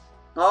last.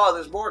 Oh,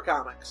 there's more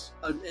comics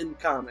in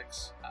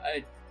comics.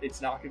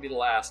 It's not going to be the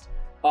last.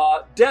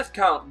 Death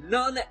count,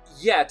 none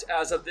yet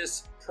as of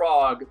this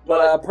prog.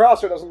 But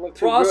Prosser doesn't look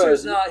too good.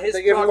 Prosser's not.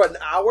 They give him, an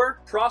hour?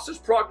 Prosser's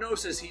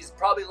prognosis, he's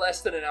probably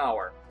less than an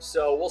hour.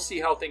 So we'll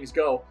see how things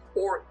go.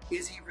 Or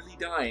is he really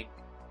dying?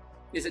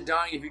 Is it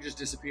dying if you just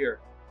disappear?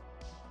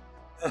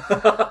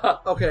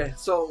 Okay,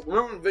 so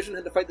remember when Vision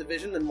had to fight the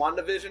Vision in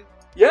WandaVision?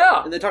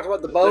 Yeah! And they talked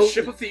about the boat? The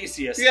ship of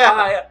Theseus. Yeah.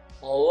 I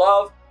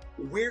love,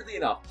 weirdly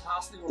enough,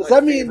 possibly one of my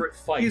favorite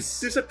fights. He's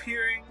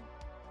disappearing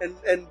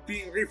and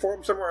being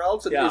reformed somewhere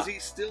else? And is he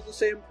still the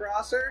same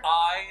Prosser?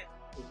 I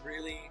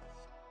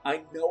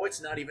know it's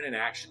not even an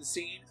action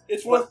scene.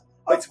 It's one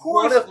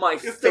of my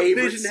favorite If the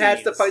Vision scenes.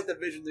 has to fight the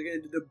Vision, they're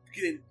going to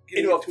get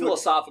into a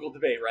philosophical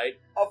debate, right?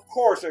 Of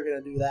course they're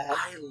going to do that.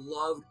 I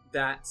loved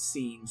that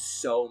scene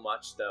so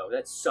much, though.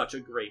 That's such a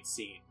great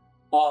scene.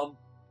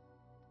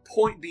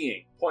 Point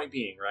being,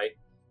 right?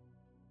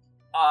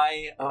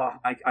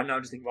 I'm now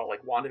just thinking about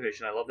like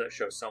WandaVision. I love that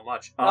show so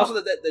much. Also,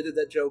 they did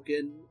that joke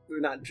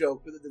not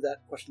joke, but they did that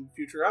question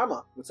in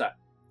Futurama. What's that?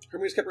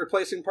 Hermes kept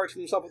replacing parts of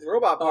himself with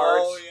robot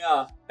parts. Oh,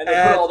 yeah. And they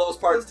put all those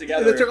parts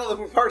together. And they took all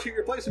the parts he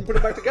replaced and put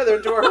it back together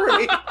into a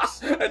Hermes.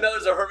 And now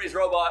there's a Hermes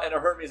robot and a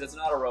Hermes that's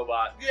not a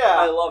robot. Yeah.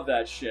 I love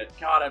that shit.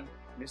 God, I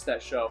missed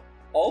that show.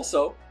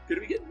 Also,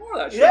 going to be getting more of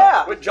that show.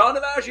 Yeah. With John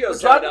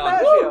DiMaggio.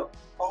 I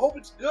hope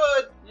it's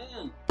good.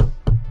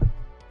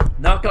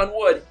 Knock on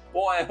wood.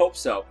 Boy, I hope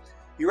so.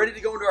 You ready to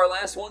go into our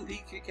last one,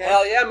 PK?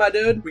 Hell yeah, my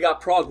dude. We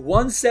got Prog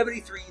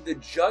 173, The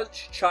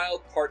Judge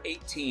Child Part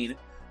 18.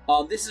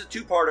 This is a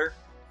 2-parter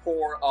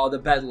for the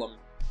Bedlam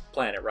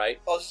planet, right?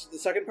 Oh, this is the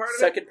second part of it?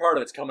 Second part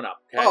of it's coming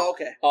up. Okay? Oh,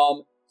 okay.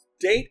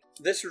 Date,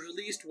 this was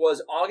released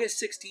was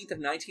August 16th of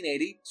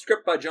 1980.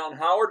 Script by John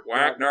Howard.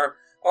 Wagner.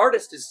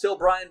 Artist is still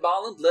Brian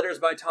Bolland. Letters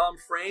by Tom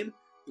Frame.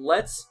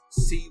 Let's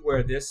see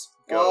where this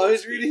goes. Oh,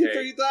 he's reading PK.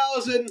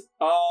 3000.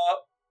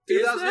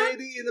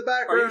 2080 in the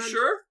background. Are you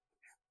sure?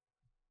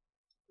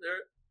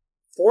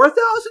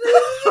 4000?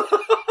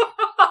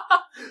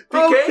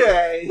 PK,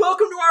 okay.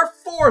 Welcome to our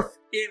 4th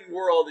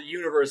in-world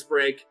universe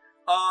break.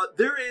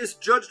 There is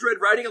Judge Dredd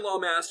riding a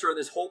Lawmaster on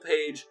this whole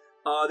page.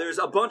 There's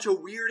a bunch of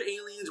weird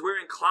aliens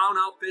wearing clown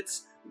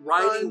outfits,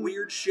 riding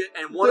weird shit,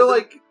 and they're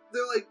like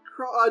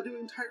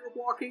doing tightrope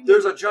walking.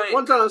 There's a giant.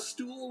 One's on a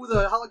stool with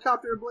a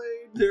helicopter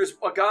blade. There's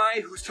a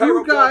guy who's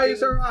tightrope walking. 2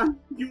 guys walking. are on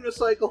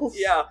unicycles.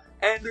 Yeah,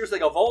 and there's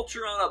like a vulture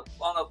on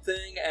a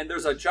thing, and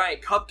there's a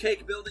giant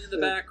cupcake building in the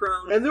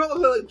background. And they're all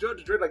looking at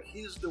Judge Dredd like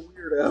he's the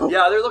weirdo.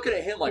 Yeah, they're looking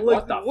at him like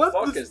what the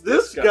fuck is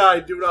this guy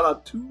doing on a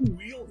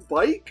 2-wheeled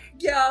bike?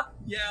 Yeah.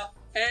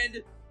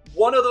 And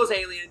one of those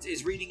aliens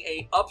is reading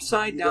a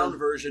upside down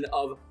version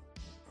of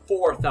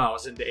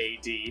 4000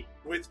 AD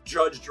with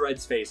Judge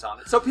Dredd's face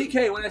on it. So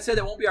PK, when I said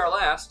that won't be our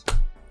last,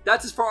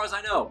 that's as far as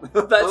I know.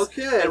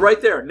 Okay. And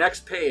right there,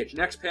 next page,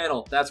 next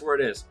panel, that's where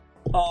it is.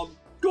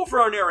 Go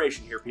for our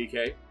narration here,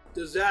 PK.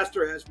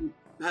 Disaster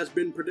has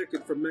been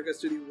predicted from Mega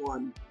City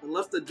 1.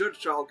 Unless the Judge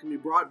Child can be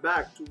brought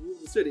back to rule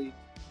the city,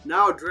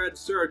 Now Dread's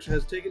search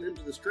has taken him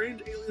to the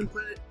strange alien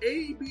planet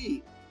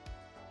AB,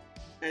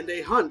 and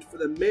a hunt for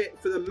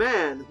the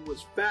man who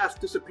was fast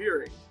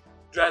disappearing.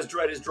 As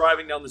Dredd is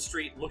driving down the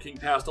street, looking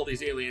past all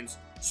these aliens,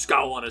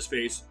 scowl on his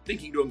face,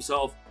 thinking to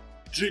himself,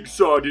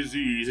 Jigsaw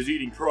disease is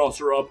eating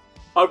Prosser up.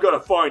 I've got to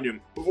find him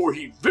before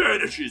he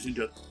vanishes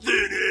into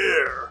thin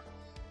air.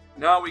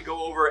 Now we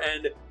go over,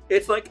 and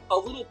it's like a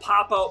little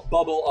pop-out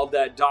bubble of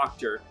that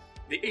doctor.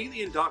 The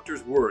alien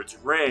doctor's words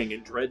rang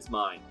in Dredd's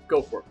mind.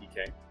 Go for it,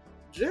 PK.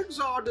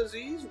 Jigsaw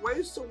disease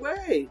wastes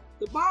away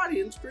the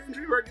body in strange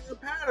irregular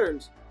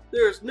patterns.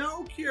 There is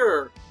no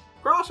cure.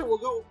 Prosser will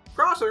go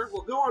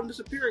on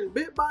disappearing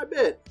bit by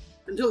bit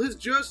until he's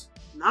just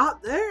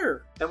not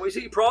there. And we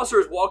see Prosser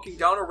is walking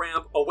down a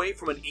ramp away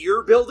from an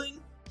ear building.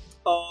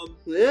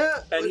 Yeah,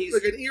 and like, he's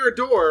like an ear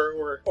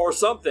door or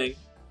something.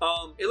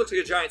 It looks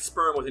like a giant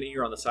sperm with an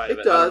ear on the side of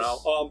it. does. I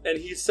don't know. And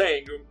he's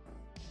saying,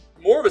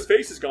 more of his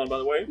face is gone, by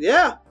the way.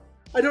 Yeah,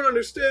 I don't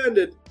understand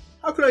it.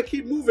 How can I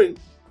keep moving?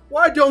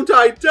 Why don't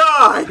I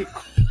die?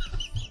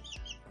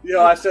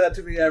 I say that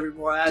to me every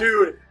morning.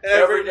 Dude,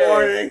 every day.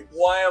 morning.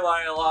 Why am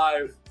I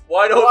alive?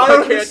 Why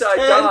can't I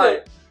die?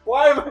 It.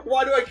 Why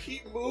do I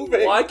keep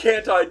moving? Why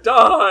can't I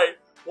die?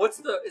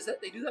 Is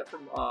that they do that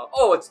from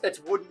it's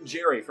Wooden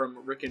Jerry from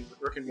Rick and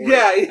Morty.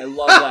 Yeah. I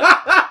love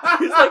that.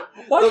 He's like,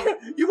 why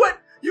can't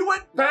you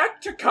went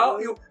back to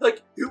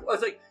you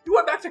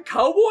went back to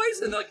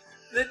cowboys and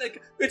then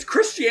it's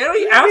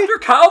Christianity after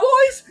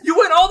cowboys? You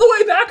went all the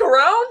way back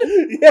around?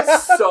 Yeah.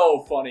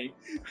 So funny.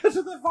 Because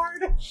of the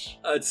varnish.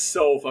 It's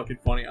so fucking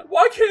funny.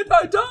 Why can't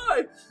I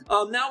die?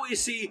 Now we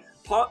see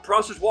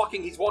Prosser's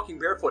walking. He's walking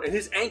barefoot, and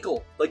his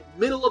ankle,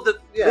 middle of the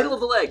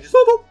leg, just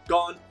boop, boop,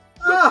 gone.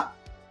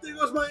 There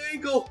goes my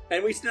ankle.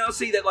 And we now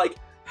see that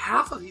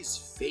half of his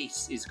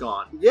face is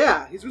gone.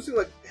 Yeah, he's missing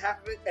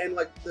half of it and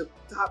the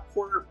top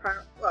corner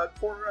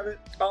of it.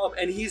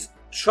 And he's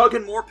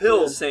chugging more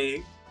pills,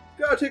 saying,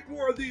 "Gotta take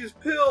more of these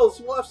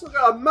pills. Well, I've still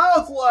got a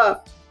mouth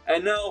left."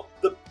 And now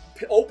the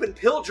open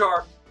pill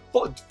jar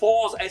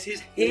falls as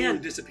his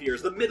hand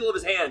disappears. The middle of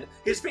his hand.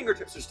 His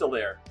fingertips are still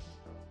there.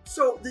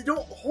 So they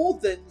don't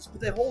hold things, but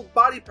they hold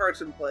body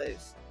parts in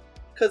place.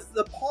 Because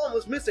the palm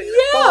was missing. And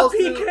Yeah, it falls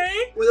PK! through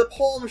where the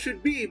palm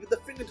should be, but the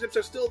fingertips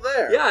are still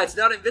there. Yeah, it's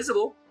not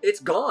invisible. It's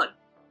gone.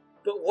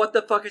 But what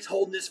the fuck is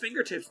holding his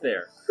fingertips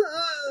there?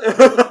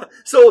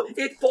 So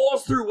it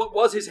falls through what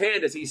was his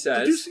hand, as he says.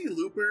 Did you see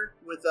Looper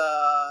with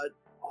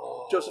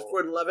Joseph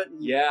Gordon-Levitt?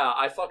 Yeah,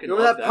 I fucking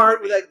remember love that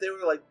part where they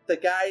were the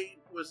guy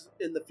was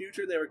in the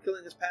future and they were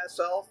killing his past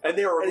self? And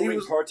they were removing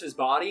parts of his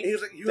body? And he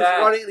was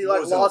running and he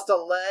lost a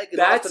leg and lost an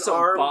arm. That's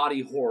some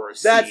body horror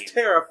scene. That's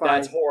terrifying.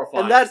 That's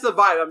horrifying. And that's the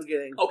vibe I'm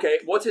getting. Okay,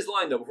 what's his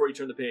line, though, before you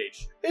turn the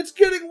page? It's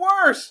getting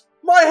worse!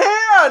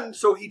 My hand!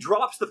 So he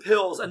drops the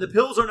pills, and the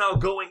pills are now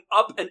going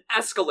up an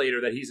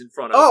escalator that he's in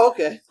front of. Oh,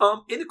 okay.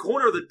 In the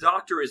corner, the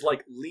doctor is,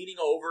 leaning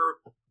over,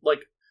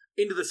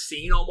 into the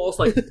scene almost,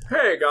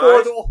 hey,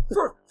 guys,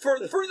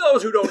 for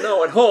those who don't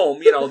know at home,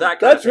 that kind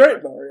That's of thing.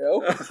 right,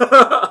 Mario.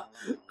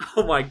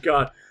 Oh, my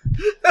God.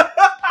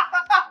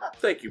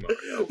 Thank you,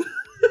 Mario.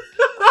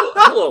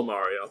 Hello,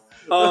 Mario.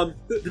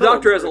 The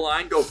doctor has a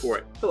line. Go for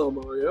it. Hello,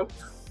 Mario.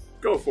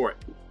 Go for it.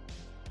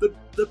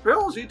 The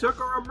pills he took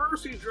are a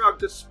mercy drug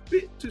to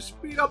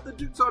speed up the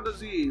Jigsaw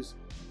disease.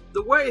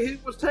 The way he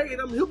was taking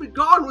them, he'll be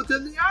gone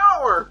within the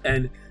hour.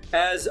 And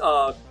as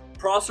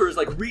Prosser is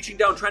reaching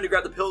down, trying to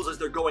grab the pills as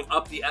they're going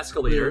up the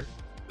escalator.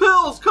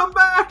 Pills, come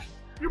back!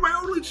 You're my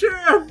only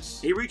chance.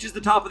 He reaches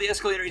the top of the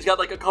escalator. He's got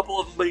a couple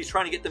of them, but he's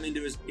trying to get them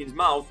into his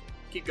mouth.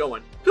 Keep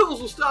going.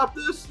 Pills will stop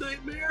this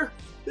nightmare.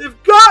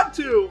 They've got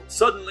to.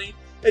 Suddenly,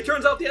 it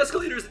turns out the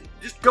escalator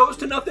just goes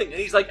to nothing,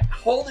 and he's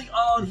holding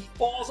on. He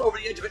falls over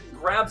the edge of it and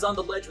grabs on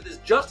the ledge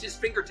with just his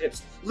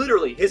fingertips.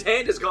 Literally, his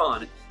hand is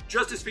gone.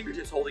 Just his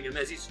fingertips holding him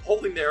as he's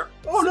holding there.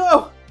 Oh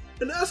no!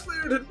 An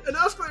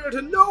escalator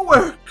to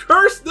nowhere!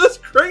 Curse this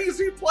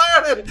crazy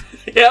planet!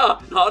 Yeah,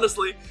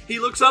 honestly, he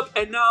looks up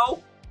and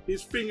now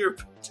his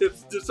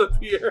fingertips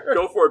disappear.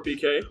 Go for it,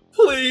 PK.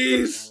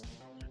 Please,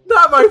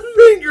 not my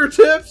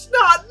fingertips,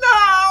 not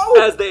now!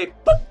 As they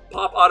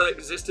pop out of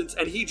existence,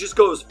 and he just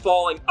goes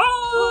falling.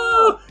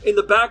 Ah! In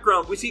the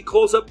background, we see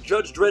close-up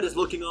Judge Dredd is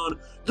looking on.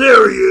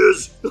 There he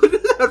is! Look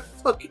at that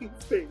fucking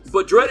face.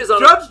 But Dredd is on.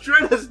 Judge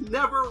Dredd has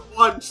never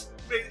once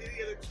made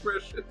any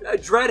expression.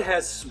 Dredd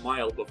has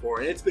smiled before,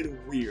 and it's been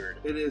weird.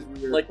 It is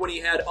weird. Like when he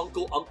had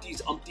Uncle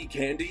Umpty's Umpty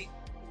candy.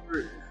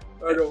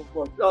 I don't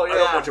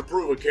much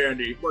approve of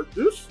candy. But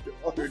this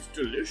stuff, it's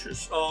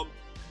delicious.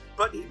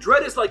 But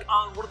Dredd is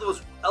on one of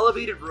those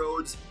elevated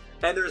roads,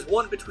 and there's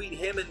one between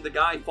him and the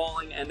guy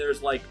falling, and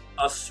there's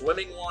a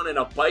swimming one and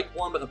a bike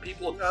one with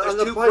there's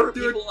two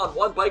people on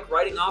one bike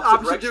riding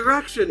opposite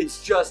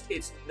directions.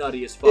 It's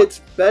nutty as fuck. It's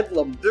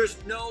bedlam.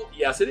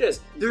 Yes it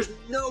is. There's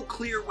no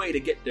clear way to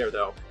get there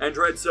though. And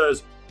Dredd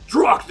says,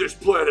 "Drock this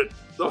planet!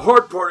 The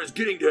hard part is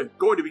going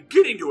to be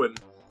getting to him."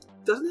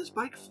 Doesn't his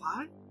bike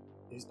fly?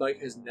 His bike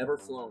has never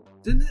flown.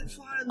 Didn't it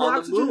fly on the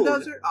oxygen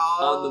desert?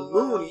 On the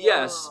moon,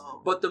 yes.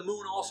 But the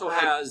moon also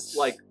has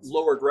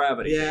lower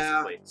gravity,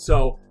 basically.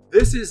 So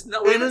this is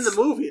and in the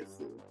movie it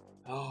flew.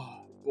 Oh,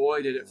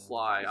 boy, did it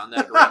fly on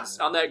that green,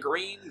 on that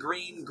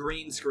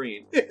green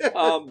screen.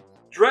 Dredd,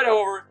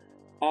 however,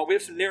 we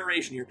have some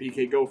narration here,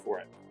 PK. Go for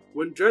it.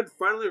 When Dredd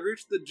finally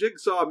reached the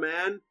Jigsaw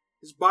Man,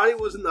 his body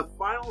was in the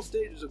final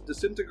stages of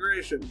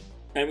disintegration.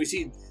 And we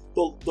see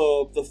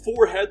the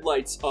four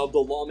headlights of the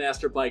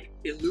Lawmaster bike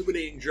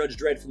illuminating Judge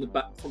Dredd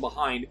from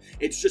behind.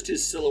 It's just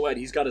his silhouette.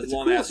 He's got his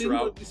Lawmaster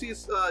out. You see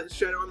his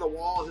shadow on the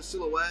wall, his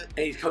silhouette.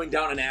 And he's coming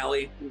down an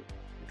alley.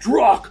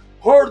 Drock!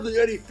 Hardly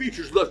any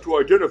features left to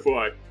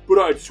identify, but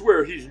I'd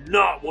swear he's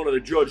not one of the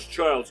Judge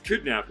Child's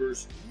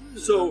kidnappers.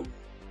 So,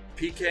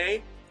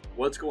 PK,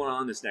 what's going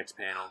on in this next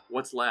panel?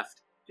 What's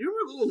left? Do you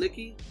remember Little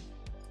Nicky?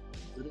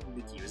 Little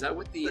Nicky, was that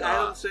with the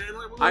Adam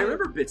Sandler movie? I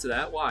remember bits of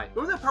that. Why?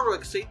 Remember that part where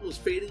like Satan was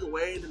fading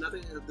away into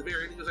nothing, and at the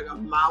very end he was like a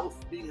mouth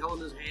being held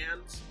in his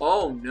hands?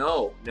 Oh,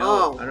 no.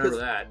 Oh, I remember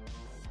that.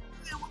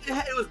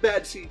 It was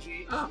bad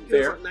CG. Oh, It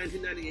fair. was like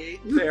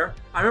 1998. Fair.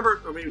 I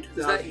remember, Or maybe is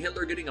 2000. that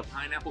Hitler getting a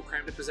pineapple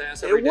crammed up his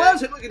ass every It day?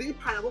 was Hitler getting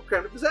pineapple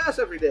crammed up his ass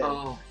every day.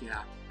 Oh,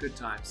 yeah. Good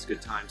times,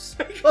 good times.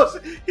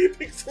 He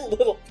picks a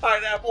little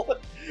pineapple,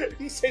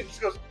 and Satan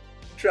just goes,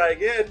 try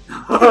again.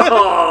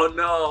 Oh,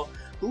 no.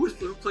 Who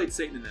played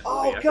Satan in that movie?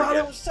 Oh, I God,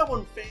 forget. it was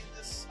someone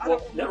famous. I Well,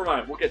 don't never remember.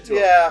 mind. We'll get to it.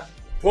 Yeah.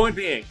 Point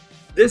being,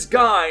 this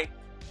guy,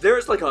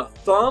 there's like a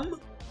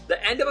thumb,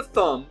 the end of a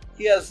thumb.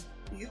 He has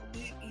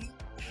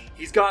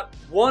He's got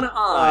one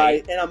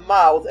eye, and a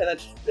mouth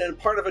and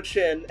part of a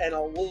chin and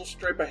a little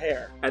stripe of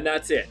hair. and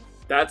that's it.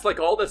 That's like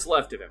all that's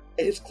left of him.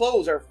 And his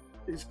clothes are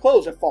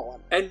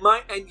fallen. And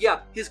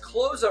his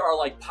clothes are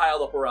like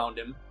piled up around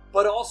him,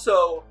 but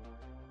also,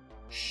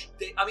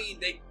 he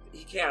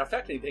can't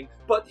affect anything.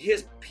 But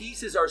his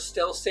pieces are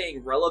still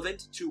staying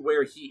relevant to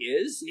where he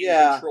is in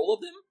control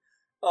of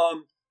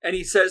them. And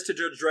he says to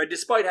Judge Dredd,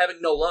 despite having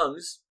no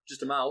lungs,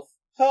 just a mouth,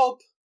 Help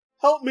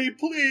me,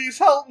 please,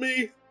 help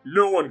me.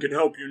 "No one can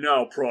help you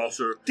now,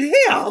 Prosser."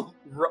 Damn.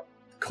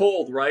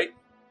 Cold, right?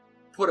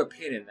 Put a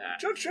pin in that.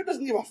 Judge Dredd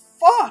doesn't give a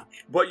fuck.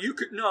 But you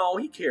could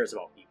he cares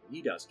about people.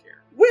 He does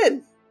care.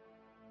 When?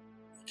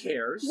 He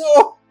cares.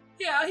 No.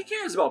 Yeah, he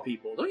cares about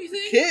people, don't you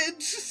think?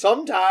 Kids,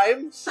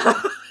 sometimes.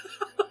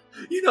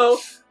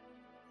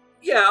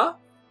 Yeah.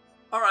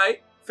 All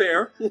right,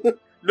 fair.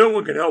 No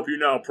one can help you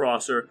now,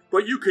 Prosser,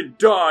 but you can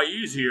die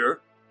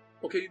easier.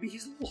 Okay, maybe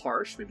he's a little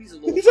harsh. He's a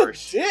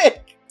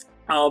dick.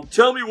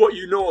 Tell me what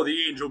you know of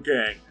the Angel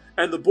Gang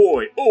and the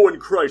boy, Owen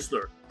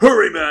Chrysler.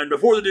 Hurry, man,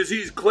 before the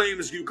disease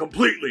claims you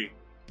completely.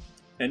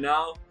 And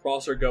now,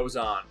 Prosser goes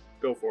on.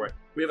 Go for it.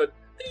 We have a...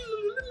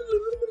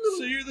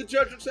 So you're the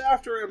judge that's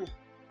after him.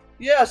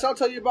 Yes, I'll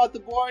tell you about the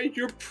boy,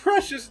 your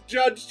precious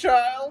Judge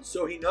Child.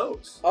 So he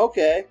knows.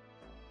 Okay.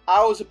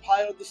 I was a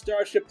pilot of the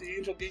starship the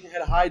Angel Gang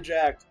had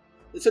hijacked.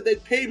 They said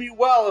they'd pay me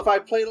well if I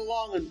played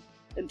along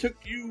and took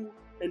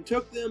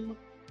them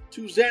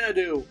to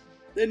Xanadu.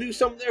 They knew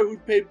someone there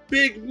who'd pay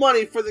big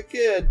money for the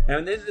kid.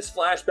 And then in this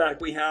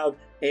flashback, we have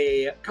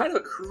a kind of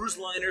a cruise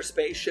liner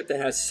spaceship that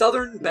has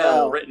Southern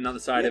Belle written on the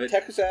side of it.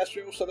 Texas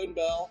Astro, Southern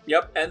Belle.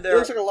 Yep, and It there...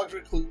 looks like a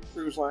luxury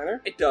cruise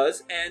liner. It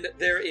does, and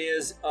there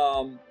is,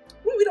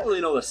 we don't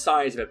really know the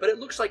size of it, but it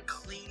looks like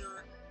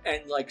cleaner,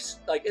 and like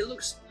it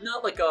looks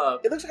not like a...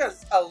 It looks like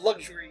a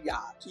luxury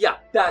yacht. Yeah,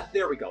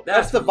 there we go.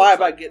 That's the what it vibe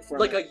looks I get from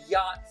like. it. Like a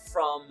yacht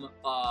from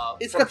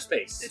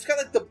space. It's got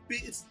like the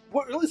big...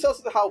 What really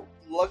sells to how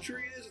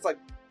luxury it is, it's like...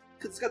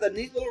 Because it's got the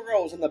neat little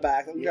rose in the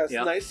back. And got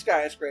a nice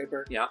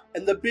skyscraper. Yeah.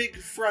 And the big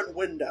front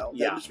window.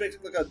 Yeah. That just makes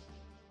it look like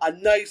a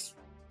nice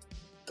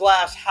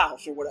glass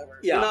house or whatever.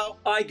 Yeah, You know?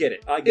 I get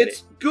it.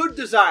 It's good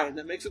design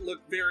that makes it look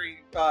very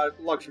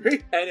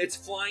luxury. And it's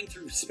flying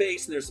through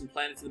space, and there's some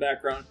planets in the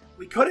background.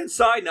 We cut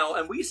inside now,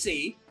 and we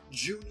see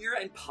Junior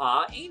and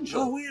Pa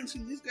Angel. Oh, we haven't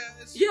seen these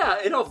guys.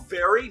 Yeah, in a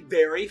very,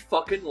 very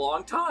fucking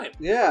long time.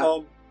 Yeah.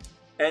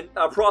 And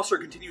Prosser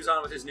continues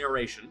on with his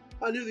narration.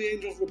 I knew the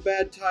Angels were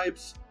bad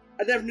types.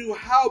 I never knew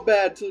how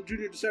bad till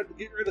Junior decided to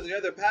get rid of the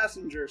other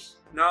passengers.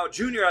 Now,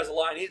 Junior has a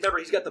line. He's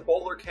got the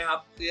bowler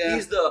cap. Yeah.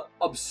 He's the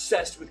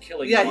obsessed with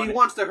killing. Yeah, one. he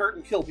wants to hurt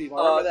and kill people.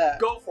 I remember that.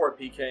 Go for it,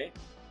 PK.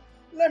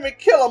 Let me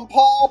kill him,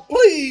 Paul,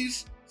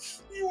 please.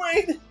 You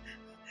ain't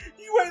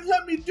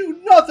let me do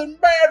nothing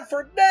bad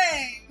for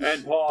days.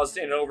 And Pa's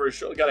standing over his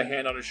shoulder, got a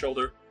hand on his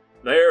shoulder.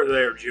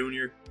 There,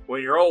 Junior.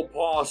 When your old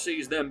Pa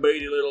sees them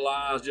beady little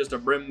eyes just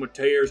a-brim with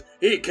tears,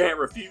 he can't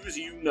refuse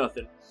you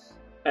nothing.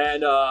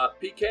 And,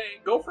 PK,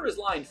 go for his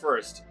line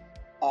first.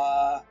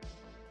 I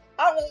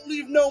won't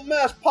leave no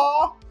mess,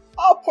 Pa.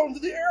 I'll put him to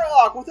the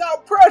airlock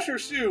without pressure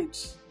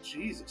suits.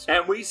 Jesus.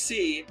 And we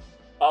see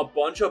a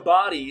bunch of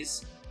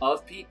bodies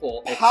of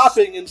people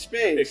Popping in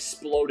space.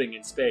 exploding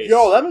in space.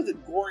 Yo, that was the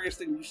goriest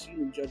thing we've seen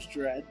in Judge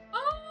Dredd.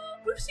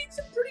 We've seen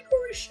some pretty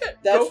gory shit.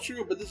 That's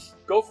true, but this...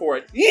 Go for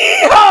it.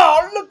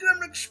 Yeehaw! Look at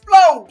him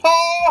explode,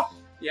 Pa!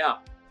 Yeah.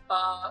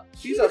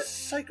 He's a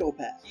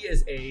psychopath. He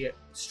is a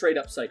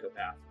straight-up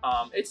psychopath.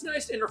 It's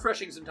nice and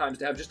refreshing sometimes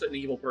to have just an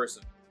evil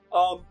person.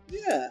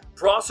 Yeah.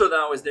 Prosser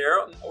now is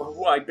there,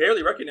 who I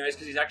barely recognize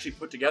because he's actually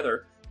put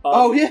together.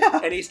 Oh,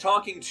 yeah. And he's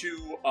talking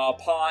to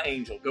Pa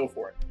Angel. Go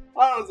for it.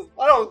 I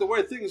don't like the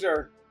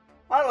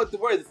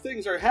way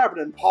things are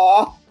happening,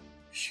 Pa.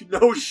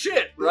 No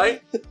shit,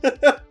 right?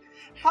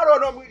 How do I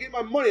know I'm going to get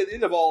my money at the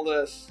end of all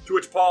this? To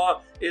which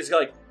Pa is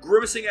like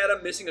grimacing at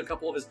him, missing a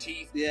couple of his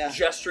teeth, Yeah.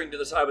 gesturing to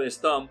the side with his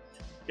thumb.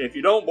 If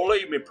you don't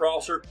believe me,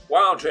 Prosser, why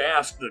don't you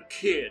ask the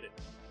kid?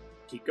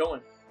 Keep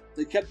going.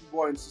 They kept the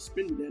boy in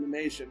suspended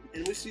animation,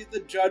 and we see the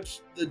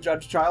judge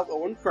child,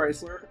 Owen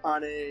Chrysler,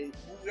 on a...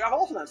 We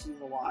also not seen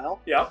in a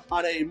while. Yeah.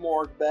 On a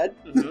morgue bed.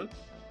 Mm-hmm.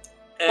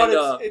 But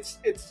And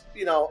it's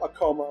you know, a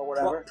coma or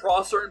whatever.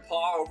 Prosser and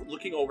Pa are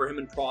looking over him,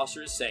 and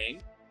Prosser is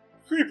saying,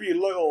 Creepy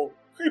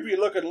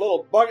looking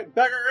little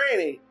beggar,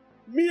 ain't he?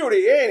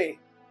 Muty, ain't he?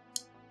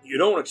 you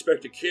don't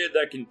expect a kid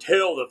that can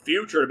tell the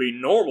future to be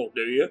normal,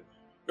 do you?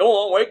 Go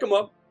on, wake him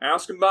up.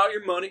 Ask him about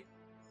your money.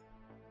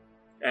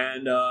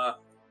 And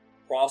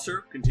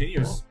Prosser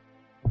continues.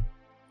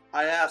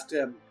 I asked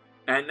him.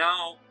 And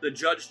now the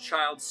judge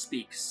child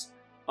speaks.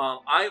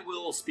 I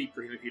will speak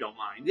for him if you don't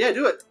mind. Yeah,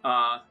 do it.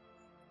 Oh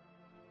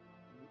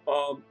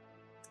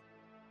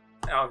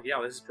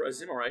yeah, this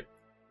is him, all right.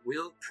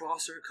 Will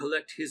Prosser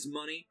collect his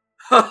money?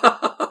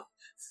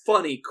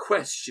 Funny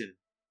question.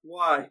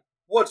 Why?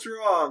 What's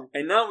wrong?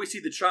 And now we see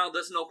the child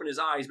doesn't open his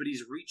eyes, but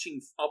he's reaching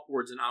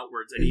upwards and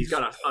outwards, and he's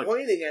got a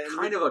pointing at him.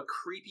 kind of a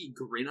creepy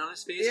grin on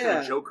his face, kind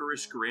of a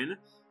jokerish grin.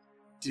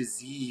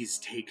 Disease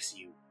takes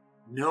you.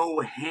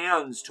 No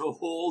hands to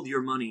hold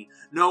your money.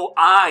 No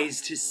eyes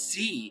to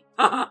see.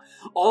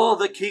 All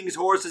the king's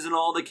horses and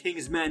all the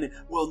king's men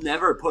will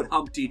never put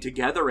Humpty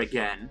together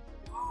again.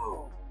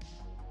 Oh.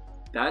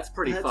 That's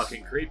pretty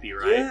fucking creepy,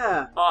 right?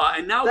 Yeah.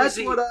 And now that's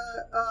we see... what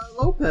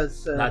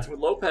Lopez said. That's what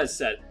Lopez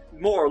said,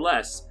 more or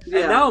less. Yeah.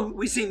 And now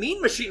we see Mean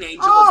Machine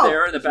Angel is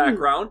there in the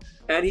background,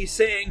 and he's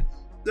saying,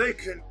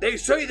 they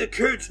say the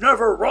kid's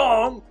never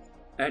wrong.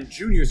 And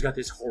Junior's got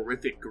this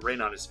horrific grin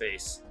on his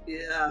face.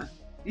 Yeah.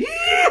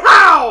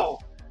 Yeehaw!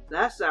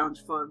 That sounds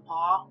fun,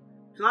 Pa.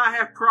 Can I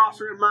have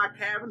Prosser in my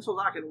cabin so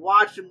that I can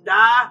watch him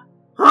die?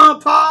 Huh,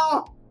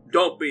 Pa?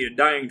 Don't be a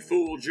dang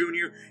fool,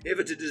 Junior. If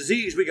it's a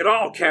disease, we could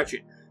all catch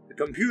it. The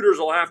computers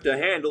will have to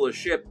handle the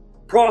ship.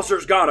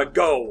 Prosser's gotta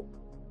go.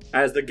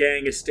 As the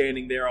gang is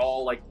standing there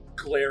all like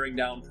glaring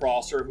down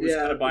Prosser, who's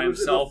kind of by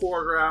himself. In the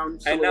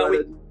foreground, and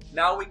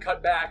now we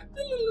cut back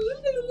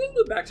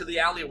to the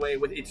alleyway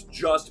with it's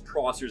just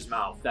Prosser's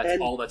mouth.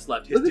 That's all that's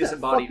left. His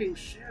disembodied. Look at that fucking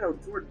shadow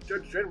toward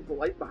Judge Dredd with the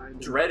light behind him.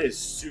 Dredd is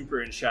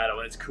super in shadow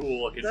and it's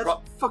cool looking. That's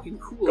fucking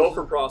cool. Go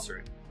for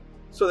Prosser.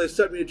 So they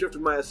set me adrift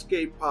in my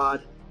escape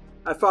pod.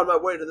 I found my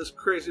way to this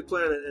crazy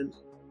planet,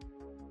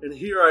 and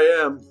here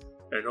I am.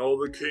 And all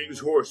the king's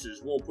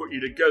horses won't put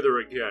you together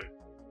again.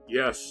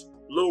 Yes,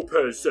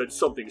 Lopez said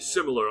something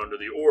similar under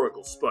the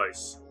Oracle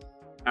Spice.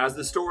 As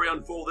the story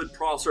unfolded,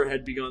 Prosser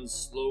had begun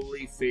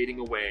slowly fading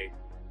away.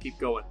 Keep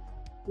going.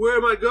 Where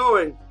am I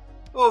going?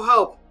 Oh,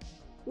 help!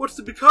 What's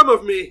to become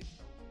of me?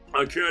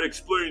 I can't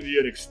explain the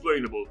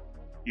unexplainable.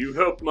 You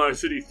helped my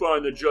city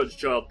find the Judge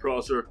Child,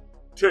 Prosser.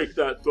 Take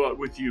that thought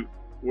with you,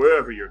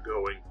 wherever you're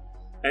going.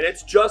 And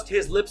it's just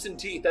his lips and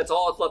teeth, that's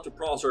all that's left of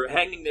Prosser,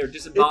 hanging there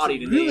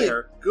disembodied in the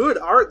air. Good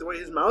art, the way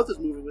his mouth is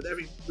moving with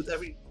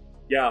every...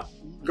 Yeah.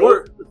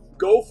 Go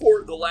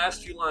for the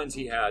last few lines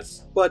he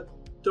has. But,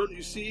 don't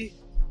you see?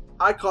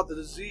 I caught the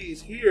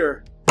disease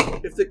here.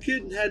 If the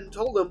kid hadn't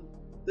told him,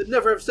 they'd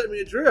never have set me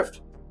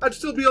adrift. I'd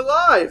still be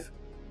alive.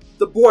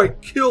 The boy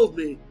killed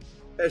me.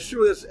 As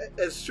surely as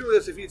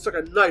if he'd stuck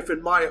a knife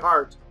in my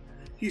heart.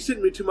 He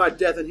sent me to my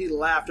death and he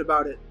laughed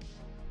about it.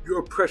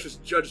 Your precious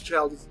Judge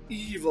Child is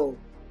evil.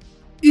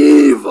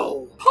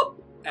 Evil!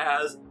 Pop!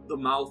 As the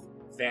mouth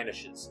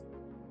vanishes.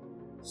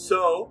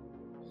 So,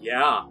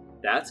 yeah,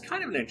 that's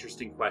kind of an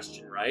interesting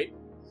question, right?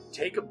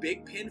 Take a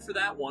big pin for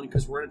that one,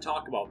 because we're going to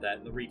talk about that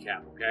in the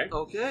recap, okay?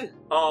 Okay.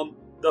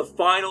 The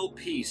final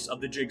piece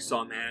of the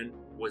jigsaw man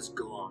was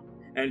gone.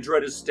 And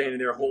Dredd is standing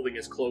there holding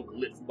his cloak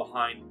lit from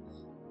behind.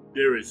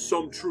 There is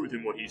some truth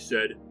in what he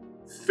said.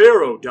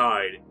 Pharaoh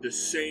died the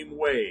same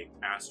way,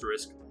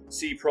 asterisk.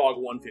 See Prog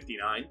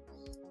 159.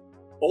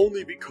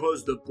 Only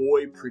because the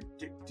boy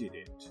predicted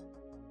it.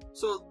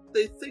 So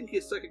they think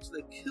he's psychic, so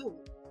they killed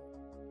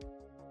him.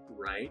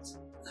 Right?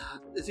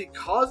 Is he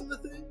causing the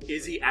thing?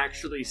 Is he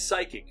actually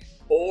psychic?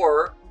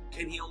 Or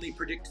can he only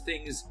predict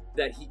things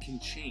that he can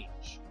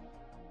change?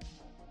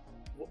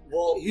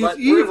 Well, he's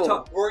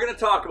evil. We're going to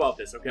talk about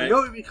this, okay? I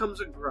know he becomes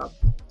a grub.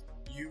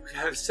 You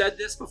have said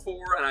this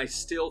before, and I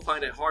still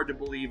find it hard to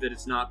believe that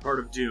it's not part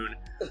of Dune.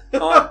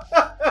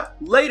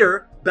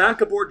 Later, back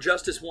aboard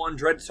Justice One,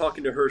 Dredd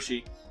talking to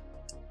Hershey.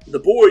 The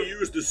boy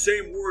used the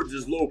same words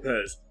as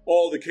Lopez.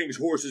 All the king's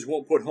horses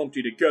won't put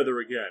Humpty together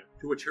again.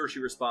 To which Hershey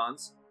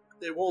responds,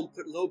 they won't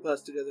put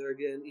Lopez together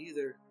again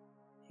either.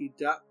 He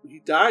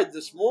died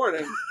this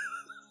morning.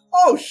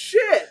 Oh,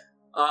 shit!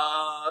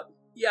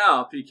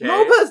 Yeah, PK.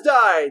 Lopez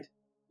died!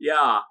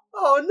 Yeah.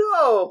 Oh,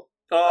 no!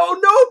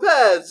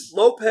 Lopez!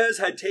 Lopez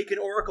had taken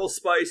Oracle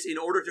Spice in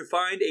order to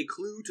find a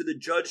clue to the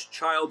Judge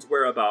Child's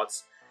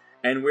whereabouts.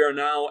 And we are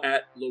now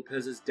at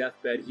Lopez's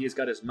deathbed. He has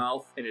got his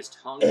mouth and his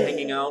tongue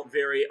hanging out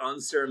very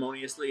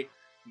unceremoniously.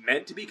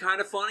 Meant to be kind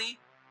of funny,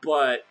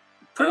 but...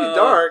 pretty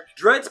dark.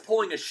 Dredd's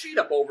pulling a sheet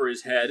up over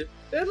his head.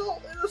 In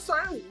a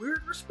sign of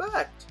weird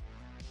respect.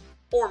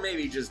 Or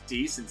maybe just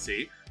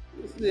decency.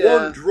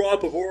 Yeah. One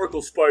drop of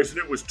Oracle Spice and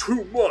it was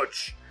too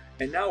much.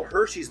 And now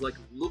Hershey's like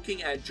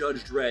looking at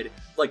Judge Dredd,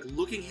 like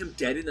looking him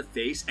dead in the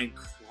face and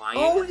crying.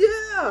 Oh,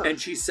 yeah!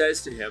 And she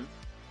says to him,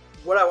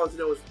 What I want to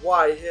know is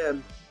why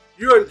him?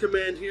 You're in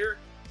command here.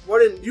 Why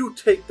didn't you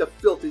take the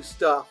filthy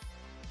stuff?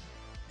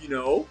 you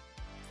know,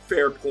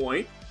 fair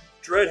point.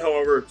 Dredd,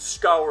 however,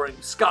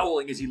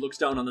 scowling as he looks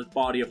down on the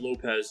body of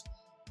Lopez.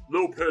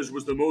 Lopez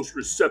was the most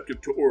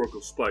receptive to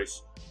Oracle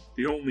Spice,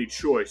 the only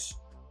choice.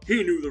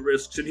 He knew the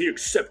risks and he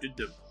accepted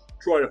them.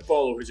 Try to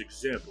follow his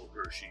example,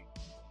 Hershey.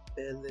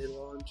 And they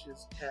launch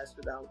his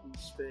casket out in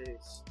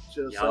space,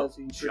 just Yep, as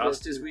he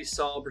just as we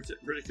saw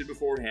predicted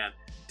beforehand.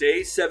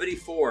 Day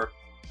 74.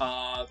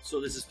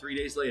 So this is 3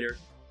 days later,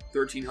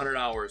 1,300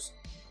 hours.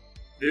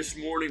 This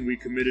morning we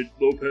committed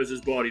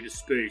Lopez's body to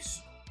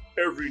space.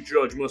 Every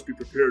judge must be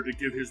prepared to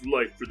give his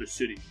life for the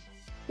city.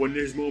 When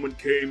his moment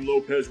came,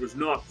 Lopez was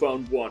not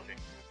found wanting.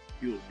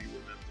 He'll be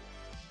remembered.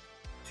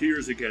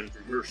 Tears again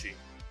from Hershey.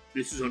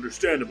 This is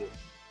understandable.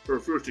 Her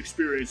first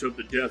experience of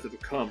the death of a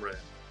comrade.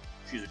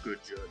 She's a good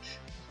judge.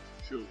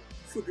 She'll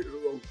forget her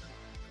own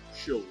comic.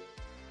 She'll learn.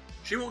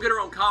 She won't get her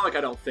own comic,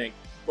 I don't think,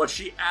 but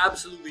she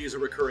absolutely is a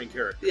recurring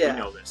character. Yeah. We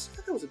know this. I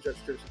thought that was a Judge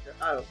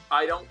Dredd.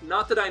 I don't,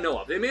 not that I know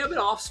of. They may have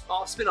been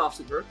spin-offs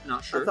of her,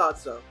 not sure. I thought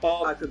so.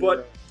 I could be But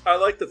wrong. I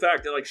like the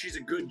fact that like she's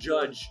a good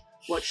judge,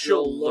 but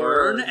she'll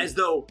learn as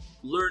though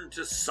learn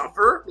to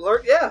suffer,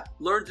 learn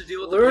to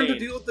deal with the Learn pain. to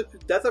deal with the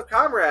death of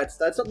comrades.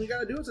 That's something you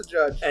gotta do as a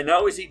judge. And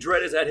now we see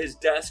Dredd is at his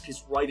desk,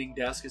 his writing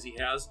desk as he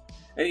has,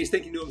 and he's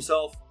thinking to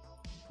himself,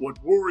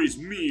 what worries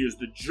me is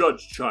the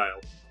judge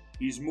child.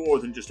 He's more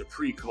than just a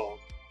precog.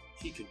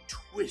 He can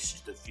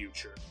twist the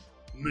future,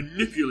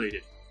 manipulate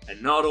it,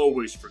 and not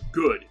always for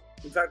good.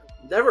 In fact,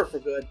 never for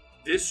good.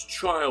 This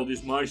child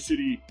my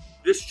city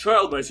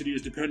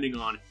is depending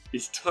on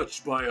is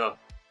touched by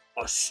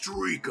a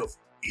streak of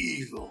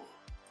evil.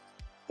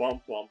 Bum,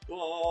 bum,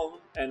 bum.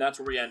 And that's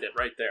where we end it,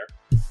 right there.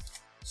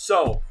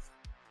 So,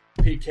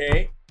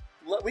 PK,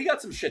 we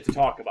got some shit to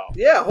talk about.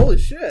 Yeah, holy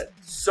shit.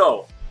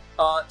 So,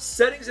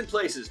 settings and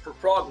places for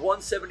Prog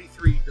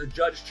 173, The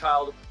Judge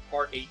Child,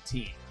 Part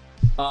 18.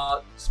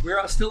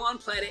 We're still on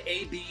planet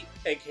AB,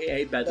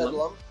 aka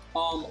Bedlam.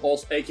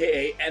 Also,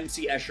 aka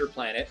MC Escher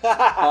planet.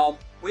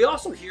 We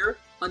also hear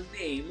a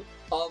name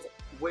of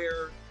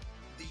where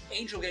the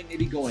Angel Gang may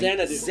be going.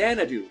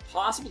 Xanadu.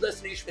 Possible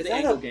destination for the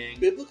Angel Gang.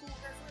 Biblical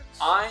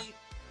reference?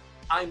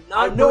 I'm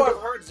not. I know I've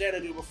heard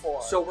Xanadu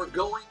before. So we're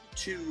going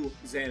to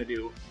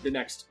Xanadu the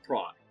next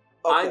prog.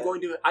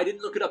 Okay. I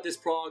didn't look it up this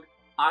prog.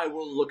 I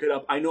will look it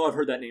up. I know I've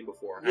heard that name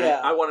before.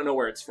 Yeah. I want to know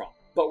where it's from.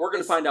 But we're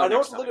going to find out I know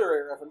next it's a time.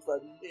 literary reference,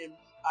 but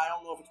I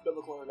don't know if it's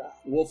biblical or not.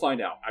 We'll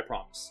find out, I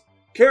promise.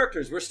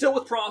 Characters. We're still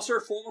with Prosser,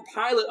 former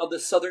pilot of the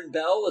Southern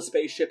Belle, a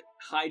spaceship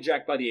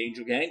hijacked by the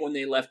Angel Gang when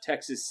they left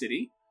Texas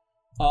City.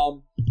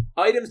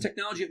 Items,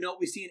 technology of note,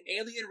 we see an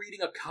alien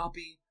reading a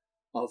copy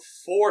of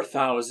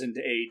 4000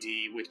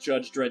 AD with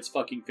Judge Dredd's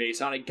fucking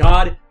face on it.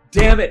 God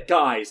damn it,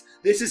 guys.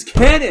 This is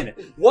canon.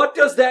 What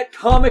does that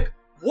comic...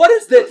 What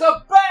is this? It's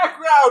a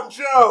background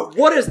joke!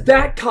 What does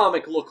that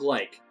comic look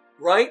like?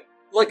 Right?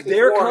 Like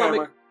their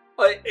comic...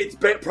 it's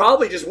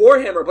probably just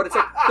Warhammer, but it's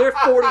like they're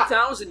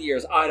 40,000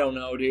 years. I don't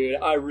know, dude.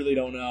 I really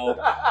don't know.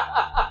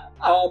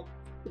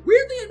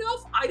 Weirdly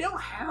enough, I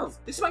don't have...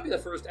 This might be the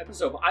first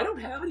episode, but I don't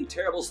have any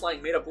terrible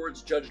slang made-up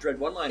words Judge Dredd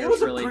one-liners, It was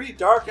really. a pretty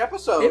dark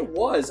episode. It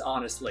was,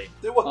 honestly.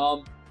 It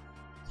wasn't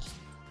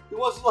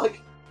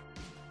like...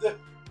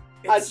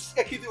 I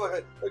keep thinking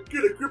like,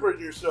 get a grip on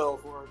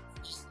yourself, or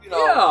just,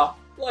 Yeah,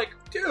 like,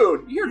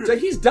 dude,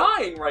 he's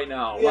dying right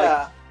now.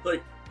 Yeah.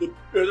 Like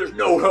there's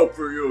no help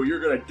for you. You're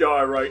gonna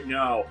die right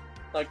now.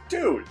 Like,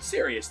 dude,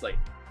 seriously.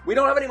 We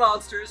don't have any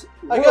monsters.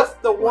 I guess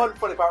the one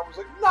funny part was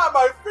like, not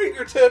my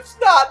fingertips,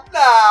 not now!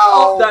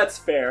 Oh, that's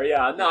fair,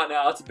 yeah. Not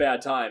now, it's a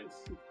bad time.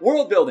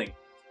 World building.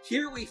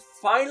 Here we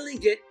finally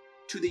get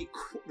to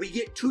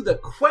the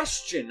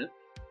question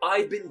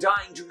I've been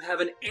dying to have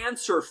an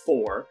answer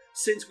for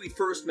since we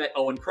first met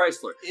Owen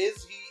Chrysler.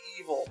 Is he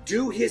evil?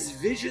 Do his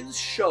visions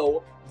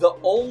show the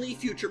only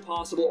future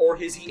possible,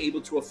 or is he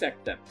able to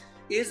affect them?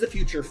 Is the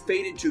future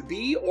fated to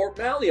be or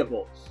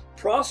malleable?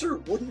 Prosser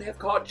wouldn't have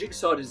caught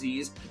Jigsaw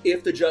disease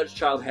if the Judge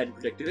Child hadn't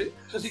predicted it.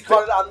 Because he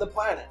caught it on the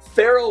planet.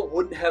 Pharaoh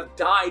wouldn't have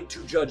died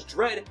to Judge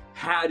Dredd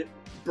had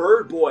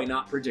Bird Boy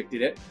not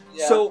predicted it.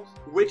 Yeah. So,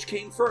 which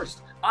came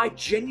first? I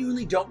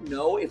genuinely don't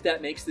know if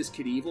that makes this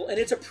kid evil, and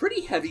it's a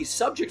pretty heavy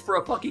subject for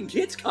a fucking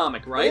kid's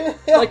comic, right?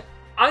 Yeah. Like,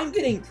 I'm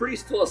getting pretty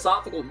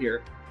philosophical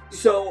here.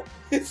 So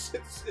it's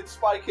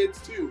Spy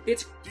Kids too. Do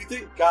you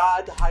think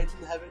God hides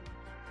in heaven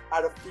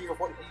out of fear of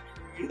what he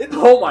created?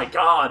 Oh my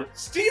God,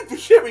 Steve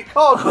Buscemi,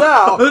 calm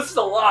down. This is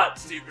a lot,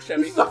 Steve Buscemi.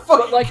 This is a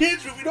fucking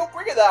kids movie. Don't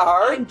bring it that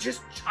hard.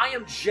 I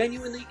am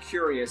genuinely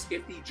curious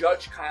if the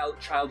Judge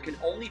Child can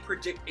only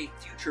predict a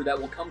future that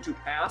will come to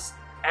pass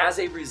as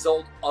a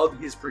result of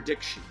his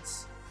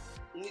predictions.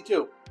 Me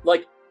too.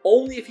 Like,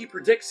 only if he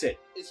predicts it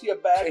is he a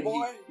bad can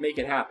boy? he make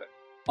it happen.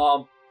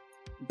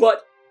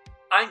 But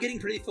I'm getting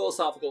pretty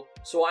philosophical,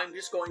 so I'm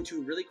just going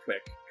to really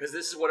quick, because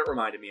this is what it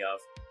reminded me of.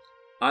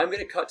 I'm going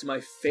to cut to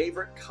my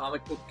favorite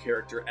comic book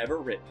character ever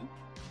written,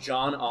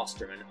 John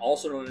Osterman,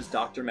 also known as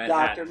Dr.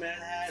 Manhattan,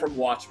 from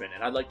Watchmen,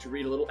 and I'd like to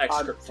read a little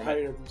excerpt from it. I'm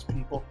tired of these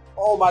people.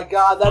 Oh my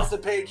god, that's the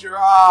page you're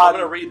on! I'm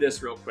going to read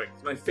this real quick.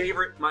 My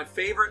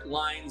favorite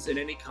lines in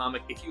any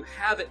comic, if you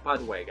have it, by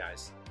the way,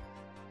 guys,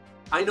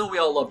 I know we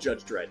all love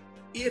Judge Dredd.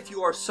 If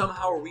you are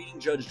somehow reading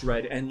Judge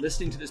Dredd and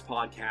listening to this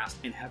podcast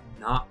and have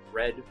not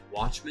read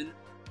Watchmen,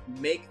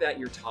 make that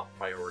your top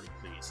priority,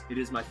 please. It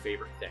is my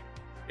favorite thing.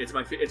 It's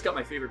got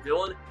my favorite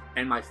villain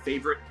and my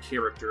favorite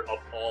character of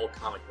all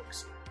comic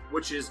books,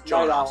 which is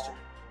John Osterman.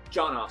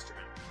 John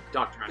Osterman,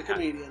 Dr. Manhattan. The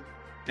comedian.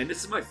 And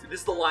this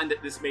is the line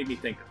that this made me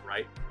think of,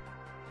 right?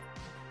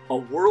 A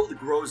world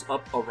grows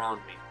up around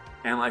me.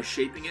 Am I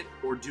shaping it,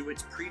 or do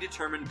its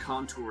predetermined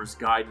contours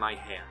guide my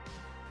hand?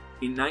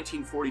 In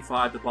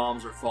 1945, the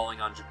bombs are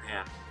falling on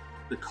Japan.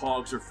 The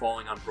cogs are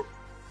falling on Brooklyn.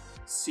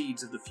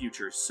 Seeds of the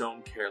future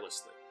sown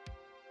carelessly.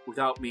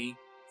 Without me,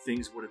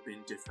 things would have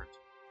been different.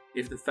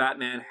 If the Fat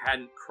Man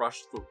hadn't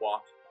crushed the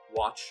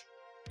watch,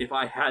 if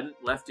I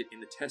hadn't left it in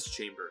the test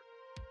chamber,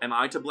 am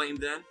I to blame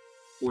then?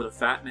 Or the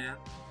Fat Man?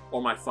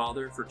 Or my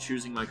father for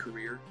choosing my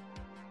career?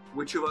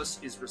 Which of us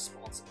is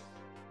responsible?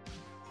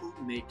 Who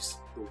makes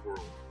the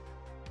world?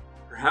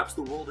 Perhaps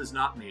the world is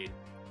not made.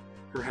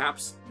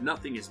 Perhaps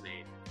nothing is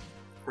made.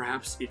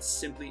 Perhaps it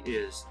simply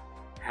is,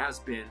 has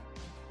been,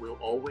 will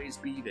always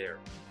be there,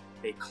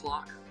 a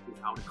clock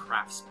without a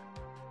craftsman.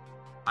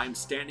 I am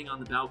standing on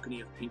the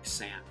balcony of pink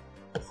sand,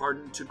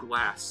 hardened to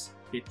glass.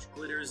 It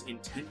glitters in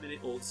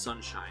 10-minute-old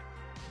sunshine.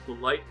 The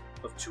light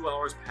of 2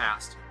 hours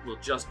past will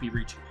just be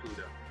reaching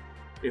Pluto.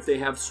 If they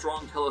have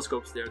strong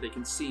telescopes there, they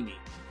can see me,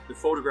 the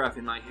photograph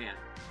in my hand,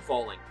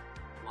 falling,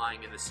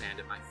 lying in the sand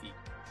at my feet.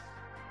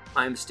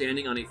 I am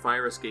standing on a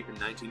fire escape in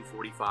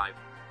 1945,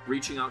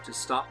 reaching out to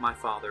stop my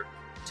father,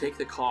 take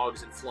the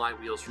cogs and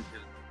flywheels from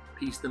him,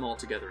 piece them all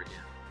together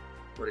again.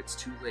 But it's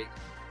too late.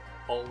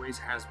 Always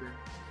has been,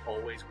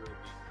 always will be.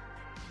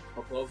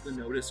 Above the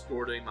Notice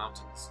Gorday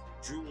Mountains,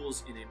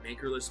 jewels in a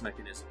makerless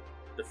mechanism,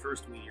 the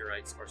first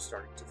meteorites are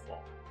starting to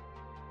fall.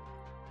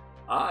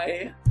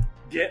 I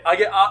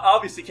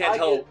obviously can't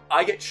tell.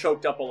 I get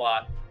choked up a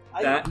lot.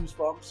 I get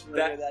goosebumps when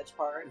I hear that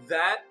part.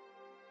 That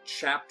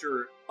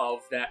chapter of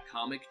that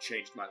comic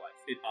changed my life.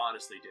 It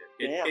honestly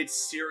did. It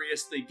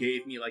seriously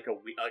gave me like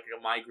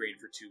a migraine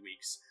for 2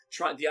 weeks.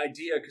 The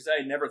idea, because I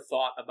had never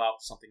thought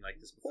about something like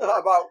this before.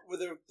 About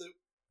whether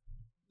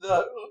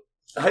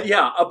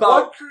about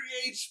what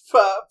creates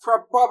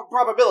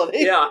probability.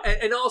 Yeah,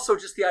 and also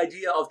just the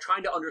idea of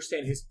trying to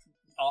understand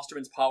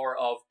Osterman's power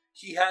of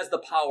he has the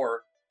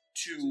power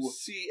to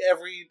see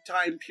every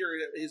time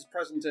period he's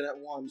present in at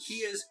once. He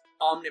is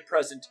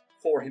omnipresent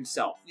for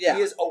himself. Yeah.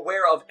 He is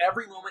aware of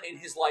every moment in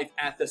his life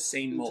at the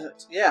same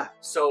moment. Yeah.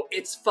 So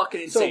it's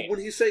fucking insane. So when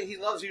he's saying he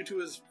loves you to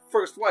his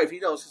first wife, he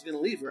knows he's going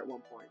to leave her at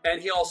one point.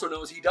 And he also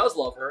knows he does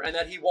love her and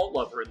that he won't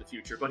love her in the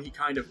future, but he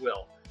kind of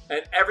will.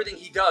 And everything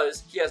he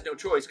does, he has no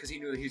choice because he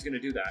knew that he's going to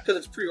do that. Because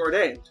it's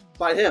preordained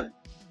by him.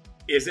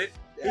 Is it?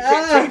 He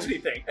can't change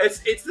anything.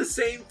 It's the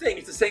same thing.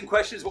 It's the same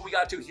question as what we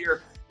got to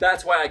here.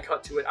 That's why I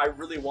cut to it. I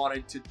really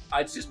wanted to.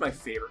 It's just my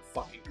favorite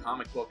fucking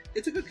comic book.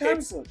 It's a good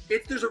comic book.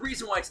 There's a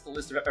reason why it's the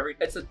list of every.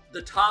 It's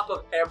the top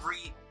of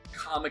every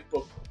comic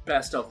book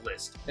best of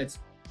list. It's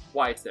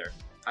why it's there.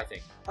 I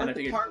think. And I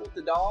think the part with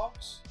the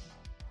dogs.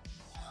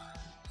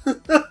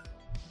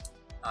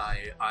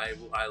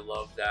 I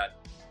love that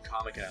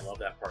comic and I love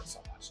that part so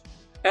much.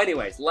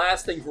 Anyways,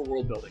 last thing for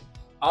world building.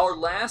 Our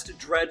last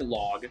Dread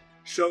log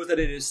shows that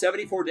it is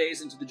 74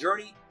 days into the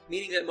journey,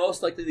 meaning that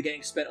most likely the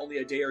gang spent only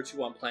a day or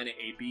two on planet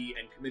AB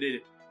and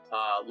committed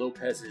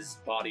Lopez's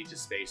body to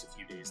space a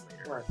few days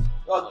later. Right.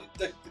 Well,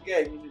 the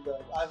gang, you mean the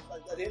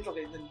Angel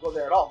gang didn't go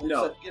there at all. They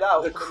no, said, get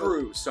out. The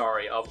crew,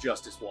 of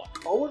Justice 1.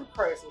 Owen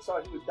Price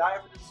thought he would die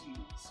of a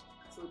disease,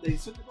 so they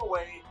sent him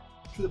away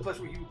to the place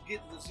where he would get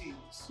the disease.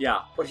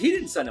 Yeah, but he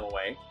didn't send him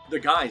away. The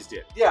guys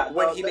did. Yeah,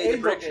 when he made the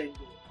prediction.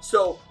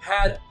 So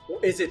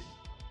is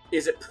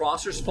it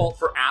Prosser's fault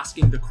for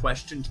asking the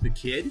question to the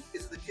kid?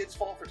 Is it the kid's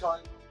fault for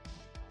telling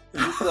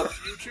the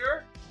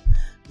future?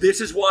 This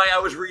is why I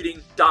was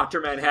reading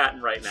Dr.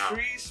 Manhattan right now.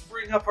 Trees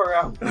spring up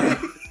around me.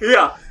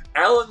 Yeah,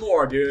 Alan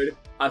Moore, dude.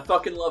 I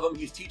fucking love him.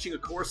 He's teaching a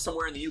course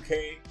somewhere in the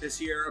UK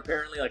this year,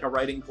 apparently, like a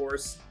writing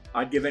course.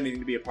 I'd give anything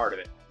to be a part of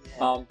it.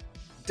 Yeah.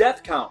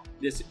 Death count,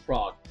 this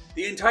Prague.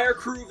 The entire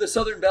crew of the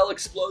Southern Belle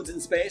explodes in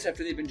space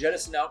after they've been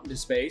jettisoned out into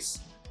space.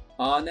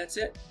 And that's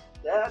it.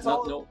 Yeah, that's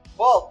all. No.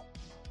 Well,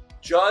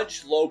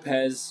 Judge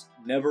Lopez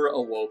never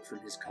awoke from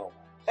his coma.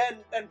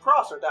 And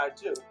Prosser died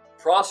too.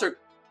 Prosser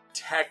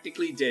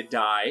technically did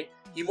die.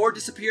 He more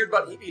disappeared,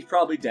 but he's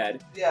probably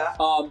dead. Yeah.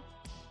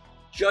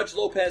 Judge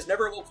Lopez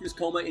never awoke from his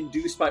coma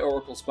induced by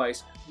Oracle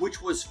Spice,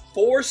 which was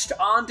forced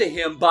onto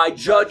him by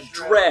Judge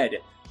Dredd.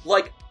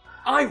 Like,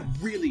 I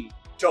really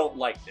don't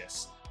like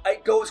this.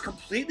 It goes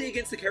completely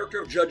against the character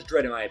of Judge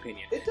Dredd, in my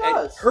opinion. It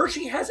does. And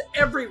Hershey has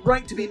every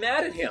right to be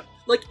mad at him.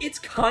 Like, it's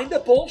kind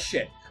of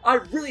bullshit. I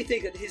really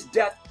think that his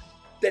death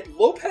that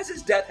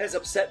Lopez's death has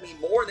upset me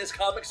more in this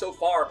comic so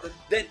far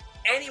than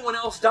anyone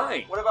else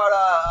dying. What about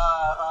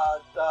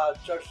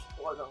Judge?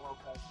 What was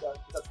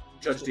Lopez?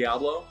 Judge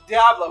Diablo?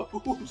 Diablo,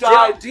 who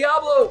died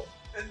Diablo!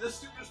 in the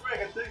stupidest way I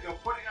can think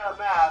of, putting on a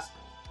mask.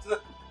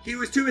 He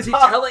was too busy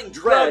telling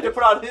Dredd to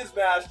put on his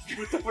mask. On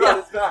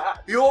his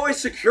mask. You always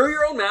secure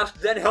your own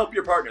mask, then help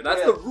your partner.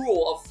 That's the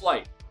rule of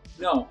flight.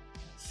 No.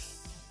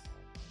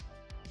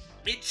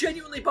 It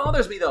genuinely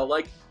bothers me, though.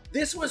 Like,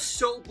 this was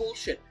so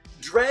bullshit.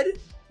 Dredd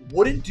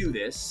wouldn't do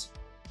this,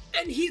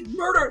 and he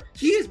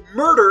has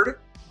murdered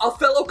a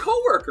fellow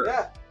coworker.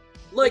 Yeah.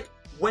 Like,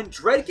 when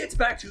Dredd gets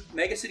back to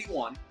Mega City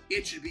 1,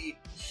 it should be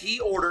he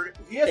ordered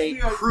a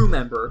to crew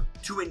member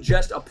to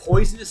ingest a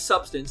poisonous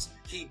substance.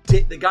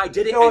 The guy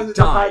did it and died.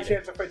 died. High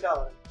chance of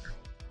fatality.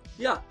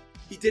 Yeah,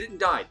 he did it and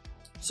died.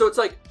 So it's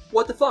like,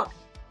 what the fuck?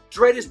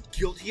 Dredd is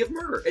guilty of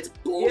murder. It's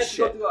bullshit.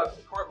 He has to go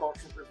through a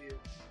court-martial review.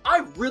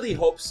 I really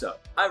hope so.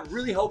 I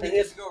really hope he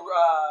has to go.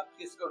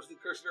 He has to go to the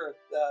Kirshner.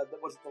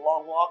 Was it the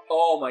Long Walk?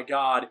 Oh my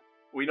god,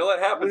 we know that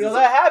happened. We know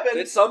that happened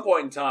at some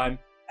point in time.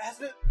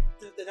 Hasn't it?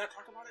 Did they not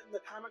talk about it in the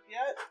comic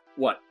yet?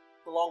 What?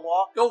 The Long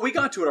Walk? Oh, we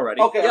got to it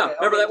already. Okay. Yeah, okay,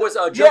 remember okay. that was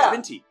Judge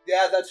Minty.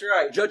 Yeah, that's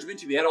right. Judge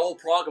Minty. We had a whole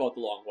prog about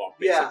the Long Walk,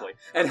 basically,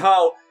 and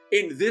how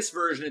in this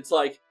version it's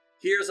like,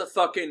 here's a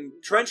fucking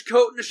trench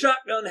coat and a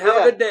shotgun.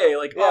 Have a good day.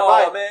 Like,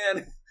 oh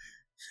man.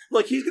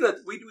 Like, he's gonna,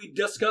 we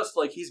discussed,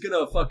 like, he's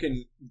gonna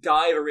fucking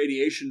die of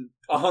irradiation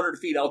 100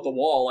 feet out the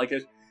wall. Like,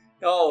 here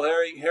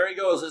he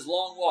goes, his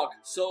long walk.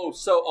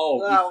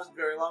 That wasn't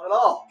very long at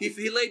all.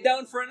 He laid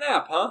down for a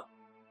nap, huh?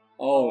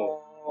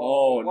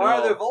 Oh, why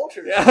no. are there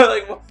vultures? Yeah,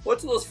 like,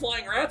 what's those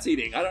flying rats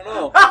eating? I don't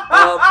know.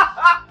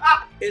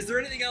 Is there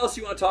anything else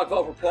you want to talk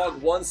about for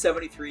Prog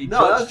 173? No,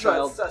 Judge that's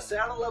Child? It's a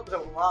sad episode with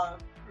a lot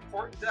of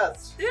important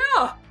deaths.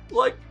 Yeah,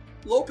 like,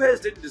 Lopez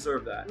didn't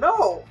deserve that.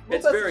 No,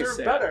 it's Lopez very deserved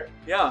sad. better.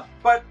 Yeah.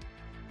 But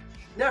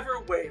he never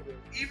wavered.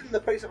 Even in the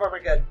face of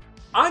Armageddon.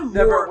 I'm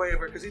never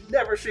wavered because he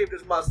never shaved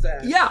his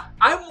mustache. Yeah,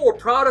 I'm more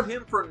proud of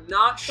him for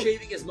not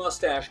shaving his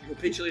mustache and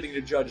capitulating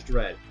to Judge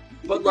Dredd.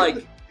 But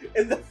like,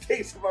 in the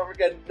face of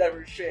Armageddon,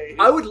 never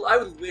shaved. I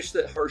would wish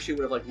that Hershey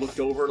would have like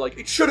looked over, like,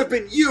 it should have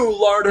been you,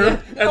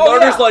 Larder. And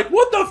Larder's like,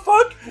 what the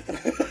fuck?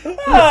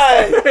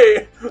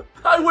 Hey,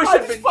 I wish I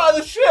it'd just been fly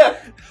the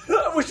ship.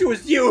 I wish it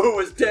was you who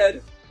was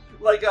dead.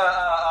 Like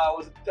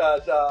was it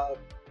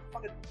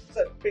fucking what's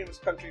that famous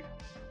country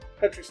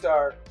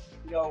star?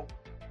 You know,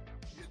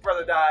 his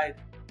brother died.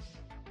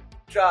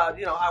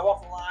 I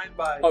Walk the Line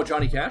by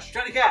Johnny Cash?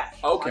 Johnny Cash.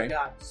 Okay. Oh my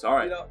God.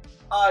 Sorry.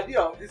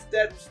 His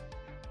dad was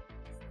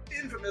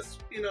infamous.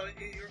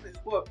 His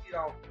book.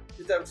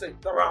 His dad would say,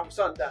 "The wrong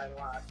son died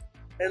alive."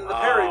 And in the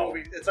Perry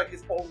movie, it's like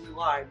his only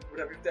line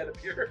whenever his dad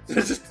appears.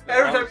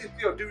 Every time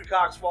Dewey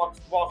Cox walk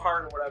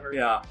hard or whatever.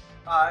 Yeah.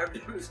 Every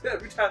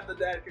time the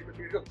dad came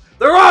appear, he goes,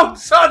 "The wrong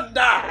son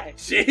died."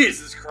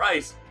 Jesus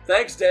Christ.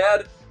 Thanks,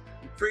 Dad.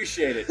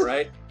 Appreciate it,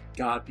 right?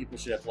 God, people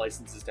should have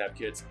licenses to have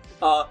kids.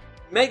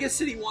 Mega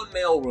City 1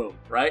 mailroom,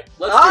 right?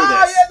 Let's do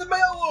this. Yeah, the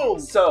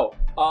mailroom. So,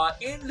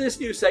 in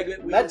this new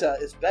segment, Meta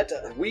is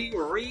better. We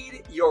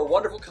read your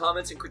wonderful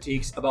comments and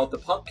critiques about the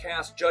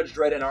Punkcast Judge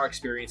Dredd and our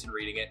experience in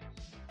reading it.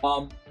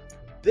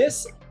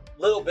 This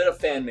little bit of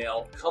fan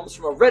mail comes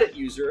from a Reddit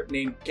user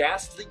named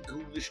Ghastly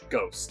Ghoulish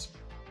Ghost.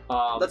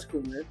 That's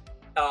cool, man.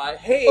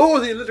 Hey. Oh,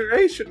 the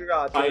alliteration,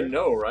 Roger. I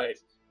know, right?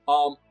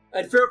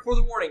 And fair for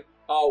the warning,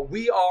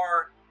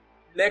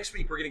 next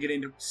week we're going to get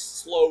into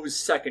Slow's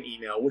second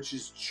email, which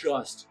is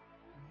just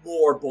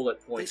more bullet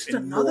points. They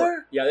sent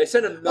another? Yeah, they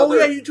sent another. Oh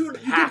yeah, you did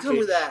tell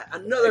me that.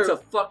 Another.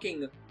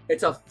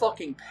 It's a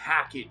fucking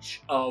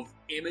package of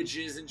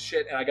images and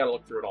shit, and I got to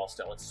look through it all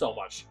still. It's so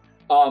much.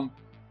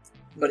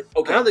 But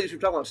okay. I don't think you should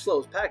be talking about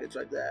Slow's package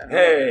like that.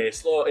 Hey,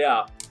 Slow.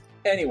 Yeah.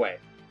 Anyway,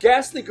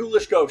 Ghastly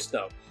Ghoulish Ghost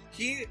though.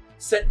 He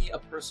sent me a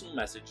personal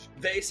message.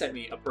 They sent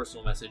me a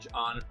personal message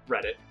on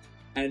Reddit,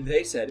 and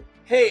they said,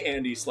 "Hey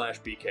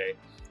Andy/BK.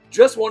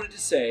 Just wanted to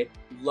say,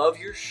 love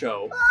your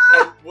show,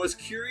 and was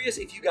curious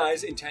if you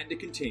guys intend to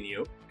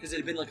continue, because it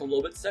had been like a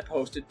little bit since I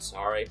posted,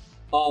 sorry.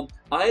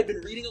 I had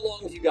been reading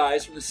along with you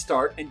guys from the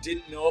start and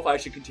didn't know if I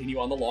should continue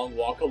on the long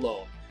walk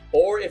alone,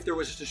 or if there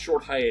was just a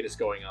short hiatus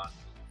going on.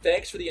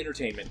 Thanks for the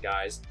entertainment,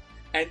 guys."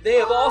 And they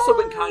have also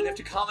been kind enough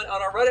to comment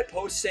on our Reddit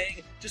post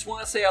saying, "Just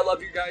want to say I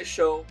love your guys'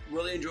 show,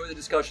 really enjoy the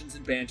discussions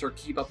and banter,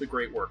 keep up the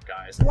great work,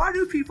 guys." Why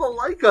do people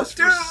like us?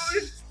 Dude,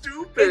 it's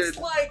stupid. It's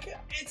like,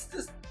 it's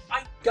this...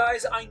 I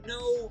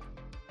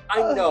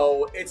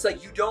know, it's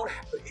like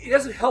it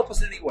doesn't help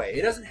us in any way.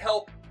 It doesn't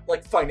help,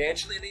 like,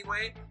 financially in any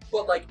way,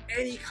 but, like,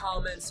 any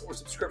comments or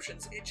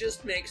subscriptions, it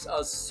just makes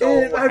us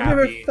so happy. I've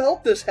never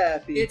felt this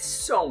happy. It's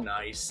so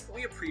nice.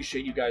 We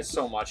appreciate you guys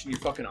so much, and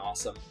you're fucking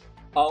awesome.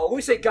 When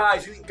we say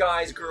guys, we mean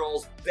guys,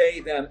 girls,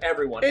 they, them,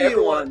 everyone.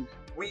 Anyone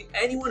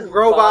who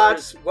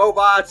robots,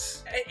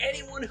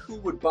 anyone who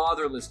would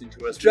bother listening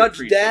to us, Judge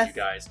we appreciate Death.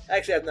 you guys.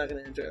 Actually, I'm not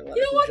going to enter a letter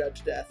You know from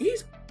Judge Death.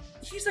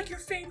 He's like your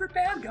favorite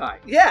bad guy.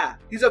 Yeah,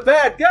 he's a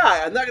bad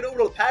guy. I'm not going to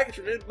order the package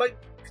from him. It might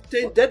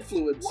dead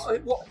fluids.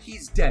 Well,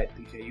 he's dead,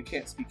 PK. You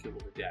can't speak ill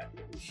of the dead.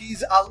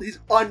 He's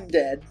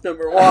undead,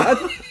 number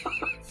one.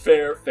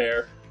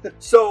 Fair.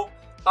 So,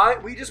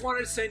 we just wanted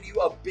to send you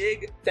a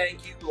big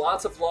thank you,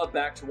 lots of love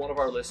back to one of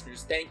our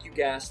listeners. Thank you,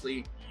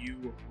 Ghastly.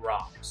 You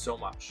rock so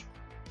much.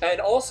 And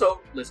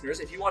also, listeners,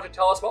 if you want to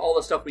tell us about all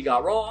the stuff we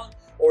got wrong,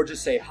 or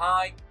just say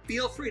hi,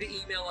 feel free to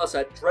email us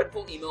at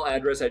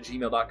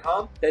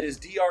dreadfulemail@gmail.com. That is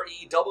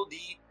DREDDFUL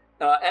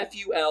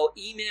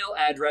email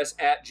address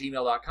at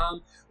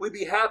gmail.com. We'd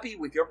be happy,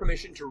 with your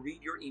permission, to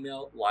read your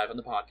email live on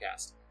the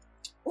podcast.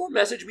 Or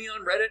message me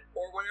on Reddit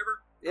or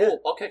whatever. Yeah.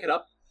 Cool, I'll kick it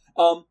up.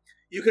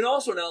 You can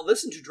also now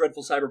listen to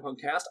Dreadful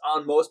Cyberpunk Cast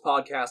on most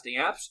podcasting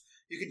apps.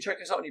 You can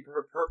check us out on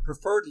your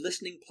preferred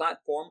listening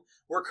platform.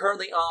 We're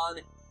currently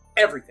on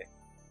everything.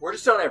 We're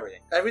just on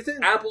everything. Everything?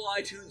 Apple,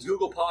 iTunes,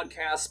 Google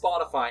Podcasts,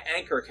 Spotify,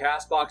 Anchor,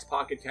 CastBox,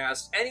 Pocket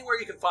Casts. Anywhere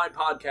you can find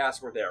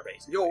podcasts, we're there,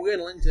 basically. Yo, we're on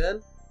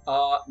LinkedIn?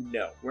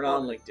 No, we're not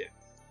on LinkedIn.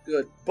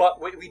 Good.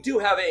 But we do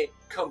have a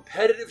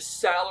competitive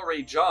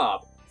salary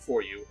job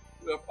for you.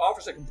 It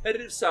offers a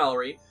competitive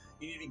salary.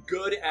 You need to be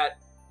good at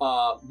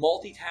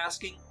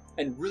multitasking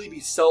and really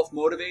be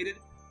self-motivated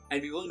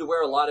and be willing to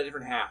wear a lot of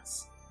different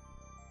hats.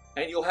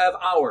 And you'll have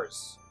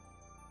hours.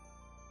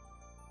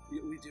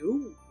 We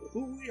do?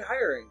 Who are we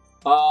hiring?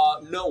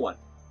 No one.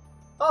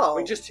 Oh.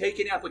 We just take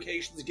in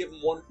applications, give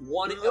them one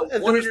and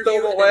interview, throw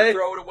it and away? then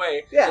throw it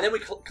away. Yeah. And then we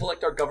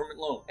collect our government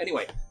loan.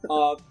 Anyway,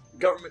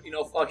 government,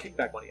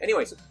 kickback money.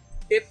 Anyways,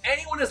 if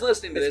anyone is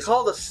listening to It's this...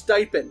 called a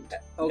stipend.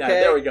 Okay? Yeah,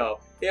 there we go.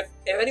 If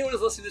anyone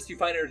is listening to this you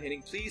find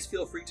entertaining, please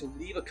feel free to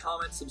leave a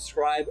comment,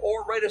 subscribe,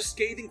 or write a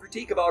scathing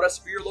critique about us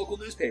for your local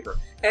newspaper.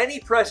 Any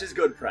press is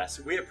good press.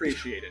 We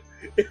appreciate it.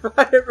 If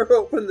I ever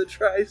open the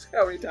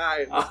Tri-County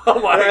Times,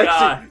 Oh my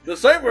god.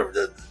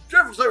 the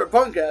Dreadful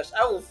Cyberpunkcast,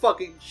 I will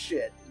fucking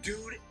shit.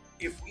 Dude,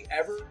 if we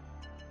ever...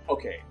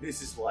 Okay,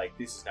 this is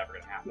never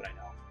going to happen, I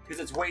know.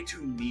 Because it's way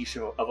too niche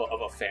of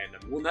a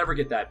fandom. We'll never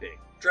get that big.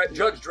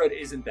 Judge Dredd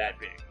isn't that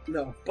big.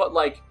 No. But,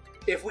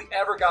 if we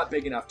ever got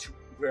big enough to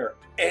where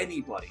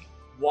anybody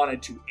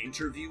wanted to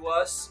interview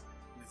us,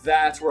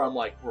 that's where I'm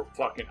like,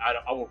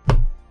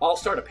 I'll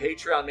start a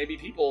Patreon. Maybe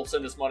people will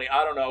send us money.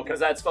 I don't know, because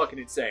that's fucking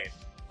insane.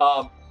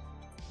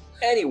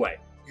 Anyway,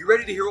 you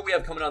ready to hear what we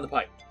have coming on the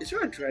pipe? Is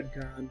there a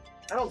DreadCon?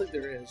 I don't think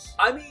there is.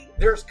 I mean,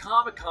 there's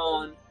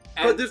Comic-Con.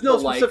 But there's no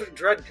specific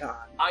DreadCon.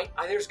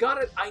 There's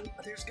gotta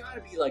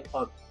be like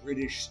a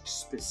British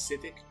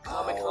specific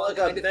Comic-Con, like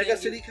kind a of Mega thing.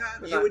 City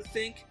Con? You would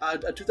think.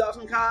 A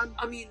 2000 Con?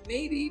 I mean,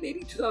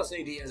 maybe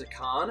 2000 AD has a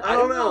con. I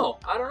don't know.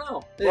 I don't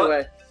know.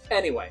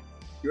 Anyway,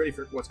 you ready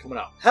for what's coming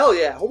out? hell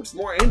yeah! I hope it's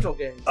more Angel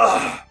games.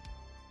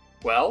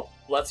 Well,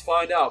 let's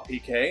find out,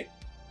 PK.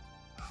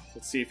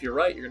 Let's see if you're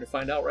right. You're going to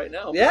find out right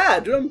now. Yeah,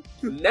 do them.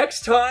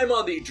 Next time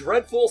on the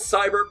Dreadful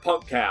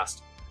Cyberpunk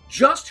Cast.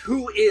 Just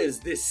who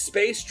is this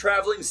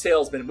space-traveling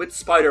salesman with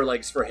spider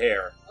legs for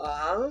hair?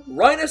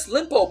 Rhinus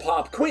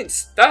Limpopop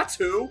Quince, that's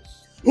who!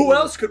 Who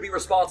else could be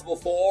responsible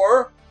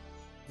for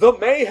the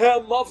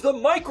mayhem of the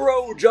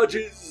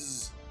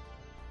micro-judges?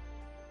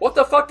 What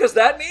the fuck does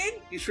that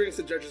mean? He shrinks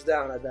the judges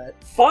down, I bet.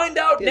 Find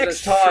out He has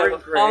next a time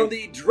shrink ray. on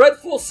the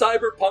Dreadful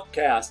Cyberpunk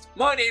Cast.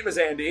 My name is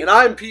Andy. And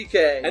I'm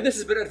PK. And this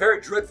has been a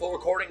very dreadful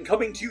recording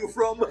coming to you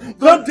from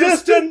the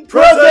distant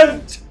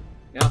present!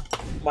 Yeah.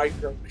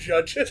 Micro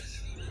judges.